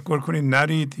تشکر کنید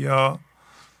نرید یا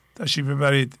تشریف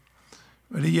ببرید.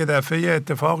 ولی یه دفعه یه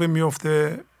اتفاقی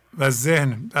میفته و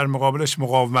ذهن در مقابلش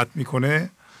مقاومت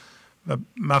میکنه و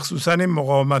مخصوصا این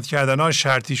مقاومت کردن ها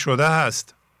شرطی شده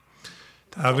هست.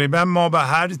 تقریبا ما به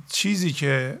هر چیزی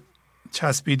که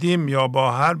چسبیدیم یا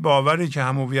با هر باوری که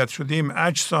هم هویت شدیم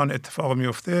اجسان اتفاق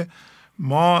میفته،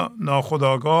 ما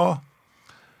ناخودآگاه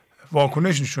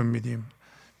واکنش نشون میدیم.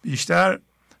 بیشتر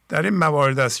در این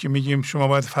موارد است که میگیم شما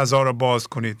باید فضا را باز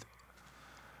کنید،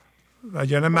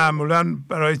 وگرنه معمولا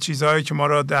برای چیزهایی که ما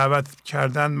را دعوت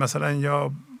کردن مثلا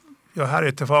یا هر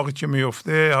اتفاقی که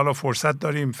میفته حالا فرصت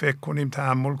داریم فکر کنیم،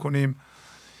 تحمل کنیم،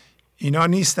 اینا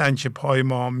نیستن که پای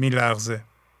ما میلغزه.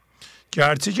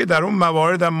 گرچه که در اون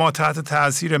موارد ما تحت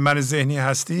تاثیر من ذهنی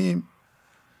هستیم،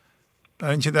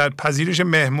 برای اینکه در پذیرش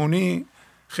مهمونی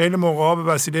خیلی موقعا به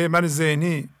وسیله من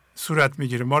ذهنی صورت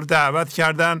میگیره. ما رو دعوت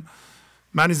کردن،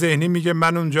 من ذهنی میگه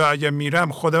من اونجا اگه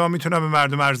میرم خودم میتونم به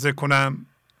مردم عرضه کنم،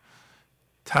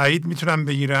 تایید میتونم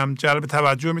بگیرم، جلب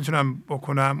توجه میتونم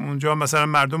بکنم. اونجا مثلا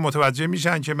مردم متوجه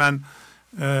میشن که من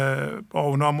با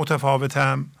اونا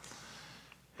متفاوتم،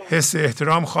 حس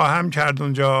احترام خواهم کرد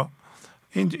اونجا.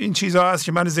 این چیزها هست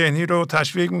که من ذهنی رو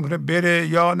تشویق میکنه بره،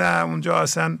 یا نه اونجا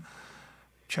اصلا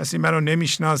کسی منو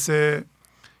نمیشناسه،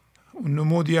 اون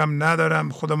نمودی هم ندارم،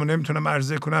 خودمو نمیتونم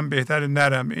عرضه کنم، بهتر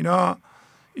نرم. اینا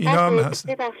هم هست.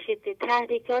 ببخشید،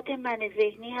 تحریکات من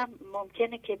ذهنی هم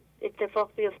ممکنه که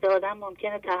اتفاق بیفته. آدم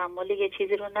ممکنه تحمل یه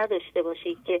چیزی رو نداشته باشه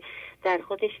که در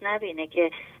خودش نبینه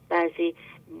که بعضی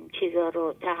چیزا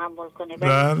رو تحمل کنه.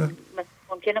 بله.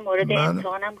 ممکنه مورد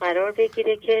امتحان هم قرار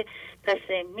بگیره که پس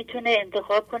میتونه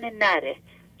انتخاب کنه نره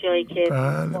جایی که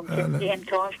ممکنه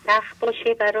امتحان سخت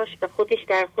باشه براش و خودش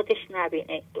در خودش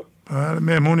نبینه. بله،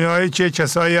 مهمونی هایی که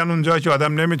کسایی هن اونجا که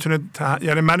آدم نمیتونه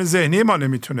یعنی من ذهنی ما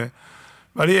نمیتونه،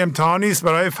 ولی امتحانی است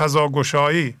برای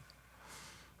فضاگشایی.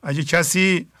 اگه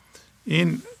کسی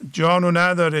این جانو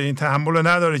نداره، این تحمل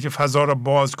نداره که فضا رو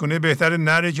باز کنه، بهتره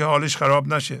نره که حالش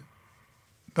خراب نشه.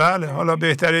 بله، حالا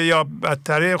بهتره یا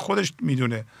بدتره خودش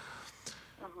میدونه.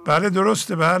 بله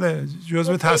درسته، بله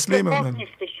جزء تسلیم اونم.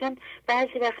 چون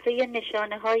بعضی وقتا یه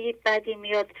نشانه های بدی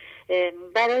میاد.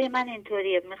 برای من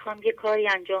اینطوریه، میخوام یه کاری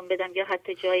انجام بدم یا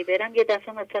حتی جایی برم، یه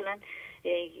دفعه مثلا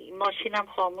ماشینم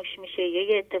خاموش میشه،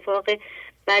 یه اتفاق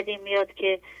بدی میاد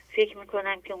که فکر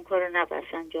میکنم که اون کارو نباید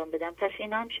انجام بدم. پس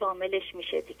اینا هم شاملش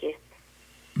میشه دیگه.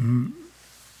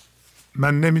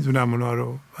 من نمیدونم اونا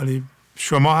رو، ولی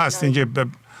شما هستین که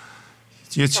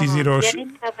یه چیزی رو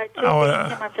یعنی توجه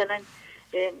که مثلا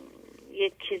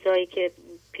یه چیزایی که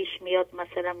پیش میاد،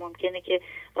 مثلا ممکنه که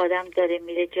آدم داره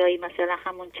میره جایی، مثلا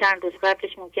همون چند روز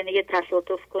قبلش ممکنه یه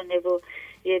تصادف کنه و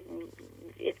یه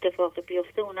اتفاق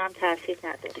بیفته، اون هم تاثیر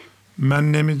نداره.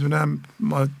 من نمیدونم،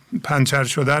 پنچر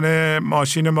شدن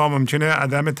ماشین ما ممکنه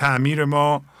عدم تعمیر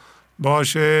ما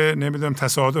باشه، نمیدونم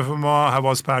تصادف ما،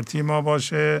 حواس پرتی ما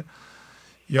باشه،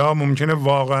 یا ممکنه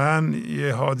واقعا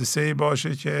یه حادثه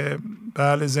باشه که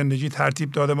بله زندگی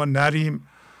ترتیب داده ما نریم.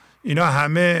 اینا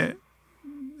همه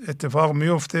اتفاق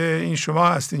میفته. این شما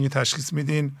هستین که تشخیص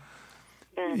میدین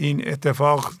این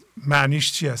اتفاق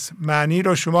معنیش چی است. معنی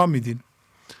رو شما میدین.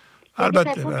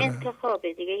 البته اون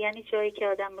انتخابه دیگه، یعنی جایی که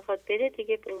آدم میخواد بره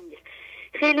دیگه برون نیست.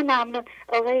 خیلی ممنون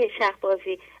آقای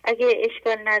شهبازی. اگه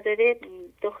اشکال نداره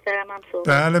دخترم هم صحبت.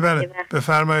 بله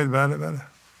بفرمایید. بله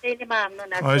خیلی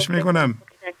ممنون. خواهش میکنم.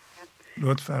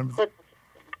 لطف فرمایید.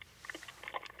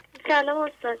 سلام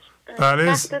استاد.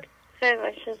 بله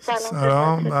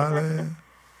سلام. بله.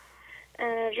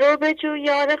 رو بجو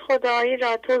یار خدایی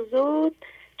را تو زود،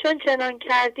 چون چنان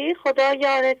کردی خدا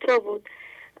یار تو بود.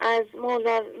 از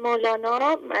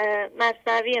مولانا،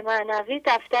 مثنوی معنوی،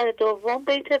 دفتر دوم،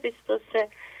 بیت 23.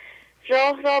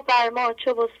 راه را بر ما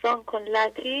چو بستان کن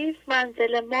لطیف،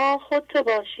 منزل ما خود تو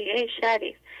باشی ای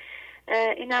شریف.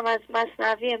 اینم از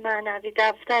مثنوی معنوی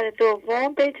دفتر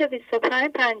دوم، بیت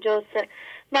 25-53.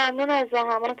 ممنون از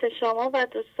زحمات شما و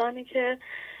دوستانی که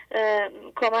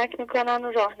کمک میکنن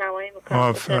و راهنمایی میکنن.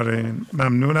 آفرین،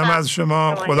 ممنونم از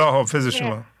شما. خدا حافظ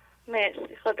شما.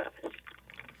 مرسی، خدا حافظ.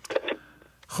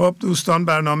 خب دوستان،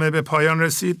 برنامه به پایان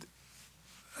رسید.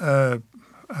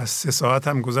 از 3 ساعت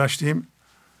هم گذشتیم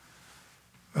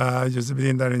و اجازه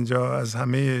بدین در اینجا از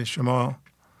همه شما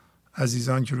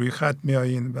عزیزان که روی خط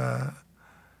میایین و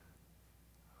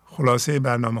خلاصه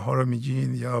برنامه ها رو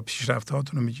میگین یا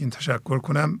پیشرفتاتون رو میگین تشکر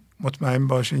کنم. مطمئن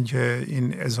باشین که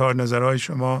این اظهار نظرهای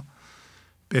شما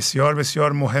بسیار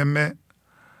بسیار مهمه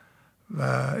و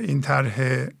این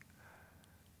طرح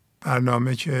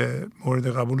برنامه که مورد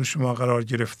قبول شما قرار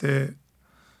گرفته،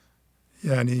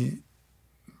 یعنی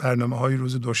برنامه‌های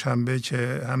روز دوشنبه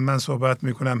که هم من صحبت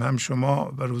میکنم هم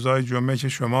شما، و روزهای جمعه که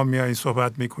شما میایید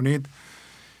صحبت میکنید،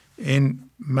 این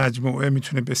مجموعه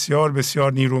میتونه بسیار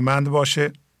بسیار نیرومند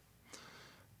باشه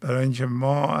برای اینکه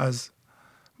ما از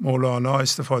مولانا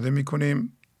استفاده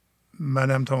میکنیم.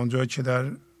 منم تا اونجایی که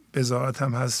در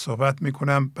بضاعتم هست صحبت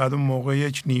میکنم. بعد اون موقع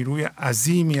یک نیروی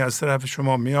عظیمی از طرف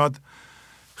شما میاد،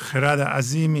 خرد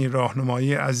عظیمی،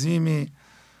 راهنمایی عظیمی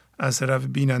از طرف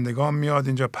بینندگان میاد،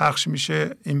 اینجا پخش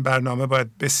میشه. این برنامه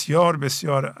باید بسیار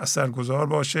بسیار اثرگذار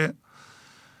باشه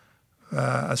و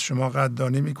از شما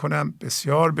قدردانی میکنم.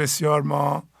 بسیار بسیار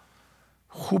ما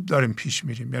خوب داریم پیش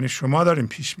میریم، یعنی شما داریم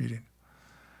پیش میرین.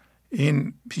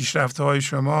 این پیشرفته های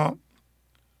شما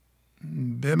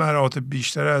به مراتب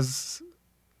بیشتر از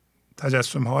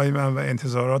تجسم های من و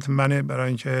انتظارات منه، برای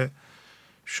اینکه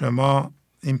شما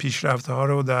این پیشرفته ها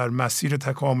رو در مسیر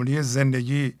تکاملی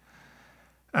زندگی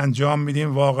انجام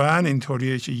میدیم. واقعا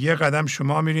اینطوریه که یه قدم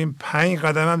شما میریم، 5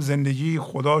 قدم هم زندگی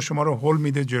خدا شما رو هل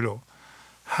میده جلو.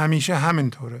 همیشه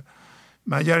همینطوره،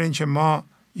 مگر اینکه ما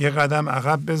یه قدم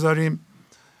عقب بذاریم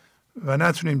و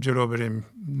نتونیم جلو بریم،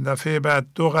 دفعه بعد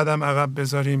 2 قدم عقب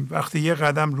بذاریم. وقتی یه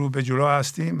قدم رو به جلو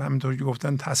هستیم، همینطور که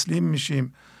گفتن تسلیم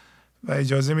میشیم و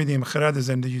اجازه میدیم خرد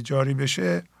زندگی جاری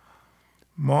بشه،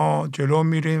 ما جلو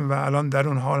میریم و الان در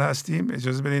اون حال هستیم.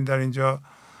 اجازه بدین در اینجا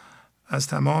از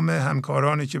تمام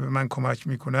همکارانی که به من کمک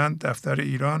میکنن، دفتر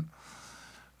ایران،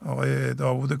 آقای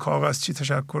داوود کاغذچی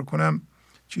تشکر کنم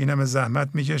که این همه زحمت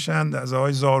میکشند، از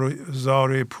آقای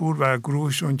زاره پور و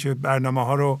گروهشون که برنامه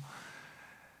ها رو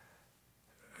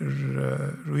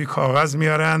روی کاغذ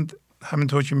میارند.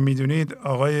 همینطور که میدونید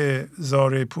آقای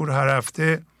زاره پور هر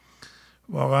هفته،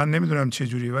 واقعا نمیدونم چه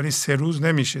جوری، ولی 3 روز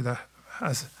نمیشه،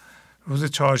 از روز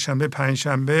 4شنبه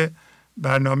 5شنبه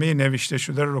برنامه نوشته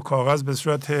شده رو کاغذ به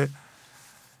صورت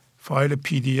فایل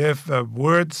PDF و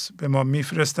وردز به ما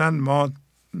میفرستند. ما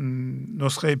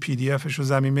نسخه PDFش رو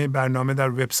ضمیمه برنامه در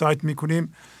وبسایت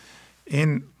میکنیم.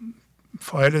 این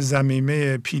فایل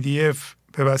ضمیمه PDF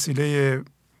به وسیله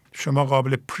شما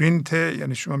قابل پرینت،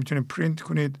 یعنی شما میتونید پرینت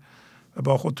کنید و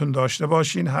با خودتون داشته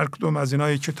باشین. هر کدوم از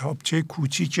اینا یک کتابچه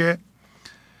کوچیکه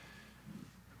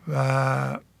و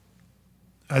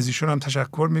از ایشون هم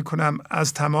تشکر میکنم.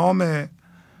 از تمام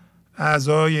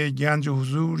اعضای گنج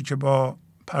حضور که با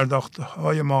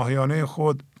پرداختهای ماهیانه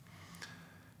خود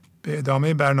به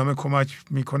ادامه برنامه کمک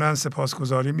میکنن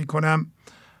سپاسگزاری میکنم.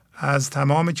 از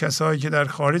تمام کسایی که در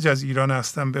خارج از ایران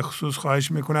هستن به خصوص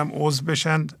خواهش میکنم عضو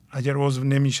بشن. اگر عضو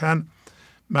نمیشن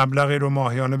مبلغی رو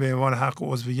ماهیانه به عنوان حق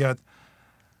عضویت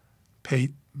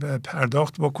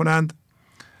پرداخت بکنند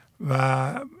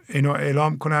و اینو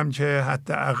اعلام کنم که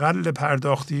حداقل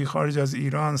پرداختی خارج از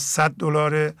ایران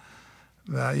 $100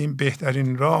 و این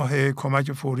بهترین راه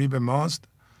کمک فوری به ماست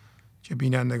که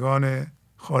بینندگان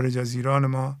خارج از ایران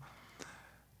ما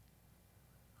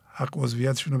حق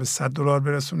عضویتشون رو به $100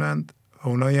 برسونند و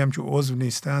اونایی هم که عضو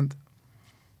نیستند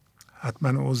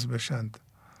حتما عضو بشند.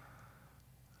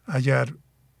 اگر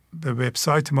به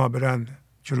وبسایت ما برن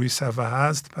که روی صفحه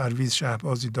هست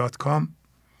parvizshahbazi.com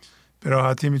به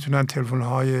راحتی میتونن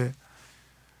تلفن‌های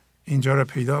اینجا رو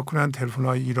پیدا کنند،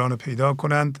 تلفن‌های ایران رو پیدا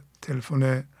کنند،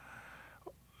 تلفن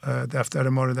دفتر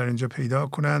ما رو در اینجا پیدا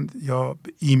کنند یا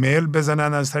ایمیل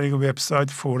بزنن از طریق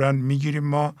وبسایت، فوراً میگیریم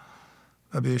ما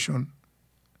و بهشون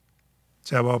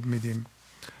جواب میدیم.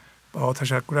 با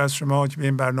تشکر از شما که به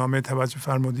این برنامه توجه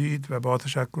فرمودید و با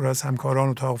تشکر از همکاران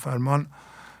اتاق فرمان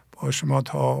با شما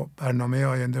تا برنامه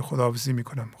آینده خداحافظی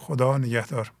میکنم. خدا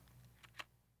نگهدار.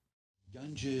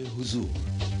 گنج حضور،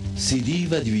 CD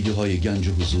و دیویدیوهای گنج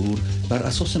حضور بر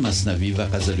اساس مثنوی و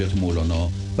غزلیات مولانا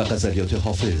و غزلیات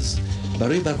حافظ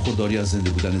برای برخورداری از زنده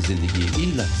بودن زندگی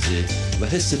این لحظه و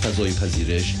حس فضای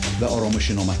پذیرش و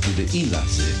آرامش نامحدود این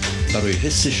لحظه، برای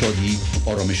حس شادی،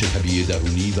 آرامش طبیعی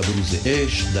درونی و بروز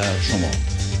عشق در شما،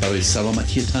 برای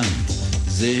سلامتی تن،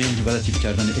 ذهن و لطیف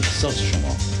کردن احساس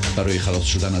شما، برای خلاص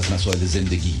شدن از مسائل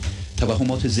زندگی،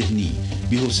 توهمات ذهنی،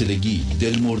 بی‌حوصلگی،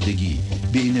 دلمردگی،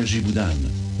 بی انرژی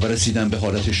بودن و رسیدن به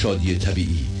حالت شادی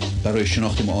طبیعی، برای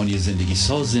شناخت معانی زندگی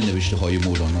ساز نوشته های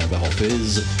مولانا و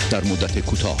حافظ در مدت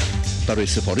کوتاه. برای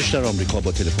سفارش در آمریکا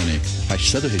با تلفن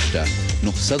 818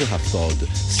 970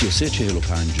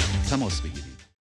 3345 تماس بگیرید.